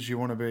disruptors. You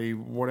want to be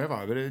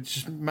whatever. But it's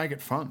just make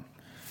it fun.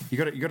 You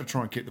got to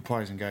try and keep the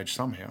players engaged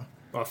somehow.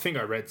 I think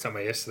I read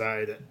somewhere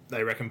yesterday that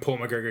they reckon Paul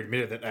McGregor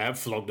admitted that they have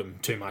flogged them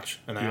too much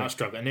and they are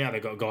struggling. And now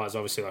they've got guys,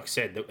 obviously, like I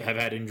said, that have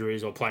had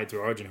injuries or played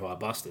through Origin who are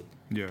busted.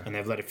 Yeah. And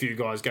they've let a few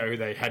guys go who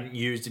they hadn't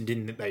used and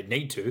didn't think they'd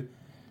need to,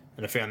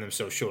 and have found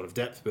themselves short of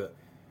depth. But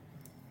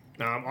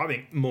I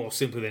think more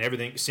simply than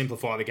everything,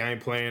 simplify the game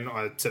plan.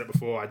 I said it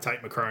before, I'd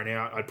take McCrone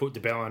out, I'd put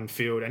DeBellin,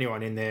 Field,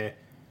 anyone in there.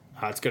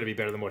 It's got to be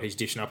better than what he's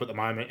dishing up at the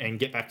moment and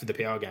get back to the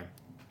power game.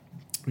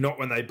 Not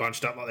when they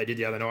bunched up like they did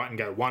the other night and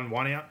go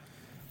 1-1 out.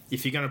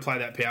 If you're going to play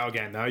that power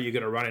game, though, you've got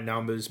to run in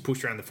numbers,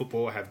 push around the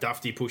football, have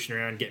Dufty pushing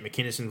around, get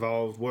McInnes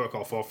involved, work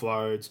off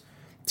offloads,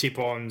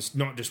 tip-ons,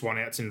 not just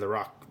one-outs in the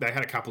ruck. They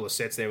had a couple of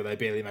sets there where they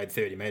barely made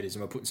 30 metres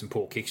and were putting some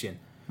poor kicks in.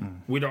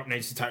 Widop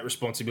needs to take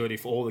responsibility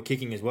for all the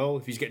kicking as well.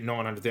 If he's getting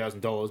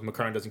 $900,000,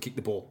 Macron doesn't kick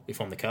the ball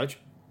if I'm the coach.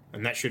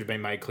 And that should have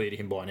been made clear to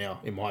him by now,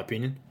 in my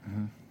opinion.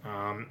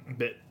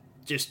 But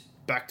just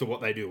back to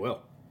what they do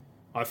well.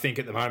 I think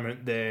at the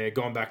moment they're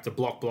gone back to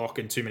block,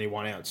 and too many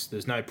one-outs.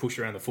 There's no push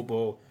around the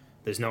football.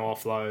 There's no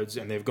offloads,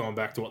 and they've gone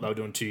back to what they were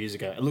doing 2 years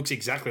ago. It looks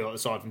exactly like the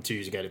side from 2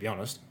 years ago, to be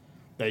honest.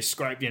 They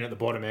scraped in at the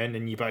bottom end,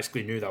 and you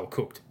basically knew they were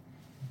cooked.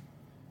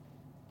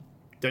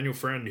 Daniel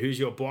Friend, who's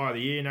your buy of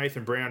the year?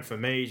 Nathan Brown for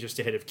me, just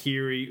ahead of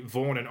Keary.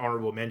 Vaughan, an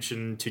honourable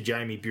mention to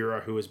Jamie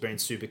Bureau, who has been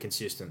super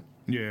consistent.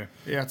 Yeah,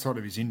 outside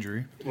of his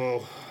injury.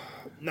 Well,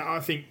 no, I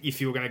think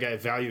if you were going to go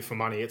value for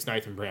money, it's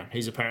Nathan Brown.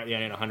 He's apparently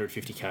only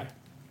 150k.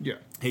 Yeah.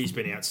 He's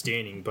been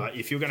outstanding, but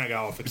if you're going to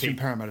go off a He's key... been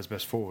Parramatta's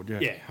best forward, yeah.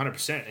 Yeah,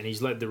 100%, and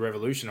he's led the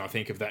revolution, I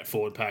think, of that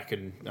forward pack,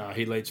 and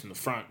he leads from the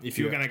front. If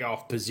you were going to go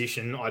off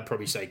position, I'd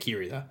probably say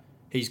Keary, though.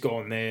 He's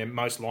gone there,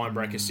 most line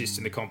break assists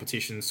in the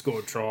competition,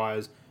 scored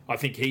tries. I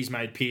think he's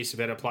made Pearce a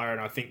better player, and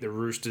I think the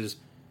Roosters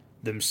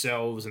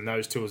themselves and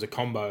those two as a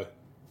combo,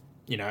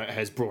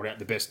 has brought out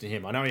the best in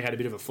him. I know he had a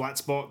bit of a flat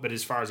spot, but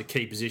as far as a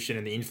key position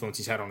and the influence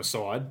he's had on the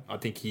side, I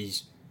think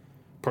he's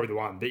probably the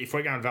one. But if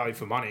we're going value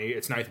for money,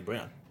 it's Nathan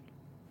Brown.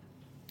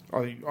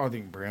 I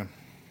think Brown.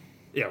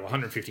 Yeah, well,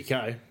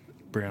 150k.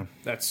 Brown.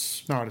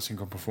 That's no, I just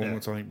think on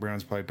performance, I think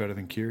Brown's played better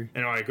than Keary.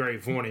 And I agree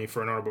with Varney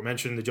for an honourable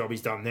mention. The job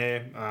he's done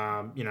there.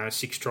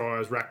 6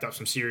 tries, racked up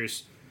some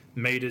serious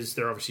metres.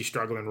 They're obviously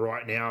struggling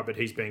right now, but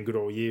he's been good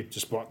all year,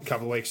 just a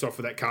couple of weeks off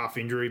with that calf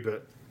injury.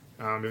 But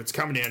if it's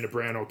coming down to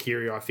Brown or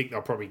Keary, I think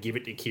they'll probably give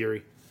it to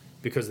Keary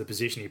because of the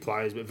position he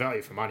plays. But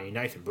value for money,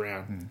 Nathan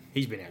Brown,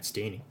 he's been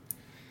outstanding.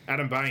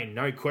 Adam Bain,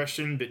 no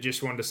question, but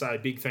just wanted to say a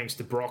big thanks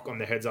to Brock on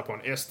the heads up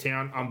on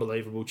S-Town.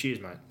 Unbelievable. Cheers,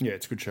 mate. Yeah,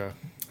 it's a good show.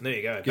 There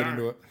you go. Get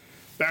into it.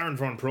 Baron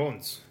Von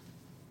Prawns.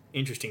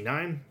 Interesting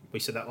name. We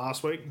said that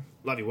last week.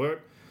 Love your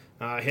work.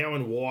 How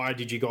and why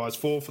did you guys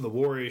fall for the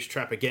Warriors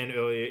trap again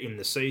earlier in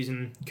the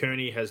season?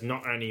 Kearney has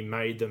not only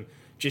made them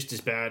just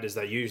as bad as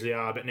they usually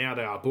are, but now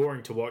they are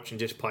boring to watch and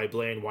just play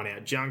bland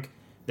one-out junk.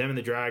 Them and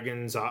the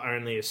Dragons are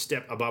only a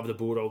step above the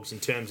Bulldogs in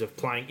terms of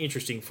playing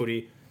interesting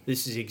footy.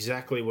 This is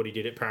exactly what he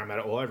did at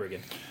Parramatta all over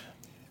again.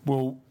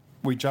 Well,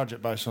 we judge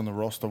it based on the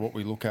roster, what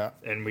we look at.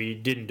 And we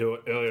didn't do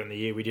it earlier in the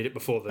year. We did it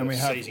before the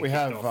season we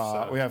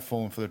have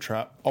fallen for the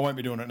trap. I won't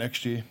be doing it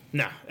next year.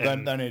 No. They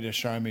need to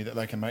show me that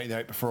they can make the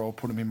 8 before I'll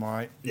put them in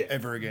my 8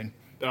 ever again.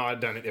 I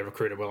don't think they're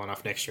recruited well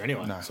enough next year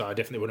anyway, so I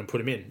definitely wouldn't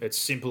put him in. It's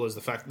simple as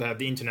the fact they have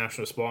the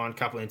international spine, a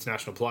couple of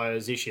international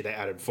players. This year they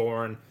added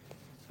foreign.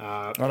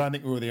 I don't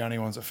think we were the only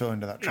ones that fell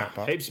into that trap.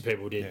 Heaps of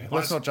people did. Yeah.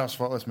 Let's not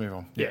justify it. Let's move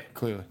on. Yeah,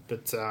 clearly.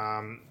 But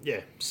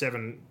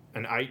 7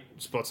 and 8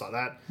 spots like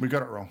that. We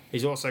got it wrong.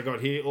 He's also got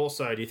here.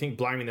 Also, do you think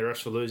blaming the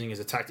refs for losing is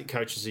a tactic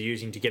coaches are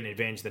using to get an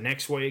advantage the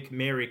next week?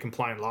 Mary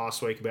complained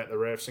last week about the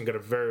refs and got a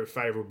very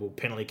favourable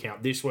penalty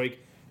count this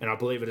week. And I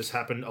believe it has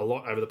happened a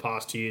lot over the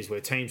past 2 years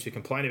where teams who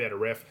complain about a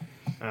ref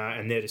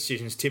and their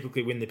decisions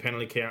typically win the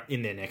penalty count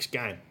in their next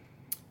game.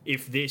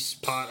 If this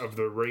part of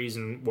the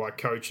reason why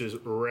coaches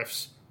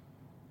refs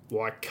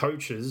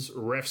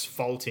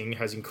faulting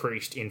has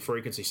increased in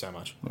frequency so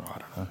much. I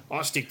don't know.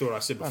 I stick to what I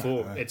said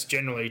before. It's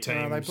generally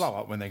teams. No, they blow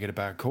up when they get a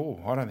bad call.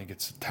 I don't think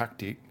it's a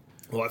tactic.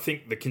 Well, I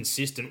think the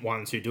consistent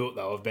ones who do it,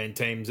 though, have been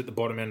teams at the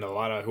bottom end of the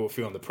ladder who are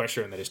feeling the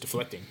pressure and they're just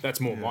deflecting.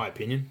 That's more my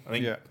opinion. I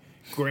think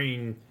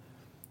Green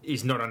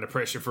is not under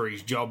pressure for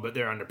his job, but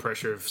they're under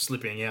pressure of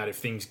slipping out if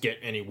things get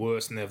any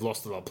worse and they've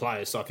lost a lot of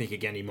players. So I think,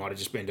 again, he might have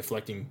just been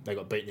deflecting. They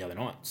got beaten the other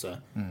night. So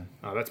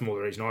that's more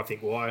the reason I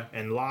think why.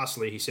 And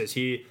lastly, he says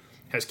here,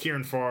 has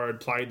Kieran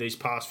Forrard played these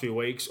past few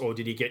weeks or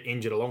did he get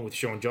injured along with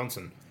Sean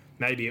Johnson?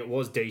 Maybe it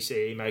was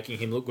DCE making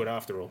him look good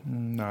after all.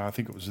 No, I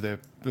think it was the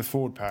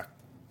forward pack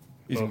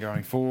isn't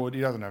going forward.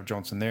 He doesn't have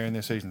Johnson there and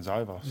their season's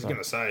over. I was going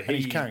to say.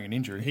 He's carrying an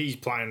injury. He's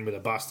playing with a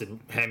busted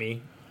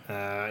hammy.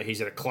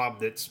 He's at a club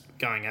that's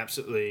going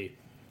absolutely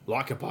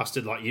like a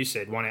busted, like you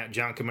said, one-out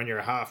junk. And when you're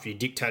a half, you're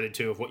dictated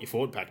to of what your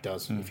forward pack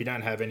does. If you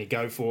don't have any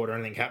go forward or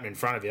anything happen in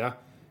front of you,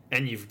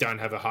 and you don't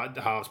have a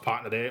halves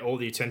partner there, all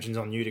the attention's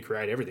on you to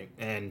create everything.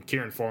 And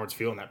Kieran Forrard's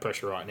feeling that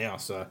pressure right now.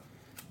 So,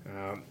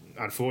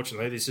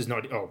 unfortunately, this is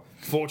not... Oh,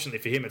 fortunately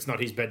for him, it's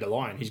not his bed to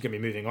lie in. He's going to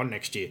be moving on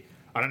next year.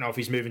 I don't know if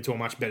he's moving to a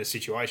much better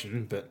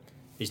situation, but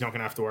he's not going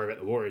to have to worry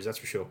about the Warriors, that's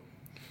for sure.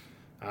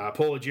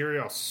 Paul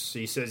Agirios,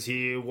 he says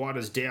here, why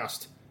does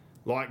Doust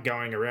like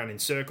going around in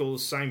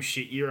circles? Same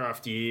shit year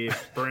after year.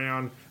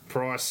 Brown,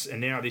 Price, and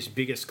now this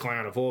biggest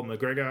clown of all,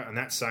 McGregor, and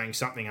that's saying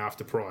something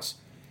after Price.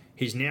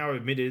 He's now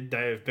admitted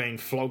they have been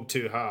flogged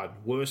too hard.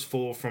 Worst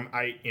fall from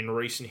 8 in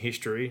recent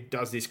history.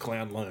 Does this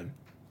clown learn?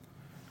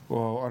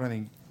 Well, I don't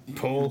think...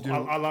 Paul,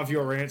 I love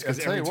your rants because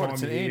every time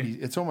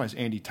it's almost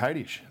Andy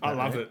Tate-ish. I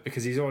love it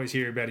because he's always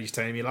hearing about his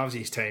team. He loves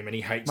his team and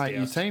he hates Mate,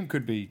 Doust. your team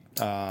could be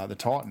the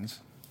Titans.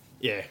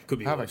 Yeah, could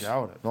be Have worse. a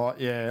go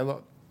at it.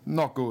 Look,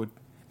 not good.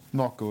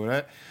 Not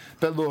good.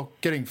 But look,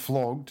 getting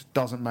flogged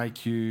doesn't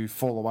make you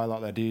fall away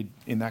like they did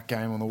in that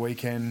game on the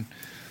weekend.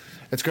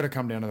 It's got to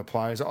come down to the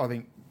players. I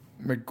think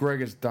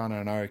McGregor's done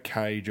an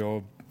okay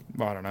job.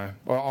 I don't know.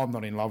 I'm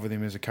not in love with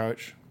him as a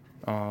coach.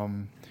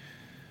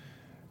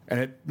 And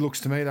it looks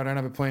to me they don't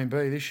have a plan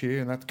B this year,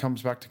 and that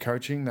comes back to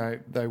coaching.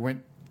 They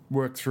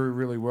worked through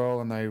really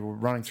well, and they were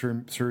running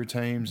through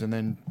teams, and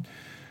then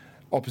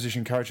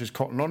opposition coaches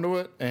cottoned onto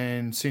it,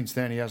 and since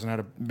then he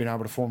hasn't been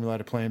able to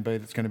formulate a plan B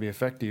that's going to be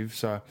effective.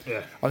 So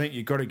I think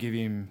you've got to give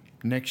him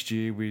next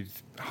year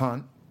with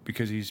Hunt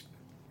because he's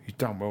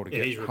done well to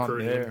get Hunt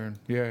there.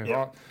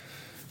 And,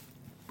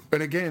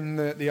 And again,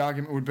 the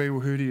argument would be, well,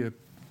 who do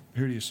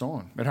you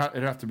sign? It'd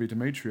have to be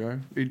Demetrio.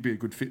 He'd be a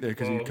good fit there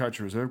because he'd coach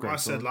a reserve grade. I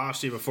said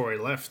last year before he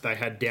left, they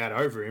had doubt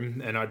over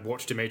him, and I'd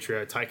watched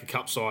Demetrio take a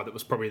cup side that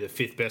was probably the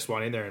 5th best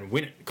one in there and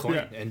win it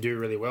clean and do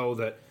really well.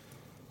 That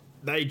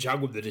they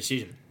juggled the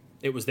decision.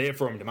 It was there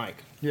for him to make.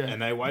 Yeah.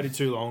 And they waited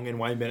too long, and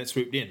Wayne Bennett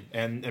swooped in.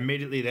 And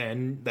immediately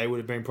then, they would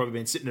have probably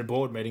been sitting in a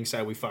board meeting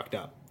saying, we fucked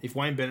up. If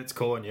Wayne Bennett's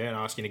calling you and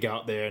asking you to go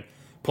up there and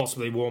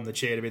possibly warm the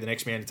chair to be the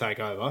next man to take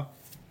over,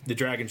 the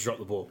Dragons dropped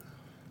the ball.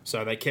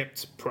 So they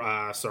kept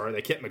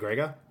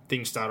McGregor.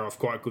 Things started off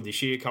quite good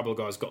this year. A couple of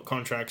guys got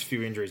contracts, a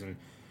few injuries, and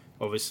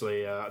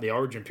obviously the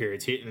origin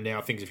period's hit and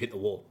now things have hit the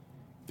wall.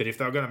 But if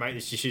they were going to make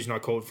this decision, I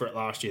called for it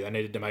last year. They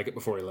needed to make it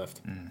before he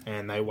left,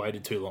 and they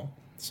waited too long.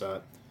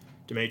 So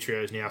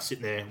Demetrio's now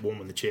sitting there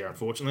warming the chair,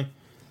 unfortunately.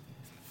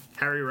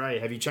 Harry Ray,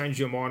 have you changed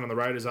your mind on the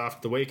Raiders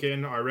after the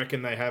weekend? I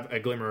reckon they have a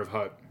glimmer of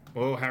hope.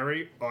 Well,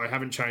 Harry, I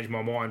haven't changed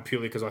my mind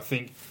purely because I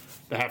think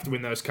they have to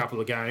win those couple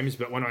of games.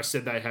 But when I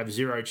said they have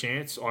zero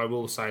chance, I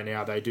will say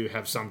now they do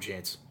have some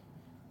chance.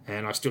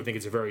 And I still think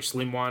it's a very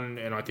slim one,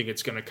 and I think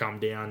it's going to come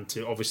down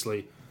to,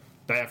 obviously,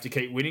 they have to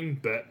keep winning,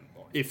 but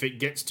if it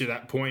gets to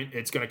that point,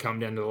 it's going to come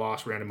down to the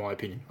last round, in my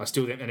opinion. I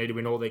still think they need to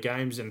win all their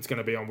games, and it's going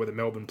to be on whether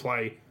Melbourne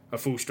play a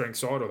full-strength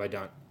side or they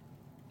don't.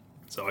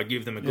 So I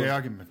give them a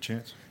I'll give them a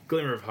chance.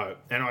 Glimmer of hope.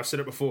 And I've said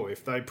it before,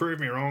 if they prove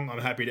me wrong, I'm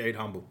happy to eat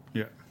humble.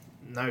 Yeah.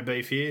 No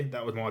beef here.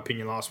 That was my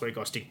opinion last week.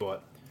 I stick by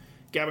it.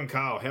 Gavin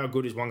Carl, how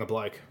good is Wonga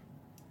Blake?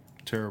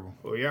 Terrible.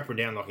 Well, you're up and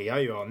down like a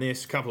yo-yo on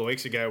this. A couple of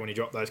weeks ago when he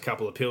dropped those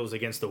couple of pills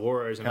against the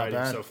Warriors and made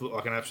himself look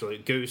like an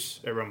absolute goose,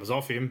 everyone was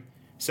off him.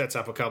 Sets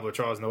up a couple of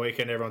tries on the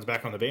weekend, everyone's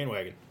back on the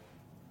bandwagon.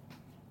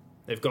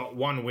 They've got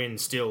one win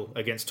still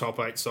against top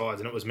 8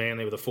 sides, and it was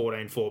Manly with a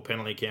 14-4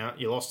 penalty count.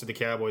 You lost to the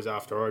Cowboys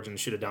after Origin,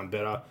 should have done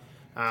better.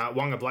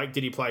 Wonga Blake,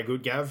 did he play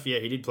good, Gav? Yeah,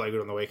 he did play good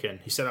on the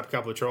weekend. He set up a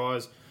couple of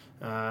tries.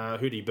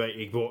 Who did he beat?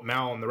 He brought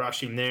Mal on the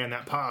rush in there, and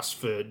that pass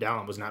for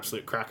Dallin was an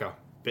absolute cracker.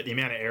 But the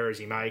amount of errors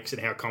he makes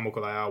and how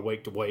comical they are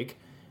week to week,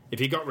 if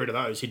he got rid of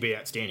those, he'd be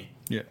outstanding.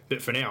 Yeah.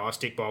 But for now, I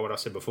stick by what I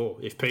said before.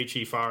 If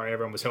Peachy, Farah,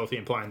 everyone was healthy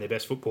and playing their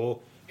best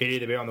football, he'd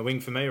either be on the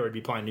wing for me or he'd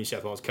be playing New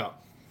South Wales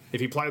Cup.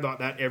 If he played like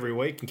that every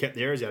week and kept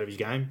the errors out of his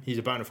game, he's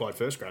a bona fide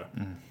first grader.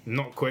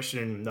 Not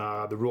questioning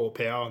the raw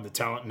power and the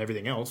talent and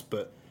everything else,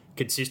 but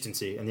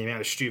consistency and the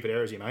amount of stupid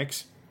errors he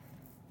makes.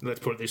 Let's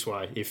put it this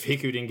way. If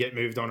Hiku didn't get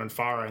moved on and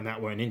Farah and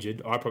that weren't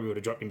injured, I probably would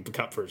have dropped him to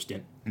Cup for a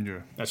stint.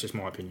 Yeah. That's just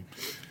my opinion.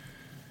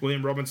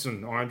 William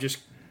Robinson, I'm just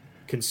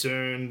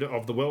concerned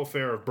of the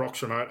welfare of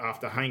Brock's remote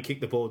after Hayne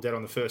kicked the ball dead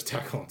on the first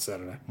tackle on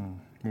Saturday.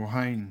 Well,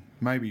 Hayne,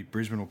 maybe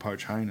Brisbane will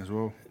poach Hayne as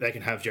well. They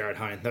can have Jared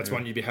Hayne. That's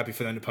one you'd be happy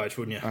for them to poach,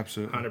 wouldn't you?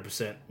 Absolutely.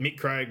 100%. Mick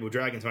Craig, will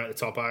Dragons make the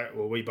top 8?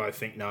 Well, we both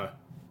think no.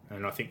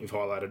 And I think we've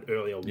highlighted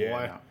earlier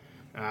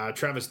why.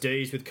 Travis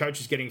Dees, with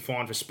coaches getting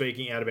fined for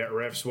speaking out about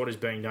refs, what is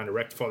being done to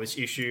rectify this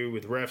issue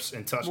with refs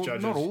and touch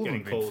judges not all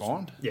getting of them calls?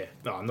 fined. Yeah,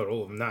 no, not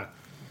all of them, no.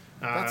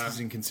 That's as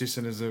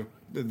inconsistent as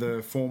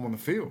the form on the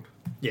field.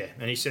 Yeah,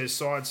 and he says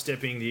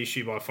sidestepping the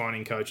issue by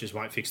finding coaches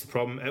won't fix the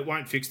problem. It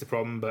won't fix the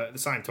problem, but at the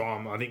same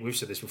time, I think we've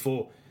said this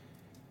before,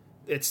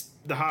 it's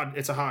a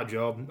hard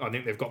job. I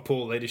think they've got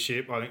poor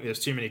leadership. I think there's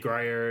too many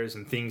grey areas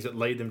and things that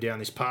lead them down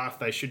this path.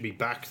 They should be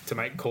backed to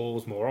make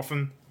calls more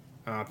often.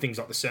 Things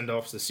like the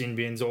send-offs, the sin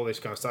bins, all this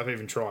kind of stuff,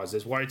 even tries.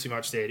 There's way too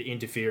much there to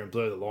interfere and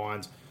blur the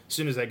lines. As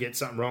soon as they get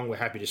something wrong, we're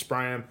happy to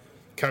spray them.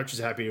 Coaches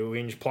are happy to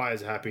whinge.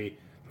 Players are happy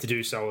to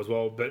do so as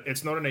well. But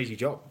it's not an easy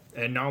job,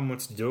 and no one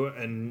wants to do it.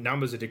 And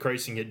numbers are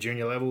decreasing at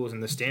junior levels,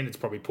 and the standard's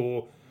probably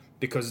poor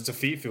because it's a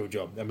fear-filled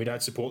job, and we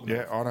don't support them.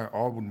 Yeah,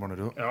 I wouldn't want to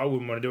do it. I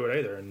wouldn't want to do it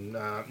either. And,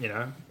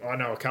 I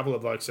know a couple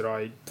of blokes that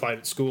I played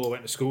at school,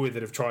 went to school with,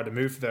 that have tried to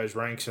move for those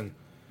ranks, and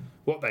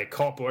what they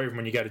cop, or even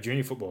when you go to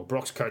junior football.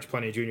 Brock's coached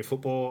plenty of junior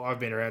football.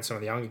 I've been around some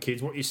of the younger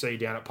kids. What you see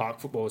down at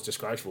park football is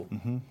disgraceful.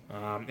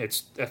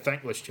 It's a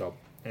thankless job.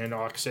 And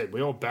like I said,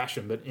 we all bash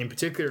them, but in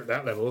particular at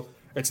that level,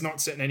 it's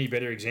not setting any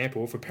better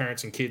example for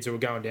parents and kids who are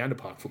going down to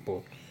park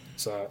football.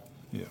 So,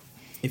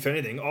 if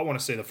anything, I want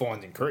to see the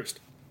fines increased.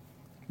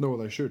 No,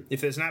 they should.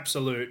 If there's an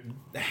absolute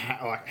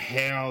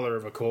howler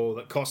of a call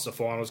that costs a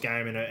finals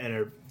game and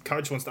a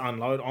coach wants to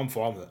unload, I'm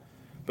fine with it.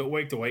 But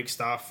week-to-week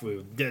stuff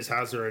with Des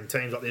Hazard and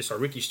teams like this, or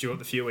Ricky Stewart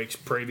the few weeks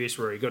previous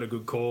where he got a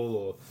good call,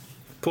 or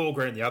Paul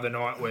Green the other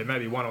night where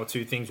maybe one or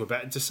two things were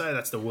bad, to say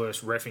that's the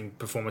worst reffing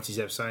performance he's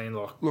ever seen.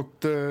 Look,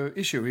 the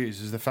issue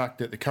is the fact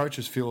that the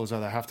coaches feel as though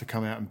they have to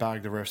come out and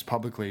bag the refs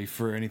publicly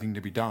for anything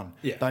to be done.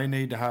 Yeah. They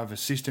need to have a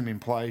system in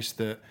place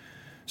that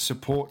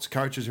supports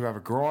coaches who have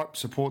a gripe,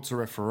 supports the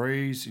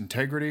referees'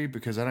 integrity,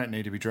 because they don't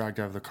need to be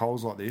dragged over the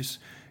coals like this.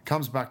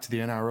 Comes back to the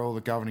NRL,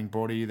 the governing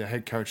body, the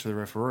head coach of the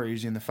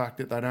referees, in the fact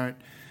that they don't...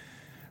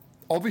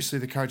 Obviously,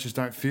 the coaches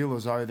don't feel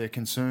as though their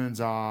concerns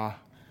are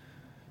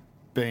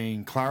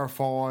being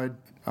clarified,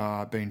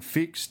 being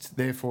fixed.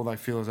 Therefore, they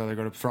feel as though they've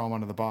got to throw them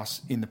under the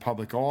bus in the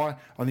public eye.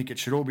 I think it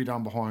should all be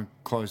done behind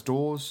closed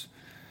doors.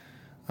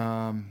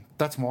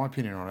 That's my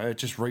opinion on it. It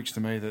just reeks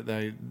to me that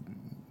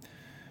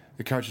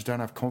the coaches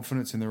don't have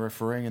confidence in the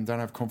refereeing and don't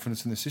have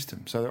confidence in the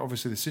system. So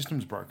obviously the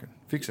system's broken.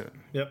 Fix it.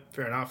 Yep,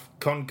 fair enough.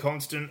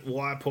 Constant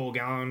why Paul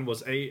Gallen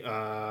was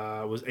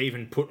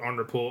even put on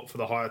report for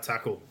the higher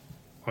tackle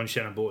on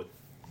Shannon Boyd.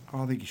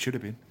 I think he should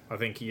have been. I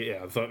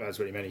thought that's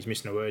what he meant. He's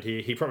missing a word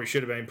here. He probably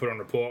should have been put on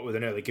report with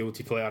an early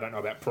guilty plea. I don't know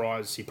about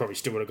prize. He probably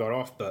still would have got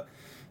off, but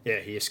yeah,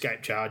 he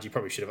escaped charge. He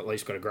probably should have at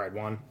least got a grade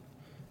 1.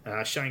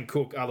 Shane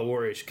Cook, are the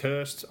Warriors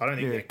cursed? I don't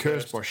think they're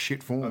cursed by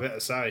shit form. I was about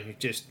to say,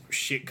 just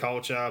shit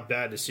culture,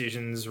 bad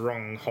decisions,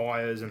 wrong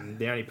hires, and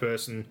the only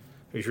person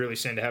who's really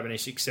seemed to have any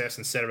success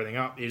and set everything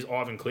up is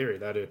Ivan Cleary.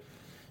 They had a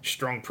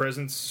strong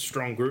presence,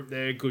 strong group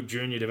there, good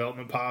junior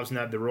development paths, and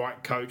had the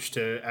right coach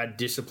to add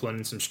discipline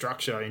and some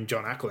structure in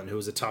John Ackland, who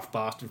was a tough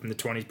bastard from the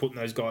 20s, putting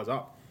those guys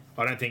up.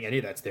 I don't think any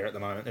of that's there at the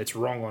moment. It's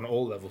wrong on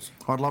all levels.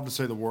 I'd love to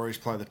see the Warriors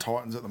play the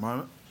Titans at the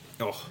moment.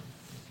 Oh,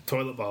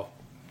 toilet bowl.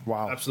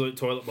 Wow. Absolute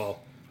toilet bowl.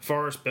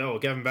 Forrest Bell,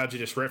 Gavin Badger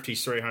just refed his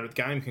 300th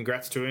game.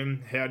 Congrats to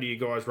him. How do you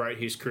guys rate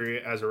his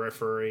career as a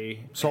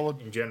referee? Solid.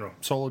 In general?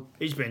 Solid.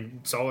 He's been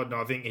solid, and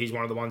I think he's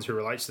one of the ones who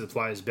relates to the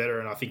players better,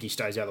 and I think he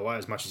stays out of the way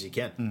as much as he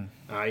can.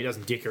 He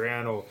doesn't dick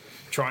around or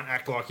try and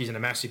act like he's in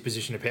a massive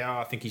position of power.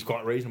 I think he's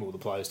quite reasonable with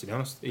the players, to be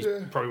honest. He's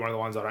probably one of the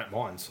ones I don't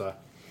mind. So,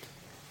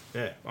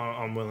 yeah,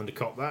 I'm willing to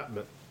cop that,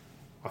 but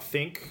I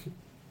think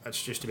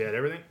that's just about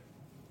everything.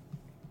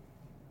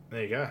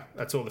 There you go.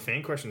 That's all the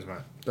fan questions, mate.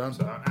 Done.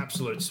 So,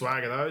 absolute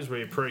swag of those.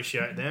 We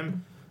appreciate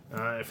them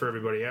for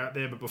everybody out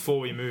there. But before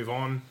we move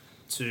on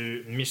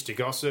to Mr.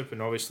 Gossip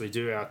and obviously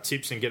do our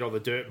tips and get all the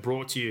dirt,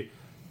 brought to you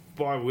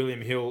by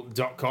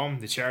WilliamHill.com,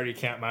 the charity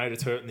account made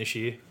it's hurting this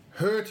year.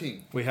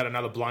 Hurting. We had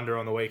another blunder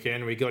on the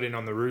weekend. We got in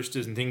on the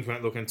Roosters and things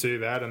weren't looking too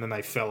bad, and then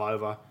they fell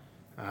over.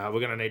 We're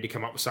going to need to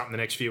come up with something the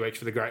next few weeks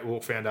for the Great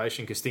Walk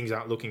Foundation because things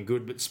aren't looking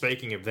good. But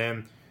speaking of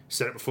them,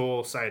 said it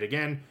before, say it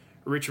again.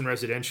 Richmond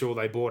Residential,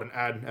 they bought an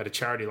ad at a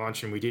charity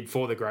luncheon we did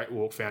for the Great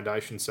Walk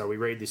Foundation. So we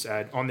read this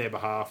ad on their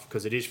behalf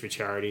because it is for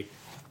charity.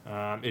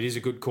 It is a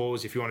good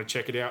cause. If you want to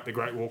check it out,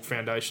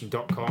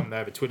 thegreatwalkfoundation.com. They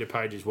have a Twitter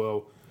page as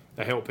well.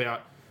 They help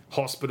out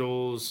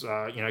hospitals,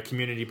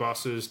 community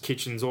buses,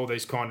 kitchens, all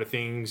these kind of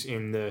things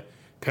in the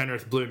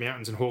Penrith, Blue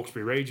Mountains and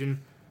Hawkesbury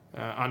region.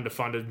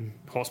 Underfunded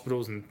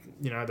hospitals and,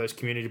 those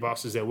community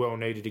buses, they're well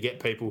needed to get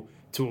people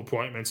to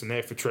appointments and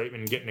there for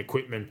treatment and getting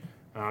equipment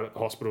that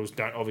hospitals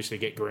don't obviously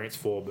get grants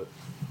for. But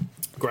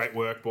great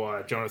work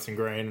by Jonathan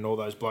Green and all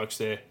those blokes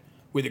there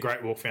with the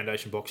Great Walk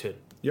Foundation box head.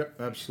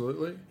 Yep,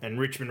 absolutely. And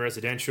Richmond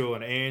Residential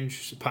and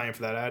Ange paying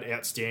for that ad.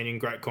 Outstanding,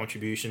 great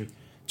contribution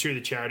to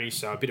the charity.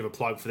 So a bit of a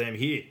plug for them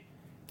here.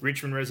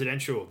 Richmond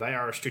Residential, they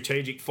are a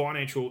strategic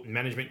financial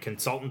management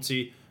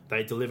consultancy.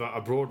 They deliver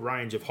a broad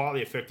range of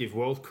highly effective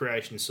wealth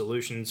creation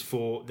solutions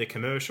for the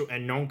commercial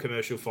and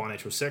non-commercial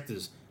financial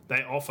sectors.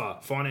 They offer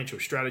financial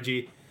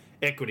strategy,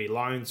 equity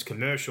loans,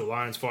 commercial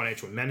loans,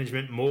 financial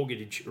management,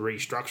 mortgage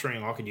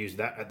restructuring. I could use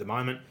that at the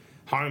moment.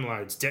 Home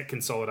loans, debt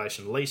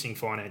consolidation, leasing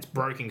finance,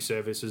 broking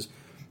services,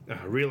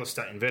 real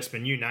estate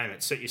investment, you name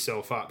it. Set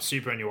yourself up.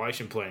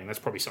 Superannuation planning. That's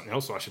probably something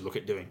else I should look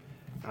at doing.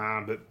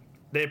 But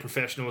their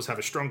professionals have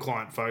a strong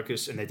client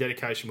focus and their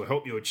dedication will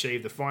help you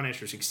achieve the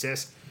financial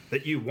success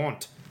that you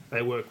want.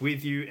 They work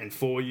with you and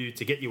for you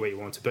to get you where you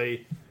want to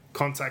be.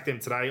 Contact them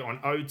today on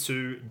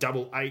 02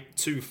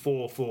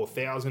 8824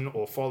 4000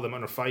 or follow them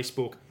on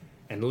Facebook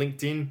and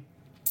LinkedIn.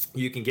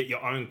 You can get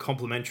your own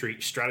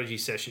complimentary strategy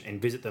session and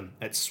visit them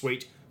at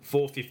Suite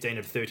 415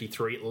 of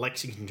 33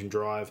 Lexington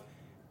Drive,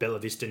 Bella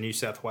Vista, New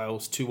South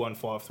Wales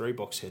 2153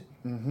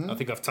 Boxhead. I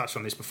think I've touched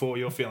on this before.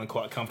 You're feeling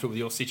quite comfortable with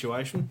your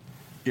situation.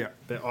 Yeah.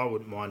 But I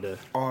wouldn't mind a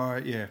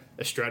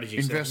strategy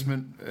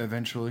investment session.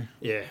 Eventually.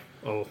 Yeah.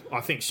 Or I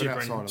think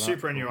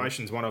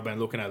superannuation is one I've been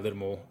looking at a little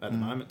more at the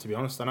moment, to be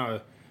honest. I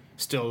know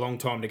still a long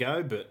time to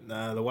go, but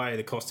the way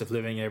the cost of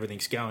living and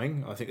everything's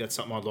going, I think that's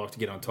something I'd like to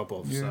get on top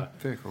of. Yeah, so,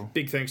 very cool.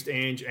 Big thanks to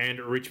Ange and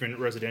Richmond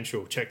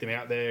Residential. Check them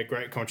out there.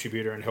 Great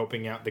contributor and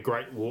helping out the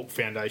Great Walk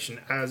Foundation,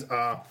 as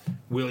are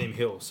William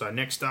Hill. So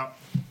next up,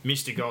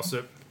 Mr.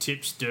 Gossip,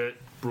 Tips Dirt,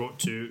 brought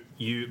to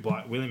you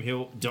by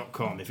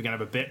WilliamHill.com. If you're going to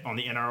have a bet on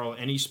the NRL or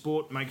any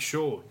sport, make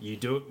sure you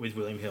do it with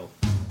William Hill.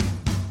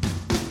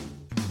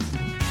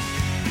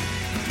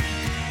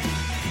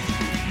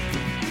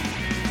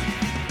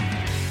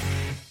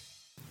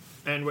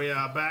 And we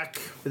are back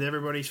with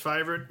everybody's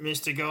favourite,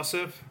 Mr.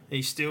 Gossip.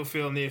 He's still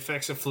feeling the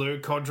effects of flu.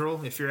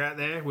 Codral, if you're out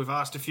there, we've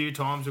asked a few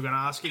times, we're going to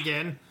ask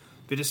again.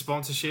 Bit of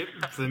sponsorship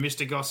for the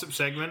Mr. Gossip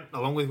segment,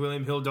 along with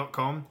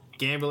WilliamHill.com.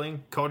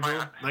 Gambling,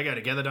 Codral, they go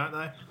together, don't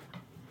they?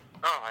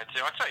 Oh, they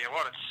do. I tell you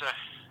what,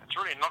 it's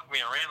really knocked me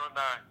around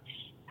on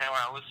how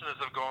our listeners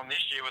have gone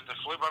this year with the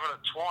flu. I've had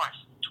it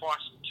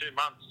twice in 2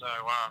 months. So,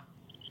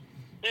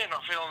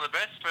 not feeling the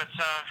best, but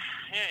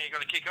you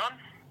got to kick on.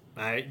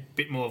 A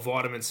bit more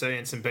vitamin C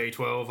and some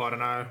B12, I don't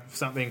know,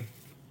 something,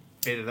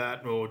 either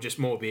that or just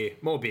more beer.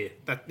 More beer.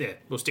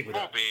 We'll stick with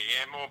that.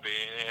 More beer.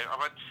 I've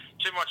had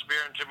too much beer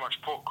and too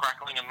much pork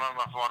crackling and not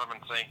enough vitamin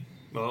C.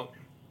 Well,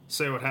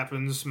 see what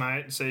happens,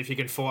 mate. See if you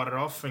can fight it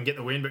off and get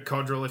the win. But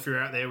Codral, if you're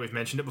out there, we've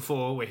mentioned it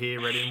before. We're here,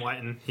 ready and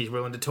waiting. He's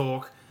willing to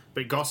talk.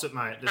 But Gossip,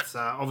 mate, it's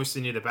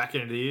obviously near the back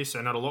end of the year, so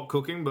not a lot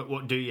cooking, but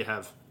what do you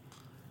have?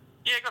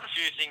 Yeah, got a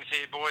few things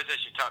here, boys. As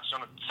you touched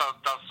on, it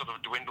does sort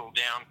of dwindle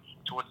down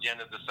towards the end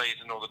of the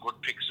season. All the good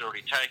picks are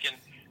already taken.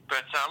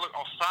 But look,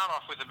 I'll start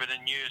off with a bit of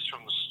news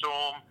from the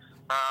Storm.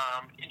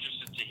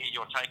 Interested to hear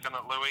your take on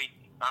it, Louis.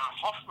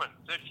 Hoffman,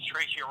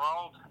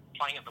 33-year-old,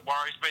 playing at the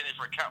Warriors, been there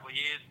for a couple of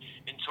years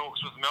in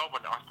talks with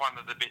Melbourne. I find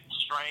it a bit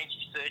strange.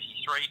 He's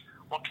 33.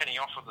 What can he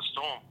offer the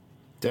Storm?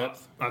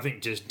 Depth. I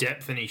think just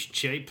depth, and he's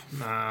cheap.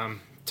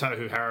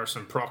 Tohu Harris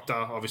and Proctor.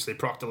 Obviously,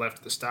 Proctor left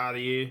at the start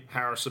of the year.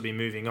 Harris will be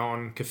moving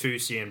on.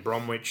 Kafusi and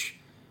Bromwich.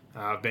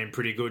 have been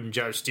pretty good, and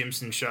Joe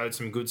Stimson showed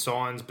some good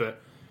signs,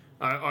 but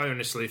I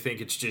honestly think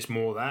it's just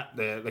more that.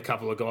 The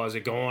couple of guys are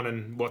gone,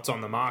 and what's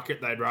on the market,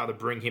 they'd rather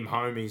bring him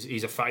home.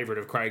 He's a favourite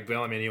of Craig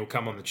Bellamy, and he'll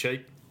come on the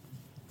cheap.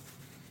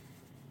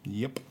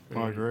 Yep,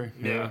 I agree.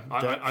 Yeah,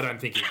 I don't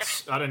think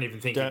it's. I don't even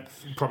think it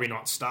probably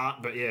not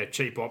start, but yeah,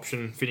 cheap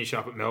option. Finish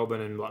up at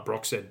Melbourne, and like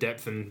Brock said,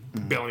 depth, and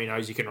Bellamy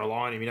knows you can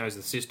rely on him. He knows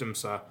the system,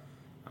 so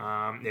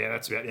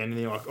that's about the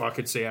only thing I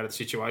could see out of the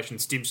situation.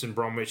 Stimson,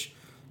 Bromwich,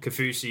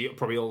 Kafusi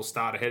probably all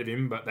start ahead of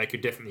him, but they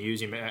could definitely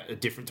use him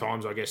at different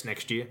times, I guess,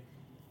 next year.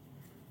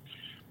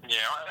 Yeah,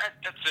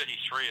 at 33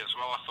 as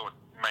well, I thought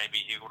maybe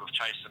he would have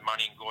chased the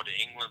money and gone to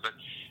England, but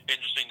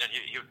interesting that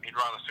he'd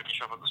rather finish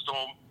off at the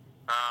Storm.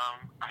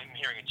 I'm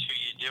hearing a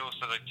 2-year deal,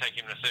 so they'd take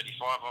him to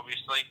 35,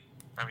 obviously.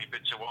 Maybe a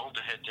bit too old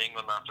to head to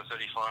England after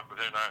 35, but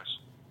who knows?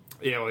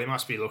 Yeah, well, he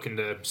must be looking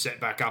to set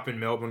back up in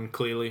Melbourne,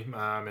 clearly.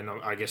 And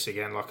I guess,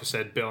 again, like I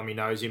said, Bellamy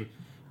knows him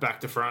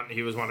back to front.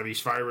 He was one of his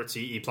favourites.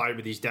 He played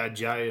with his dad,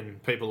 Jay,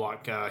 and people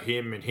like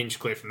him and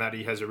Hinchcliffe and that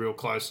he has a real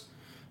close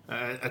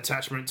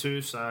attachment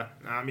to. So,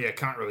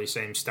 can't really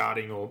see him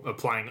starting or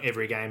playing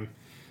every game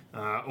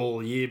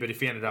all year. But if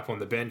he ended up on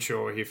the bench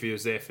or if he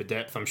was there for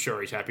depth, I'm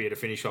sure he's happier to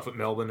finish off at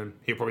Melbourne, and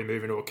he'll probably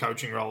move into a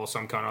coaching role or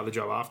some kind of other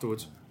job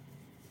afterwards.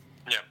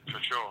 Yeah, for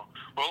sure.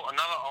 Well,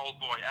 another old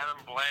boy, Adam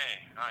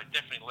Blair,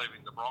 definitely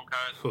leaving the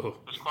Broncos.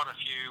 There's quite a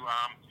few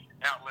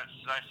outlets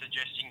today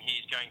suggesting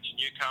he's going to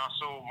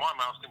Newcastle. My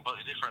mail's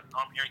completely different.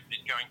 I'm hearing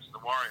he's going to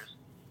the Warriors.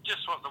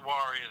 Just what the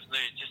Warriors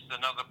need, just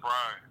another bro.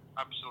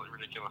 Absolutely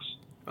ridiculous.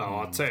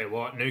 Oh, I'll tell you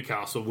what,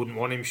 Newcastle wouldn't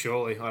want him,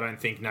 surely. I don't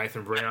think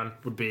Nathan Brown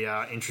would be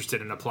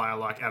interested in a player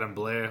like Adam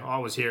Blair. I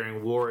was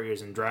hearing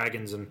Warriors and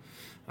Dragons, and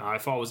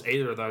if I was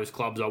either of those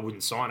clubs, I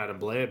wouldn't sign Adam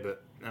Blair,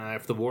 but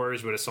if the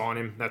Warriors were to sign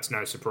him, that's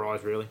no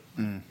surprise, really.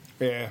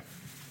 Yeah,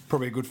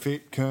 probably a good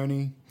fit,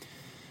 Kearney.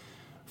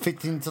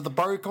 Fits into the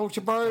bro culture,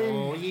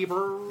 bro. Oh, yeah,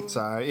 bro.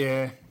 So,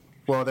 yeah.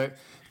 Well, the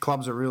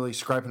clubs are really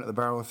scraping at the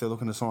barrel if they're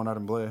looking to sign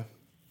Adam Blair.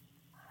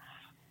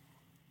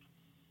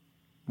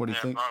 What do you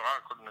think? I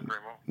couldn't agree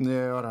more.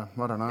 Yeah,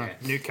 I don't know. Yeah,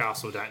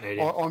 Newcastle don't need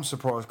him. I'm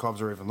surprised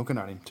clubs are even looking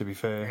at him, to be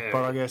fair. Yeah.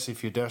 But I guess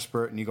if you're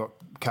desperate and you've got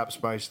cap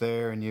space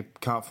there and you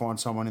can't find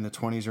someone in the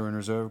 20s or in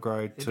reserve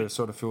grade to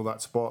sort of fill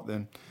that spot,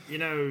 then you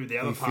know, the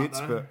other part, fits,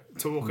 though,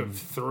 talk of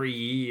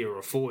 3-year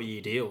or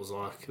 4-year deals,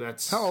 like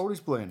that's... How old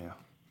is Blair now?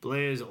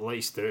 Blair's at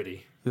least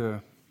 30. Yeah.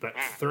 But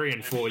 3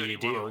 and 4 year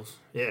deals.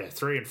 Yeah,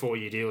 3 and 4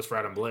 year deals for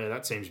Adam Blair.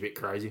 That seems a bit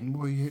crazy.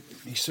 Well, he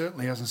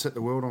certainly hasn't set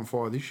the world on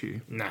fire this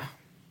year. Nah.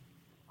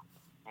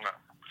 No.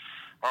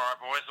 All right,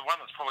 boys. The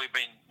one that's probably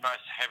been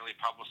most heavily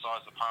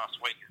publicised the past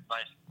week is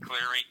Nathan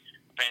Cleary.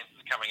 Fans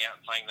are coming out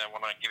and saying they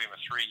want to give him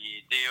a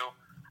 3-year deal.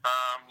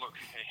 Look,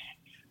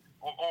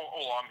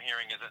 all I'm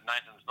hearing is that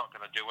Nathan's not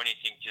going to do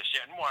anything just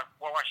yet. And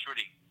why should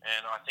he?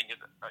 And I think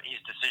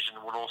his decision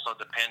would also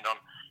depend on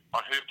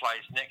who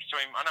plays next to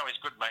him. I know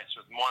he's good mates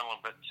with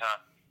Moylan, but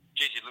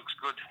geez, he looks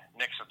good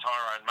next to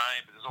Tyrone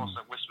May. But there's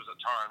also whispers that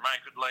Tyrone May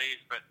could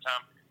leave. But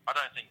I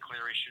don't think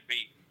Cleary should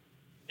be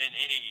in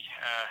any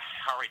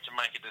hurry to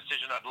make a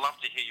decision. I'd love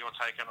to hear your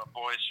take on it,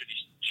 boys.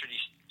 Should he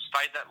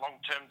stay that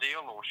long-term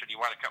deal, or should he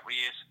wait a couple of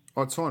years?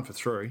 I'd sign for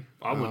 3.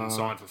 I wouldn't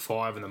sign for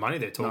 5 and the money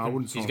they're talking. No, I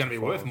wouldn't He's sign going to be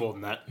for worth 5. more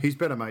than that. He's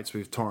better mates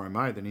with Tyrone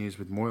May than he is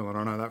with Moylan.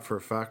 I know that for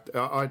a fact.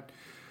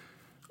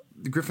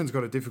 Griffin's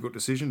got a difficult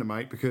decision to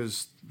make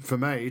because, for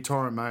me,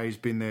 Tyrone May's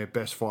been their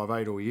best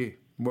 5'8" all year.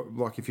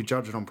 Like, if you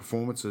judge it on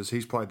performances,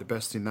 he's played the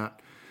best in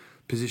that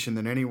position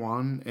than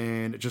anyone,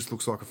 and it just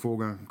looks like a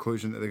foregone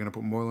conclusion that they're going to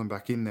put Moylan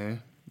back in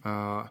there.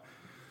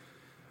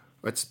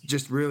 It's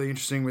just really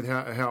interesting with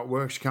how it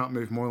works. You can't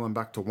move Moylan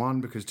back to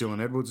 1 because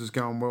Dylan Edwards is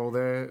going well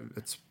there.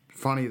 It's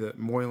funny that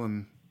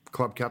Moylan,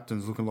 club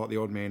captain's looking like the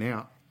odd man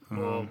out.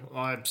 Well,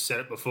 I've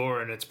said it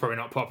before, and it's probably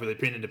not popular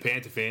opinion to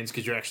Panther fans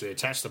because you're actually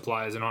attached to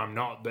players, and I'm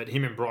not. But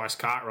him and Bryce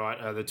Cartwright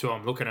are the two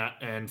I'm looking at,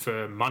 and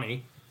for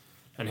money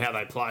and how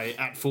they play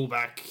at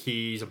fullback,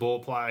 he's a ball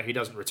player. He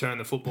doesn't return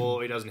the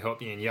football. He doesn't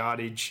help you in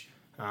yardage.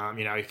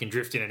 He can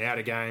drift in and out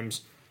of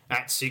games.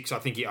 At 6, I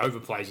think he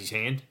overplays his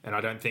hand, and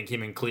I don't think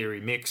him and Cleary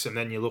mix. And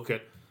then you look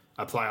at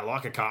a player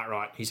like a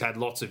Cartwright. He's had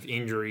lots of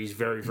injuries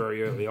very,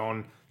 very early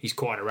on. He's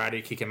quite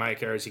erratic. He can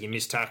make errors. He can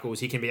miss tackles.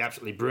 He can be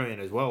absolutely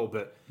brilliant as well.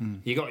 But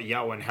you got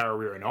Yo and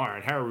Harawira-Naera.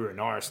 And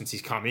Harawira-Naera, since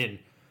he's come in,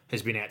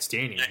 has been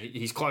outstanding. Yeah.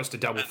 He's close to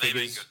double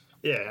figures.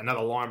 Yeah,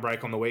 another line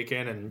break on the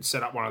weekend and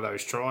set up one of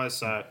those tries.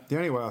 So the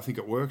only way I think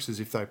it works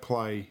is if they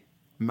play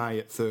May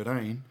at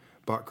 13,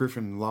 but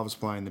Griffin loves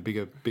playing the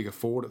bigger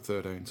forward at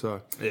 13.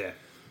 So yeah,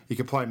 you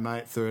could play May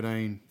at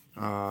 13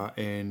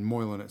 and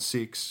Moylan at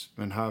 6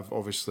 and have,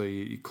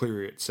 obviously,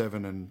 Cleary at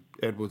 7 and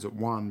Edwards at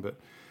 1. But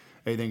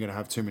Are you then going to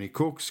have too many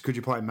cooks? Could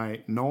you play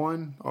May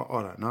 9?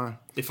 I don't know.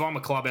 If I'm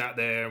a club out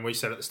there, and we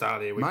said at the start of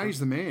the year, May's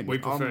the man. We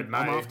preferred May.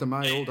 I'm after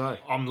May all day.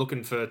 I'm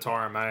looking for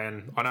Tyrone May,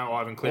 and I know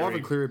Ivan Cleary.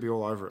 Ivan Cleary would be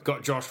all over it.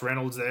 Got Josh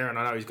Reynolds there, and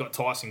I know he's got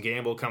Tyson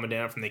Gamble coming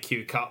down from the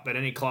Q Cup. But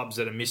any clubs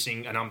that are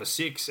missing a number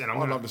 6, and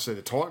I'd love to see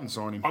the Titans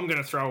sign him. I'm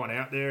going to throw one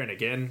out there, and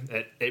again,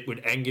 it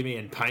would anger me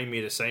and pain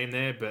me to see him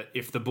there. But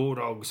if the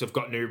Bulldogs have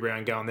got New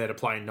Brown going there to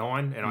play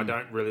 9, and I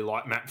don't really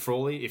like Matt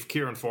Frawley, if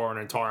Kieran Foran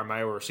and Tyrone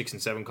May were a 6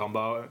 and 7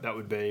 combo, that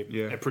would be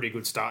a pretty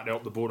good start to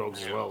help the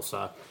Bulldogs as well.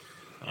 So.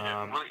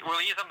 Well,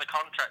 he is on the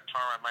contract,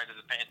 Tyrone May, to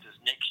the Panthers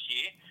next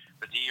year,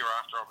 but the year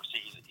after, obviously,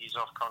 he's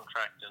off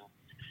contract, and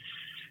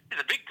he's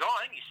a big guy.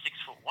 I think he's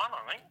 6'1",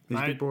 I think. He's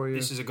a big boy,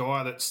 This is a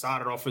guy that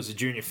started off as a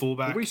junior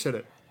fullback. We said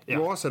it. Yeah.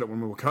 Well, I said it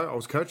when we were I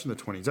was coaching the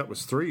 20s. That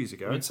was 3 years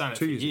ago. I've been saying it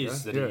 2 for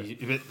years ago.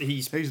 That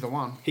he's the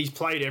one. He's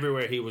played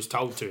everywhere he was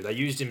told to. They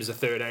used him as a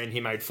 13. He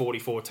made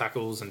 44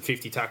 tackles and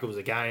 50 tackles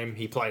a game.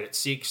 He played at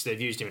 6. They've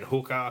used him at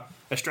hooker.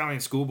 Australian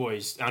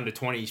schoolboys under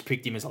 20s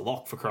picked him as a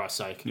lock, for Christ's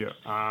sake. Yeah.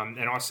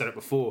 And I said it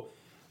before.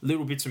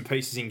 Little bits and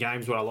pieces in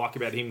games what I like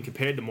about him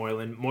compared to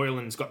Moylan.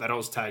 Moylan's got that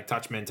Oz tag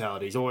touch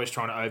mentality. He's always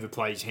trying to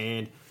overplay his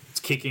hand.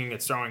 It's kicking,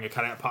 it's throwing a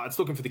cutout part. It's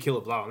looking for the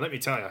killer blow. And let me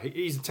tell you,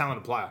 he's a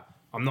talented player.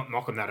 I'm not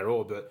knocking that at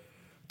all, but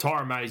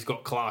Tyrone May's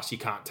got class you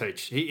can't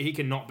teach. He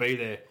can not be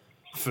there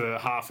for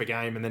half a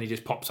game and then he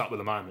just pops up with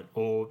a moment.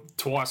 Or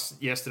twice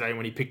yesterday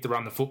when he picked to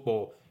run the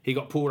football, he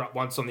got pulled up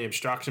once on the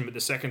obstruction, but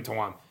the second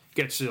time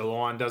gets to the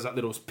line, does that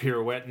little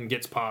pirouette and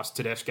gets past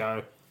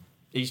Tedesco.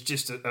 He's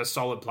just a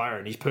solid player,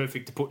 and he's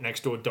perfect to put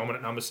next to a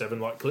dominant number 7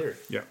 like Cleary.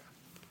 Yeah.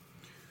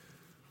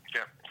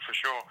 Yeah, for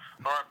sure.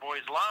 All right,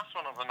 boys, last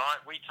one of the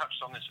night. We touched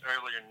on this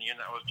earlier in the year,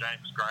 and that was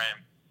James Graham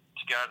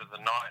to go to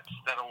the Knights.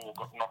 That all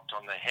got knocked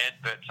on the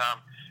head, but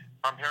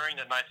I'm hearing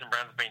that Nathan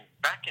Brown's been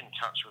back in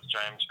touch with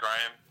James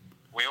Graham.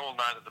 We all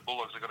know that the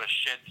Bulldogs are going to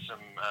shed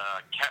some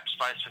cap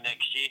space for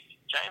next year.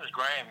 James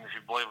Graham, if you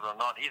believe it or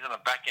not, he's on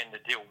a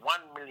back-ended deal.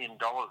 $1 million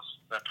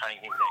they're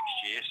paying him next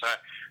year. So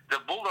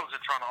the Bulldogs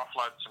are trying to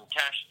offload some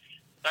cash.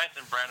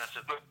 Nathan Brown has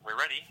said, look, we're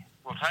ready.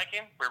 We'll take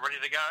him. We're ready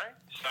to go.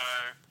 So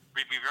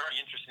it'd be very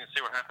interesting to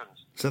see what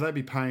happens. So they'd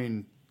be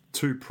paying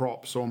 2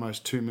 props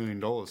almost $2 million.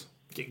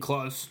 Getting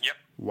close.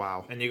 Yep.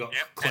 Wow. And you got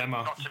And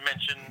Clemmer. not to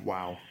mention...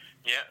 Wow.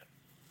 Yeah.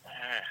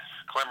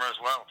 Clemmer as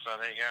well, so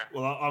there you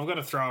go. Well, I've got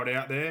to throw it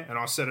out there, and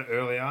I said it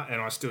earlier,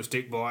 and I still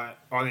stick by it.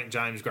 I think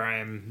James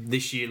Graham,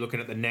 this year, looking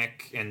at the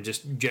neck, and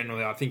just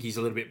generally, I think he's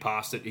a little bit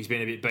past it. He's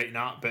been a bit beaten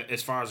up, but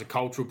as far as a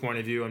cultural point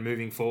of view and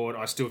moving forward,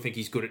 I still think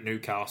he's good at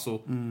Newcastle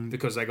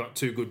because they got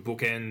 2 good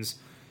bookends,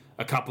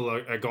 a couple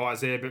of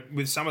guys there, but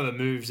with some of the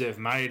moves they've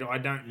made, I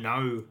don't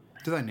know...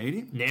 Do they need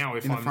him now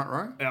if in I'm, the front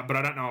row? But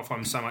I don't know if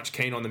I'm so much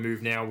keen on the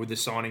move now with the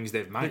signings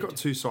they've made. They've got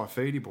 2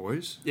 Saifidi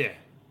boys. Yeah.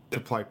 To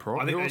play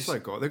prop.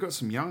 They've got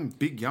some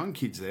big young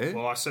kids there.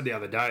 Well, I said the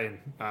other day,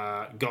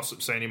 and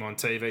Gossip seen him on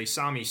TV.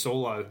 Sami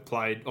Solo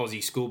played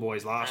Aussie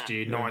schoolboys last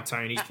year,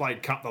 19. He's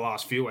played cup the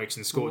last few weeks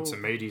and scored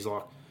some meaties.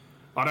 Like,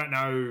 I don't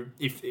know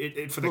if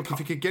for the if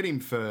you could get him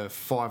for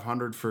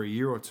 $500 for a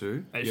year or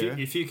 2,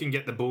 if you can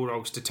get the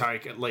Bulldogs to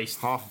take at least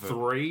half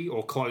 3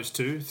 or close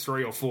to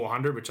 3 or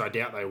 400, which I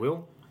doubt they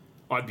will,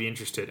 I'd be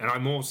interested. And I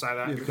more say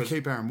that because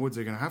keep Aaron Woods,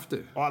 they're going to have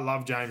to. I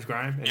love James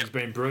Graham, and he's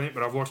been brilliant,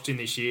 but I've watched him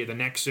this year, the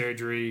neck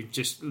surgery,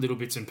 just little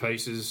bits and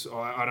pieces.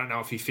 I don't know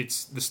if he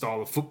fits the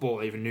style of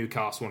football even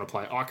Newcastle want to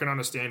play. I can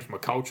understand from a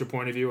culture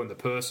point of view and the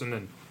person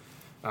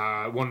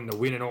and wanting to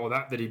win and all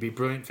that he'd be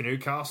brilliant for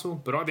Newcastle,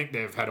 but I think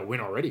they've had a win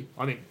already.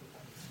 I think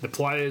the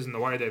players and the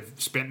way they've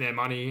spent their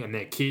money and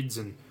their kids,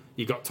 and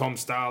you got Tom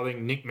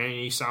Starling, Nick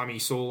Meaney, Sami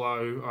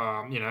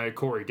Saulo,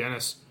 Corey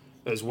Dennis,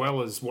 as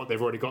well as what they've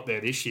already got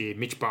there this year.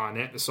 Mitch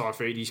Barnett, the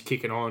Saifidis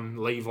kicking on,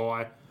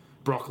 Levi,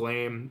 Brock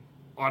Lamb.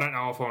 I don't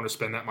know if I want to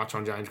spend that much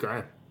on James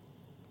Graham.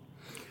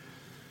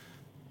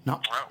 No. All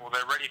right, well,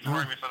 they're ready for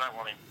him if they don't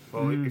want him.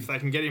 Well, if they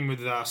can get him with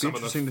some of the...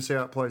 Interesting to see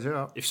how it plays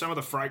out. If some of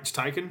the freight's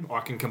taken, I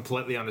can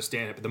completely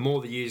understand it. But the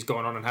more the year's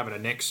gone on and having a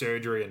neck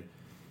surgery and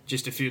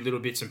just a few little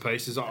bits and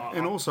pieces...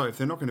 Also, if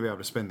they're not going to be able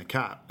to spend the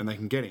cap and they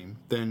can get him,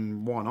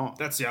 then why not?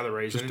 That's the other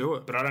reason. Just do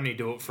it. But I'd only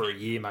do it for a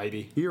year,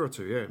 maybe. Year or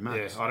 2, yeah,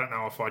 max. Yeah, I don't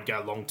know if I'd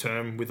go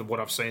long-term with what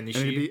I've seen this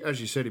and year.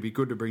 As you said, it'd be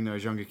good to bring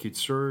those younger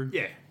kids through.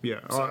 Yeah. Yeah,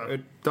 So,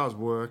 it does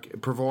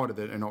work, provided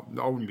that... And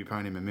I wouldn't be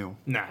paying him $1 million.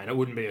 No, and it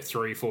wouldn't be a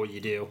 3-4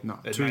 year deal. No,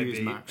 it 2 may years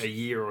be max. a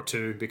year or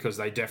 2 because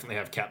they definitely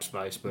have cap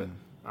space. But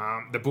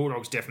the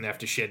Bulldogs definitely have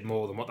to shed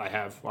more than what they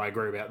have. I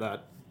agree about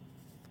that.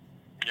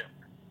 Yeah.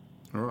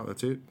 All right,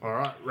 that's it. All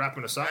right,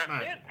 wrapping us up,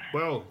 mate. it.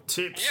 Well,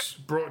 tips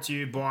brought to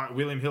you by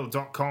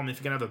WilliamHill.com. If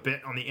you're going to have a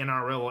bet on the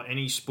NRL or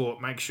any sport,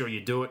 make sure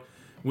you do it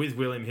with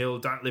William Hill.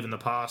 Don't live in the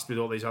past with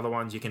all these other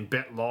ones. You can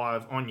bet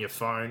live on your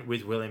phone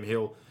with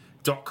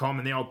WilliamHill.com.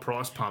 And the old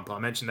price pump, I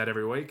mention that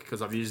every week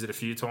because I've used it a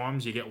few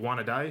times. You get one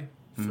a day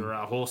for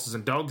horses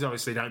and dogs.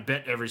 Obviously, don't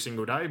bet every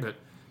single day, but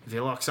if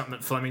you like something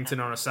at Flemington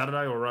on a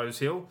Saturday or Rose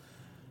Hill,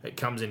 it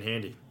comes in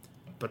handy.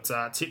 But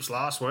tips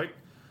last week,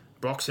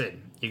 Broxhead,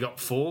 you got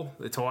 4,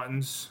 the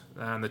Titans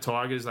and the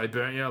Tigers, they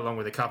burnt you, along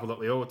with a couple that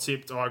we all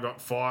tipped. I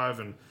got 5,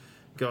 and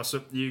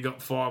Gossip, you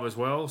got 5 as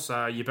well,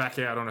 so you're back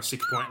out on a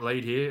 6-point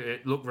lead here.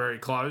 It looked very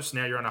close.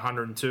 Now you're on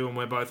 102, and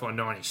we're both on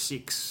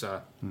 96.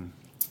 So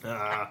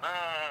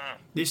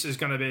this is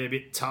going to be a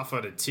bit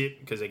tougher to tip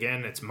because,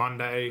 again, it's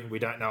Monday. We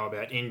don't know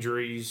about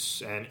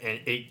injuries, and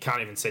you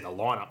can't even see the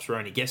lineups. We're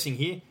only guessing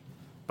here,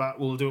 but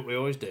we'll do what we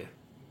always do.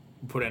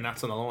 We'll put our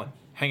nuts on the line.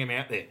 Hang them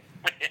out there.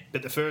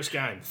 But the first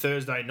game,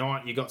 Thursday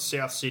night, you got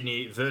South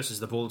Sydney versus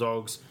the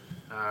Bulldogs.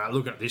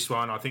 Looking at this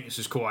one, I think this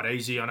is quite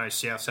easy. I know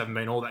Souths haven't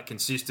been all that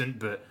consistent,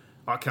 but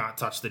I can't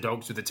touch the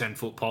Dogs with a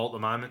 10-foot pole at the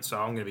moment, so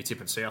I'm going to be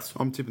tipping Souths.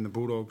 I'm tipping the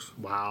Bulldogs.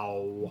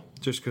 Wow.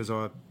 Just because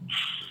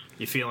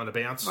You feeling a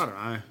bounce? I don't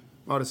know.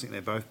 I just think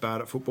they're both bad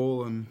at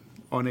football, and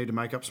I need to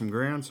make up some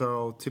ground, so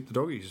I'll tip the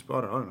Doggies.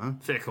 I don't know.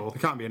 Fair call. They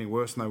can't be any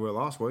worse than they were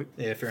last week.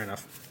 Yeah, fair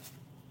enough.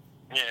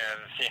 Yeah.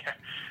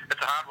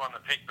 It's a hard one to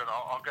pick, but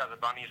I'll go the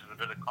Bunnies with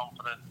a bit of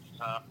confidence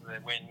after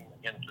their win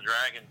against the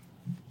Dragons.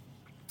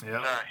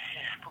 Yeah. So,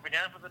 put me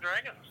down for the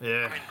Dragons.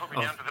 Yeah. I mean, put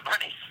me down for the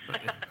Bunnies.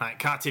 Mate,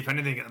 can't tip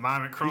anything at the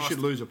moment, Christ. You should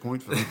lose a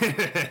point for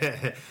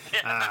them.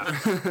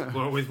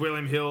 Well, with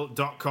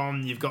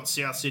WilliamHill.com, you've got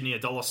South Sydney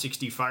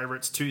 $1.60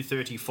 favourites,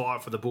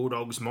 $2.35 for the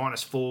Bulldogs,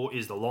 -4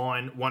 is the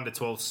line, 1 to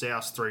 12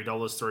 South $3,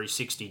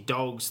 $3.60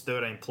 Dogs,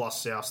 13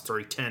 plus South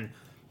 $3.10,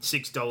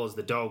 $6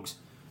 the Dogs.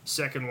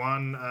 Second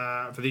one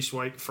for this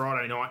week,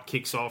 Friday night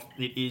kicks off.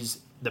 It is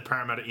the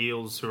Parramatta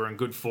Eels, who are in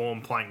good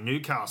form, playing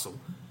Newcastle,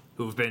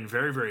 who have been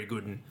very, very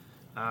good. And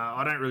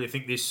I don't really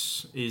think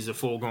this is a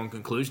foregone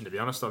conclusion, to be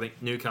honest. I think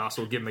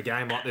Newcastle will give them a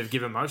game like they've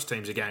given most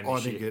teams a game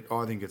this year.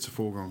 I think it's a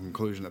foregone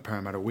conclusion that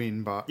Parramatta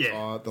win, but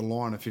the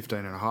line of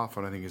 15.5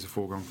 I don't think is a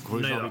foregone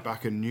conclusion. Neither. I'll be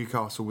back in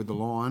Newcastle with the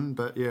line,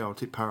 but yeah, I'll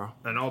tip Para.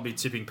 And I'll be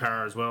tipping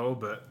Para as well,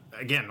 but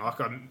again, like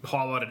I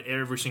highlighted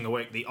every single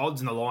week, the odds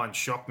and the lines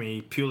shock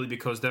me purely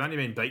because they've only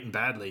been beaten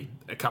badly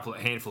a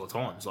handful of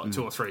times, like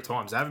 2 or 3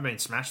 times. They haven't been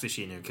smashed this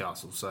year,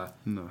 Newcastle. So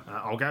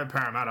I'll go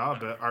Parramatta,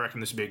 but I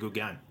reckon this will be a good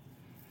game.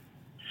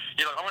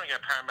 Yeah, look, I'm going to go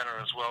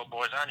Parramatta as well,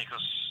 boys, only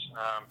because,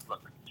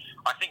 look,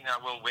 I think they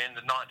will win.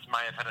 The Knights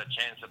may have had a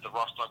chance if the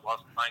roster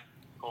wasn't playing.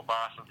 Paul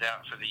Barson's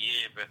out for the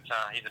year, but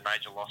he's a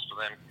major loss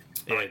for them.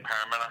 I think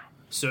Parramatta.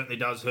 Certainly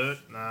does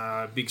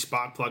hurt. Big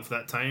spark plug for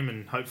that team,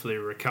 and hopefully it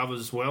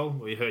recovers well.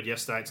 We heard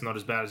yesterday it's not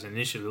as bad as it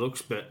initially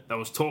looks, but there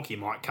was talk he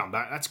might come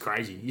back. That's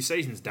crazy. Your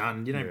season's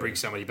done. You don't bring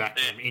somebody back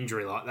from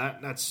injury like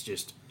that. That's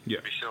just...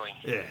 It'd be silly.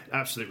 Yeah,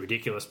 absolutely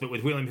ridiculous. But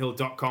with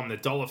WilliamHill.com, the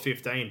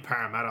 $1.15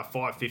 Parramatta,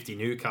 $5.50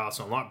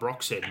 Newcastle, and like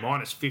Brock said,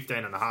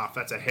 -15.5.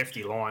 That's a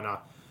hefty line.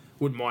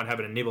 Wouldn't mind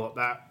having a nibble at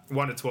that.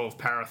 1 to 12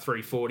 Para,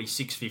 $3.40,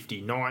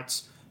 $6.50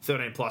 Knights,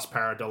 13 plus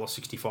Para,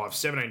 $1.65,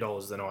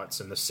 $17 the Knights.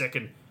 And the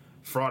second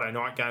Friday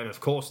night game, of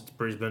course, it's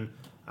Brisbane.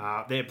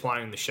 They're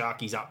playing the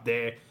Sharkies up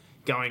there.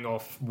 Going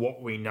off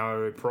what we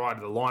know prior to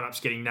the lineups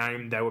getting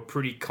named, they were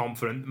pretty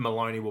confident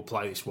Maloney will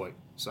play this week.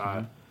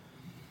 So...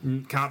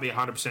 Can't be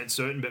 100%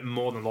 certain, but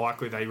more than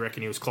likely they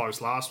reckon he was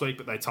close last week,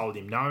 but they told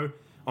him no.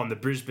 On the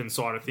Brisbane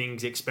side of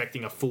things,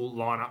 expecting a full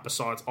lineup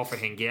besides Offa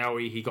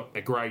Hengawi. He got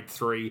a grade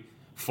 3,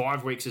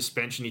 5-week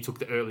suspension. He took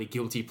the early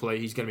guilty plea.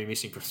 He's going to be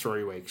missing for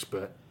 3 weeks,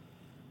 but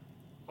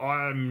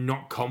I'm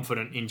not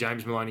confident in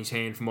James Maloney's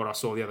hand from what I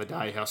saw the other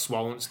day, how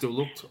swollen it still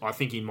looked. I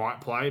think he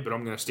might play, but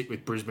I'm going to stick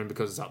with Brisbane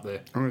because it's up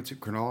there. I'm going to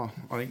tip Cronulla.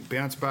 I think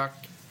bounce back.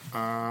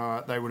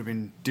 They would have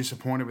been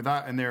disappointed with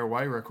that, and their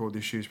away record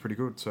this year is pretty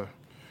good, so...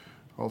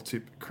 I'll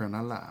tip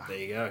Cronulla. There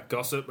you go.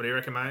 Gossip, what do you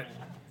reckon, mate?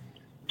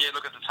 Yeah,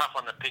 look, it's a tough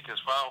one to pick as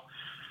well.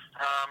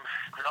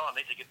 Cronulla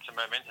need to get some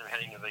momentum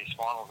heading into these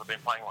finals. They've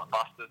been playing like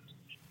bastards.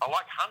 I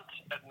like Hunt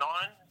at 9.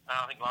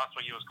 I think last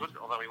week he was good,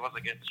 although he was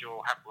against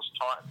your hapless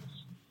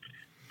Titans,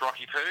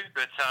 Brocky Poo.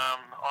 But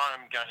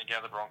I'm going to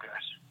go the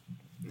Broncos.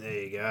 There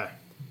you go.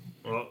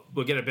 Well,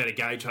 we'll get a better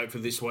gauge,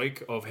 hopefully, this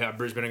week of how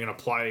Brisbane are going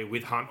to play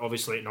with Hunt,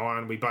 obviously, at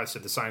 9. We both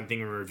said the same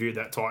thing when we reviewed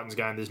that Titans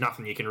game. There's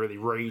nothing you can really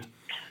read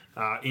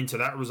into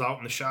that result,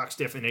 and the Sharks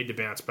definitely need to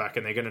bounce back,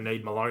 and they're going to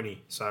need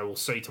Maloney. So we'll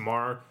see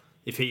tomorrow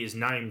if he is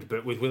named.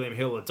 But with William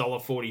Hill,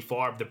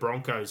 $1.45, the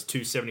Broncos,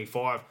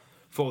 $2.75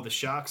 for the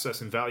Sharks. So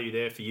some value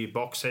there for you.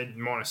 Boxhead,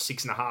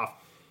 -6.5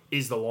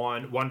 is the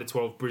line. 1 to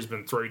 12,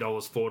 Brisbane, $3,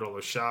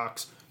 $4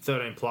 Sharks.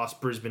 13 plus,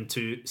 Brisbane,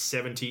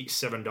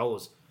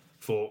 $77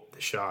 for the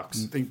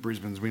Sharks. I think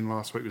Brisbane's win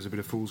last week was a bit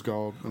of fool's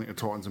gold. I think the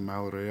Titans have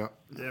mailed it out.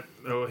 Yep.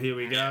 Well, here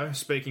we go.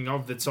 Speaking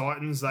of the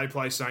Titans, they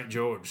play St.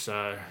 George.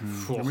 So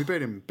And we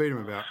beat him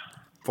about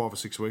 5 or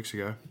 6 weeks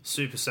ago.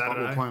 Super But Saturday.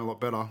 we're playing a lot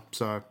better,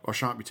 so I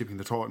shan't be tipping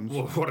the Titans.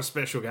 Well, what a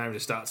special game to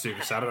start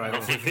Super Saturday. I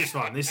think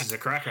this is a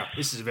cracker.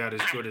 This is about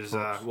as good as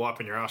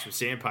wiping your ass with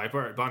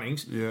sandpaper at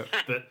Bunnings. Yeah.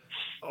 But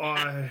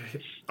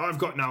I've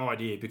got no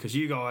idea because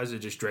you guys are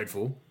just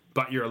dreadful,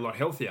 but you're a lot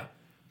healthier.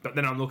 But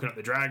then I'm looking at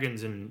the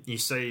Dragons and you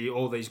see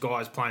all these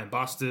guys playing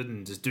busted,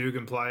 and does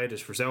Dugan play,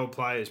 does Frizzell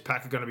play, is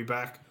Packer going to be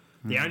back?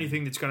 The only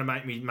thing that's going to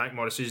make me make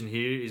my decision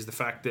here is the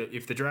fact that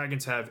if the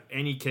Dragons have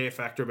any care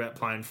factor about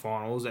playing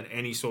finals and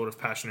any sort of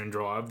passion and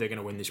drive, they're going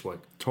to win this week.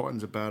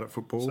 Titans are bad at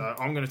football. So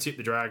I'm going to tip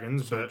the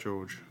Dragons, but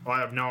George.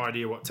 I have no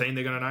idea what team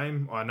they're going to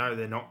name. I know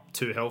they're not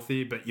too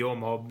healthy, but your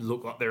mob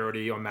look like they're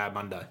already on Mad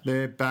Monday.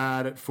 They're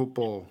bad at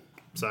football.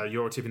 So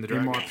you're tipping the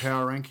In Dragons. my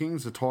power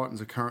rankings, the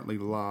Titans are currently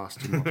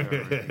last in my power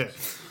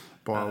rankings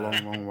by a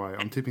long, long way.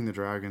 I'm tipping the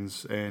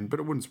Dragons, but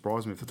it wouldn't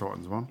surprise me if the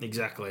Titans won.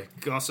 Exactly.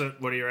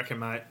 Gossip, what do you reckon,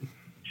 mate?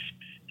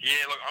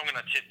 Yeah, look, I'm going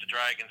to tip the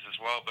Dragons as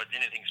well, but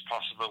anything's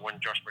possible when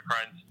Josh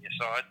McCrone's on your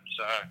side.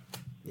 So,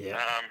 Yeah.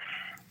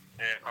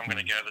 I'm going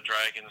to go the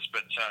Dragons,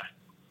 but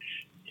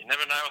you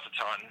never know with the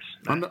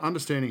Titans.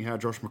 Understanding how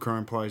Josh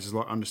McCrone plays is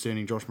like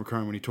understanding Josh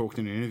McCrone when he talked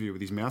in an interview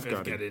with his mouth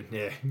guard in.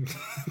 Yeah.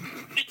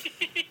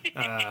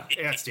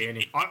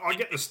 Outstanding. I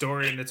get the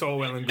story, and it's all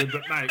well and good,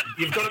 but mate,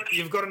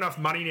 you've got enough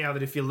money now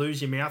that if you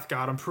lose your mouth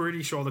guard, I'm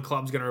pretty sure the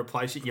club's going to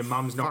replace it. Your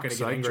mum's not going to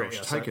get angry at you.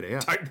 Take it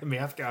out. Take the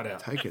mouth guard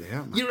out. Take it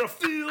out, mate. You're a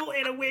fool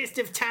and a waste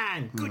of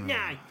time. Good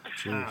night.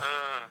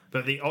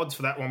 But the odds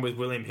for that one with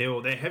William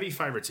Hill, they're heavy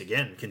favourites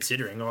again,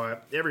 considering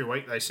every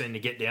week they seem to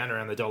get down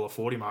around the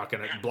 $1.40 mark,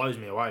 and it blows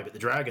me away. But the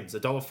Dragons,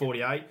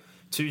 $1.48,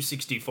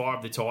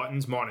 $2.65 the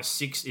Titans,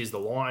 -6 is the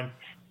line.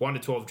 1 to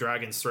 12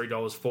 Dragons, $3,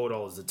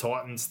 $4 the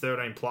Titans.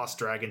 13 plus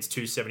Dragons,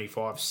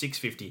 $2.75,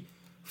 $6.50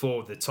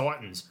 for the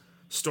Titans.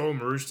 Storm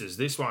Roosters,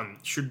 this one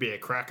should be a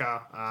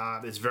cracker.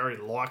 It's very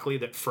likely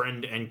that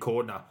Friend and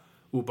Cordner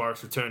will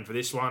both return for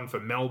this one. For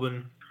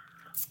Melbourne,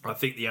 I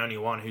think the only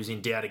one who's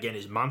in doubt again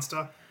is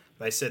Munster.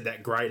 They said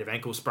that grade of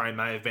ankle sprain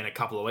may have been a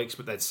couple of weeks,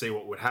 but they'd see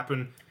what would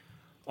happen.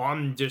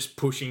 I'm just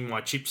pushing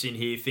my chips in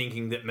here,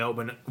 thinking that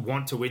Melbourne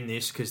want to win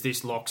this because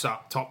this locks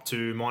up top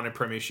 2 minor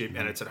premiership,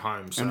 and it's at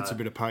home. So. And it's a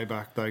bit of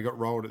payback. They got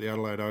rolled at the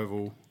Adelaide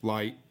Oval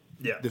late.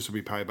 Yeah. This will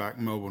be payback.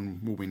 Melbourne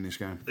will win this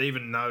game.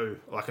 Even though,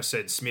 like I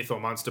said, Smith or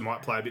Munster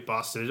might play a bit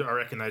busted, I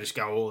reckon they just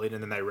go all in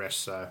and then they rest.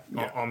 So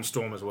I'm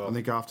Storm as well. I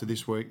think after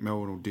this week,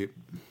 Melbourne will dip.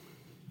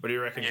 What do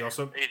you reckon,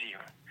 Joseph?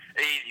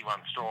 Easy one,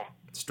 Storm.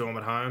 Storm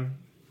at home?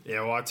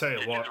 Yeah, well, I tell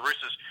you what. The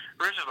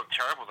Roosters look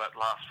terrible that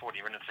last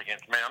 40 minutes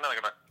against me. I know they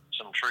got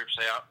some troops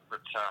out, but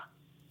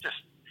just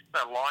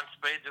that line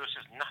speed, there was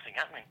just nothing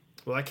happening.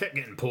 Well, they kept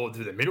getting poured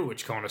through the middle,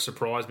 which kind of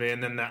surprised me.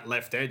 And then that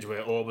left edge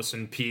where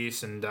Orbison,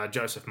 Pearce and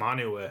Joseph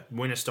Manu were.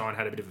 Winterstein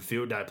had a bit of a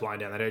field day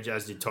playing down that edge,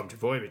 as did Tom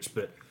Trbojevic.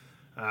 But,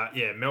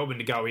 Melbourne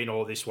to go in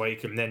all this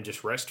week and then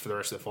just rest for the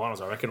rest of the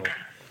finals, I reckon, or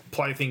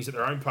play things at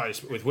their own pace.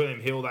 But with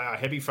William Hill, they are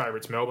heavy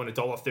favourites. Melbourne,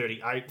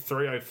 $1.38,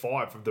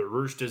 $3.05 from the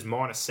Roosters,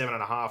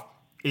 -7.5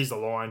 is the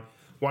line.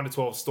 1 to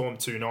 12 Storm,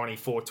 $2.90,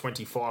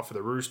 $4.25 for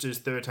the Roosters.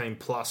 13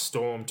 plus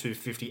Storm,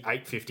 $2.50,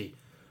 $8.50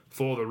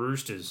 for the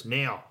Roosters.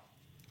 Now,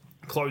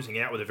 closing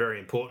out with a very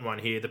important one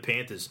here, the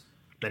Panthers.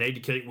 They need to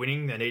keep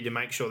winning. They need to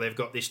make sure they've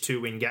got this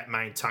 2-win gap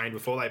maintained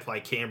before they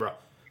play Canberra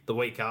the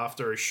week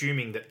after,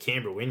 assuming that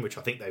Canberra win, which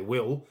I think they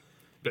will.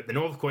 But the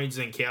North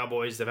Queensland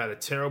Cowboys, they've had a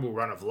terrible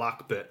run of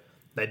luck, but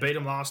they beat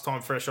them last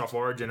time fresh off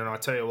Origin, and I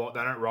tell you what,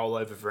 they don't roll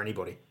over for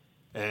anybody.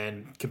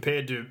 And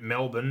compared to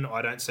Melbourne,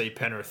 I don't see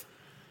Penrith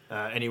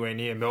anywhere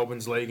near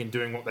Melbourne's league and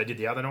doing what they did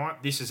the other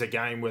night. This is a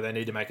game where they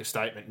need to make a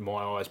statement in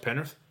my eyes,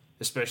 Penrith,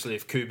 especially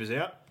if Cooper's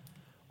out.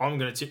 I'm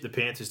going to tip the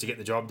Panthers to get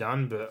the job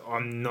done, but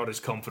I'm not as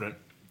confident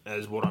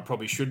as what I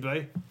probably should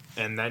be.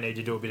 And they need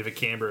to do a bit of a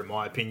Canberra, in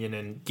my opinion,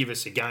 and give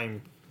us a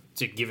game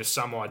to give us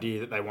some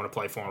idea that they want to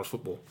play finals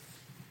football.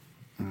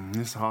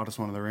 This is the hardest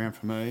one of the round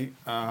for me.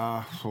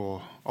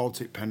 I'll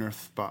tip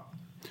Penrith, but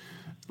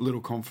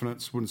little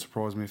confidence. Wouldn't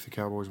surprise me if the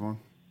Cowboys won.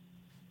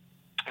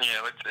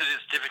 Yeah, it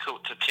is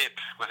difficult to tip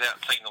without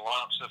seeing the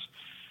lineups.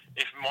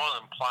 If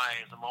Moylan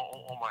plays, I'm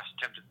almost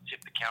tempted to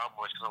tip the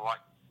Cowboys because I like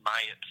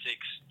May at 6.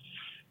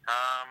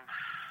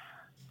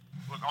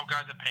 Look, I'll go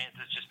the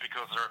Panthers just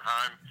because they're at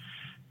home.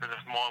 But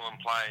if Moylan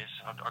plays,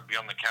 I'd be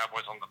on the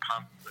Cowboys on the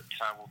punt. But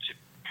we'll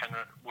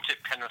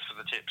tip Penrith for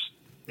the tips.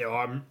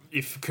 Yeah,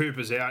 if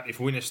Cooper's out, if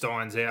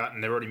Winterstein's out,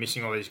 and they're already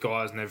missing all these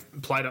guys, and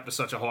they've played up to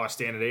such a high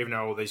standard, even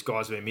though all these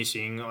guys have been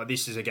missing,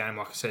 this is a game,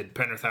 like I said,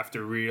 Penrith have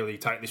to really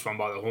take this one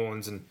by the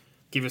horns and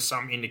give us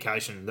some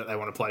indication that they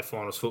want to play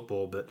finals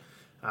football. But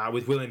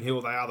with William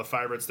Hill, they are the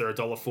favourites. They're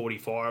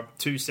 $1.45,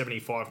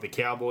 $2.75 for the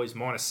Cowboys,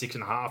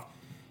 -6.5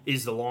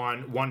 is the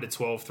line. 1 to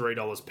 12,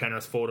 $3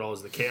 Penrith,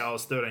 $4 the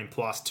Cows, 13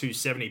 plus,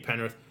 $2.70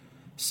 Penrith,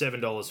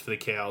 $7 for the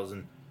Cows,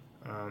 and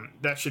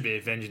that should be a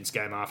vengeance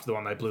game after the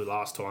one they blew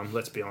last time,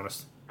 let's be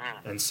honest.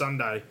 And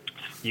Sunday,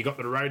 you got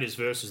the Raiders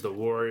versus the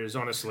Warriors.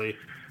 Honestly,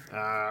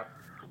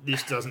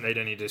 this doesn't need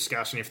any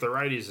discussion. If the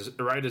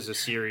Raiders are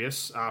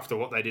serious after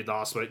what they did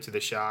last week to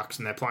the Sharks,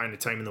 and they're playing the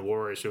team in the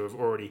Warriors who have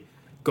already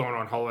gone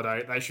on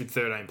holiday, they should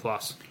 13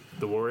 plus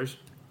the Warriors.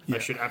 They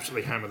should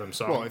absolutely hammer them.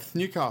 So, well, if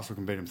Newcastle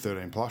can beat them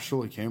 13 plus,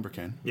 surely Canberra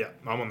can. Yeah,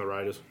 I'm on the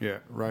Raiders. Yeah,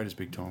 Raiders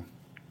big time.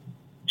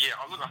 Yeah,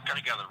 I'm going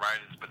to go the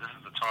Raiders, but this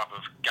is the type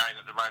of game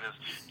that the Raiders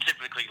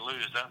typically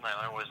lose, don't they?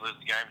 They always lose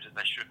the games that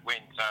they should win.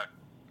 So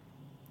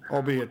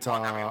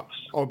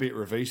I'll be at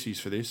Ravisi's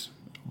for this.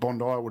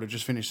 Bondi would have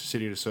just finished the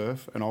City to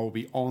Surf, and I will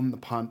be on the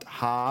punt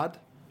hard.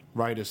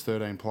 Raiders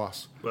 13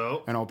 plus.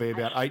 Well, and I'll be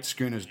about 8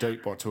 schooners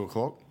deep by 2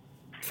 o'clock.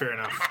 Fair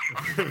enough.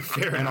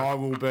 And I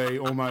will be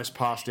almost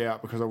passed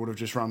out because I would have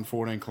just run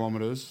 14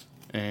 kilometres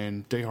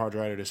and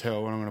dehydrated as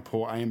hell, and I'm going to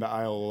pour Amber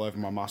Ale all over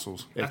my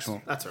muscles.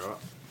 Excellent. That's all right.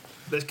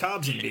 There's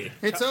carbs in beer.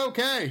 It's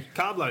okay.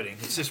 Carb loading.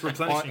 It's just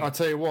replenishing. I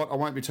tell you what, I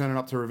won't be turning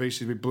up to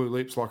Ravisi's with blue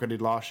lips like I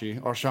did last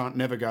year. I shan't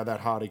never go that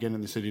hard again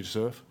in the city to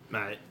surf.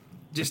 Mate,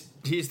 just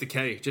here's the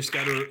key. Just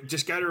go to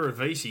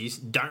Ravisi's.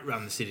 Don't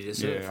run the city to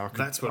surf. Yeah,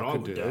 That's what I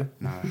would do.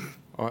 No,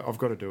 I've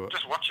got to do it.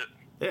 Just watch it.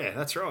 Yeah,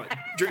 that's right.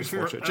 Drink Just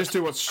watch it.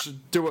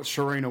 Just do what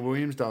Serena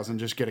Williams does and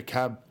just get a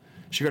cab.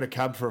 She got a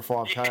cab for a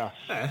 5K.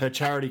 Yeah. Her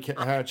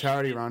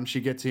charity run, she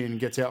gets in,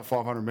 gets out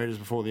 500 metres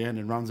before the end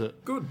and runs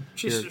it. Good.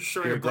 She's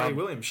Serena Gray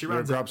Williams. She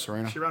runs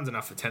Serena. She runs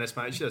enough for tennis,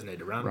 mate. She doesn't need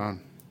to run.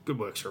 Run. Good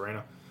work,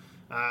 Serena.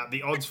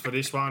 The odds for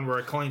this one were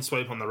a clean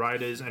sweep on the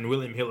Raiders, and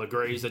William Hill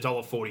agrees.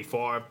 $1.45,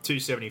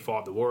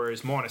 $2.75 the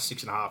Warriors,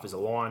 -6.5 is the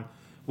line.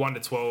 1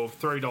 to 12,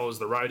 $3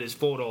 the Raiders,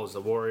 $4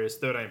 the Warriors,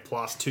 13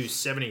 plus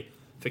 $2.70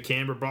 for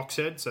Canberra box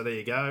head. So there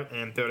you go,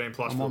 and 13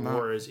 plus for the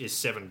Warriors is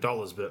 $7.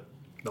 But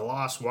the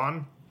last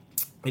one,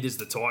 it is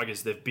the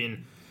Tigers. They've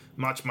been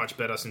much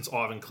better since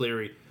Ivan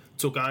Cleary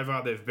took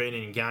over. They've been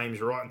in games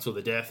right until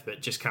the death,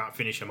 but just can't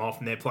finish them off.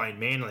 And they're playing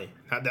Manly.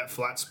 Had that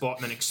flat spot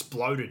and then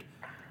exploded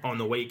on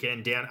the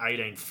weekend, down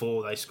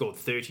 18-4. They scored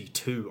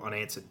 32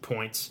 unanswered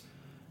points.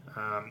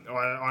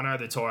 I know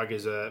the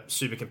Tigers are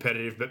super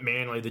competitive, but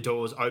Manly, the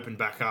doors opened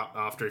back up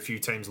after a few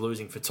teams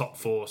losing for top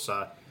 4,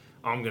 so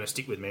I'm going to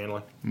stick with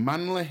Manly.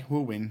 Manly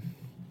will win.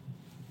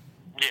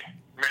 Yeah,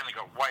 Manly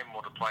got way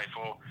more to play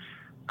for.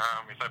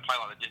 If they play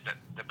like they did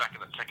the back of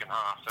the second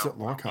half, Is it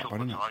Leichhardt, kill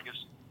isn't the it?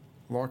 Tigers.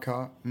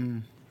 Leichhardt.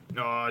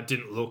 No, I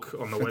didn't look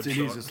on the website. It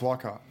is. It's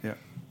Leichhardt. Yeah.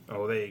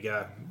 Oh, there you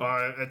go.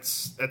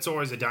 It's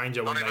always a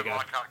danger Not when even they go.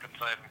 Leichhardt can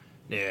save them.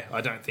 Yeah,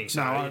 I don't think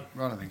so. No,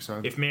 I don't think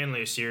so. If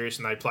Manly are serious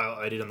and they play like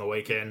they did on the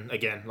weekend,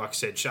 again, like I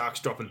said, Sharks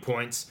dropping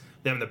points,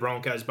 them and the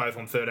Broncos both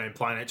on 13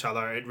 playing each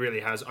other, it really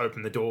has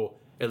opened the door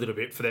a little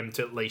bit for them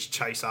to at least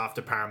chase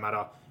after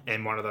Parramatta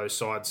and one of those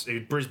sides.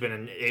 Brisbane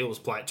and Eels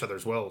play each other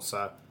as well,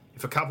 so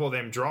if a couple of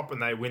them drop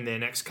and they win their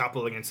next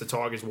couple against the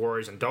Tigers,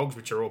 Warriors and Dogs,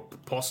 which are all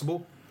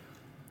possible,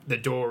 the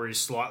door is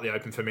slightly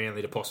open for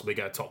Manly to possibly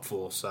go top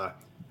 4. So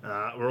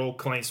we're all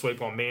clean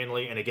sweep on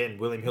Manly, and again,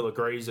 William Hill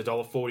agrees,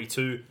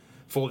 $1.42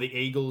 for the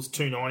Eagles,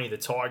 $2.90 the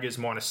Tigers,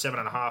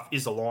 -7.5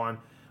 is the line.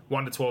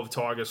 1 to 12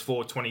 Tigers,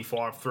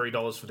 $4.25,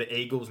 $3 for the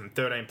Eagles, and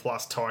 13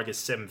 plus Tigers,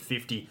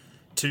 $7.50,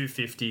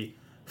 $2.50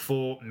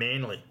 for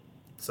Manly.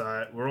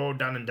 So we're all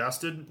done and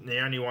dusted. The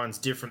only one's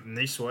different than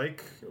this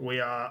week. We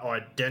are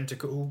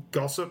identical.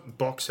 Gossip,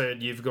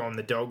 Boxhead, you've gone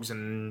the Dogs,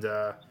 and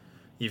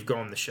you've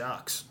gone the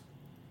Sharks.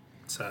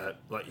 So,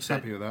 like you said,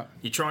 Happy with that.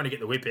 You're trying to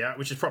get the whip out,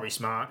 which is probably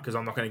smart because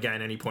I'm not going to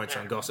gain any points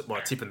on Gossip by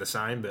tipping the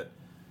same, but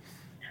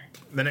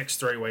the next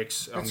 3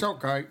 weeks, It's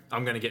okay.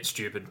 I'm going to get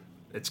stupid.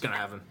 It's going to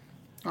happen.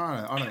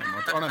 I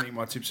don't think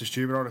my tips are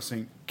stupid. I just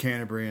think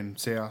Canterbury and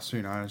South,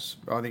 who knows?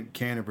 I think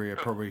Canterbury are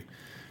probably...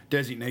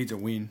 Desi needs a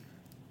win.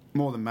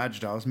 More than Madge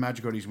does.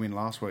 Madge got his win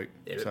last week.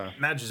 Yeah, so.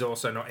 Madge is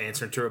also not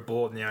answering to a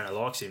board and the owner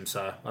likes him,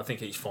 so I think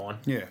he's fine.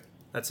 Yeah.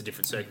 That's a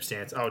different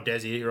circumstance. Oh,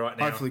 Desi right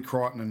now. Hopefully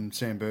Crichton and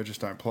Sam Burgess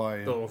don't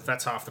play. Well,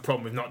 that's half the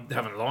problem with not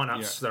having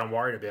lineups that I'm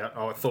worried about.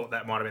 I thought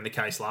that might have been the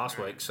case last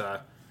week, so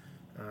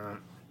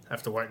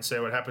have to wait and see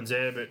what happens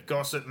there. But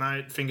Gossip,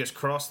 mate, fingers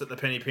crossed that the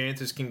Penny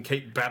Panthers can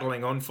keep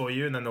battling on for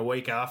you, and then the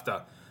week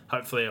after,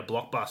 hopefully a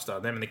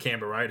blockbuster. Them and the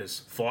Canberra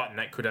Raiders fighting.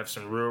 That could have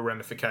some real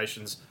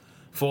ramifications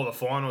for the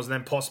finals, and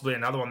then possibly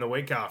another one the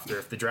week after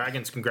if the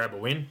Dragons can grab a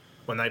win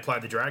when they play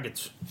the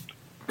Dragons.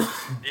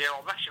 Yeah,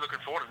 I'm actually looking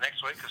forward to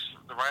next week because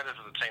the Raiders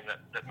are the team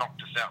that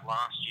knocked us out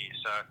last year.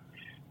 So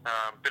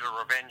bit of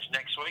revenge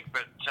next week.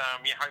 But,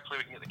 hopefully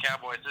we can get the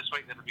Cowboys this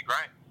week. That'd be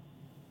great.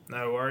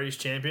 No worries,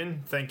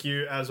 champion. Thank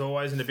you as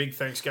always. And a big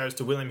thanks goes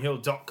to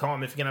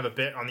WilliamHill.com. If you're going to have a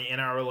bet on the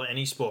NRL or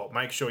any sport,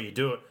 make sure you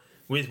do it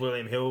with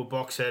William Hill.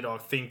 Boxhead, I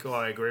think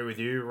I agree with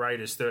you.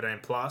 Raiders 13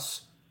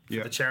 plus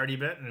for the charity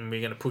bet. And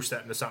we're going to push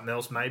that into something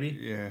else maybe.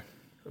 Yeah.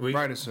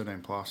 Raiders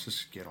 13 plus,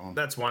 just get on.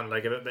 That's one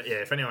leg of it, but yeah,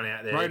 if anyone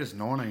out there... Raiders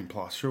 19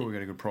 plus, sure we'll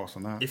get a good price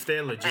on that. If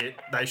they're legit,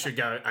 they should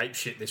go ape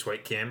shit this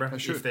week, Canberra, They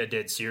should. if they're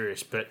dead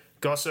serious. But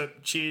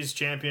Gossip, cheers,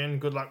 champion.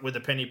 Good luck with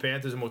the Penny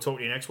Panthers, and we'll talk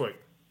to you next week.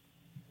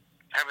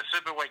 Have a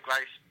super week,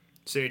 Grace.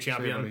 See you, See you,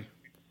 champion. buddy.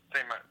 See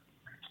you,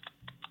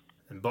 mate.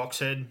 And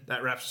Boxhead,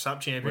 that wraps us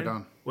up, champion. We're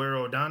done. We're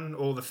all done.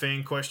 All the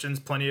fan questions,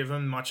 plenty of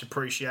them. Much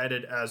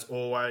appreciated, as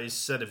always.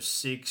 Set of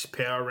 6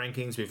 power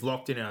rankings. We've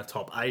locked in our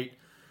top 8.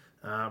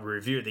 We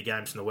reviewed the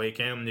games from the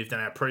weekend. We've done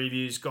our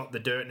previews, got the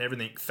dirt and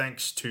everything.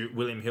 Thanks to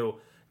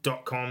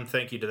WilliamHill.com.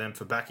 Thank you to them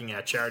for backing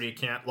our charity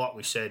account. Like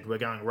we said, we're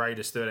going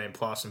Raiders 13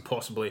 plus and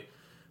possibly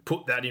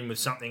put that in with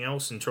something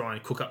else and try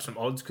and cook up some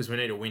odds because we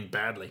need to win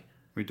badly.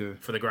 We do.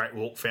 For the Great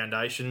Walk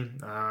Foundation.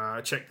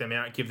 Check them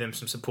out, give them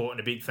some support, and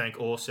a big thank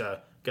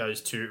also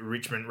goes to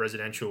Richmond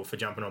Residential for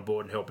jumping on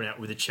board and helping out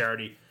with the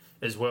charity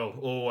as well.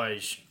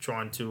 Always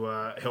trying to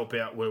help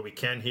out where we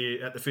can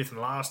here at the Fifth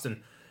and Last,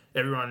 and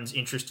everyone's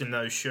interested in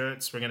those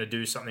shirts. We're going to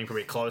do something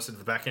probably closer to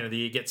the back end of the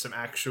year, get some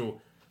actual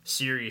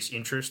serious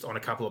interest on a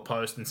couple of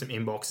posts and some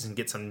inboxes and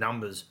get some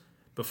numbers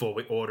before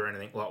we order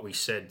anything like we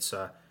said.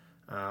 So,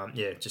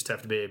 just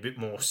have to be a bit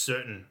more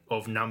certain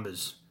of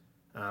numbers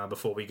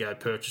before we go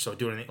purchase or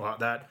do anything like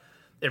that.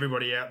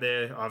 everybody out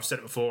there, I've said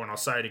it before and I'll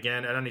say it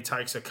again, it only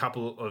takes a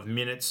couple of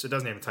minutes. It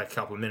doesn't even take a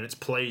couple of minutes.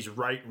 Please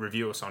rate,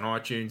 review us on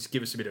iTunes.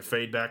 Give us a bit of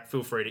feedback.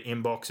 Feel free to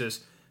inbox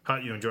us.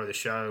 Hope you enjoy the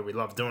show. We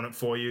love doing it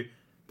for you.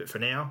 But for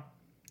now,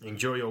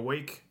 enjoy your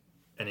week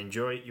and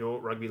enjoy your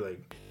rugby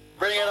league.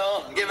 Bring it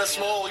on. Give us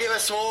more. Give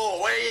us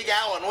more. Where are you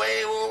going?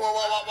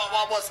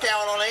 What's going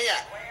on here?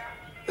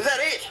 Is that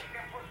it?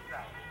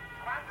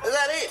 Is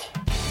that it?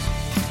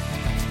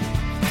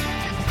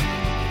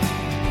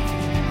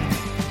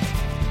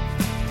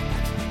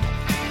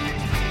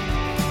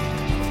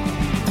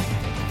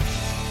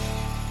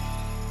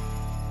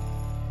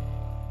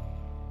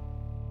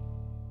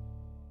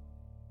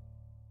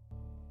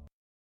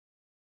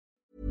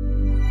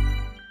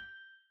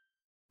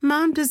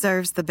 Mom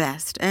deserves the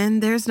best,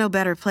 and there's no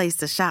better place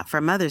to shop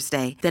for Mother's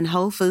Day than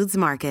Whole Foods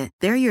Market.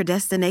 They're your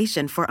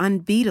destination for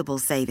unbeatable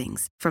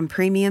savings, from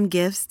premium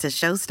gifts to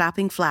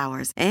show-stopping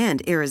flowers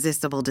and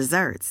irresistible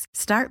desserts.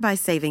 Start by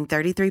saving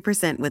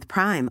 33% with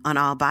Prime on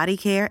all body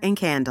care and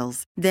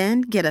candles.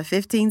 Then get a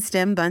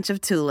 15-stem bunch of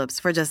tulips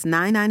for just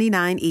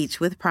 $9.99 each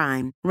with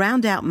Prime.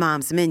 Round out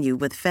Mom's menu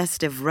with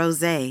festive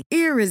rosé,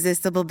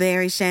 irresistible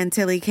berry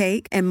chantilly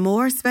cake, and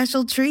more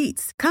special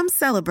treats. Come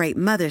celebrate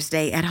Mother's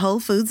Day at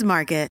Whole Foods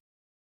Market.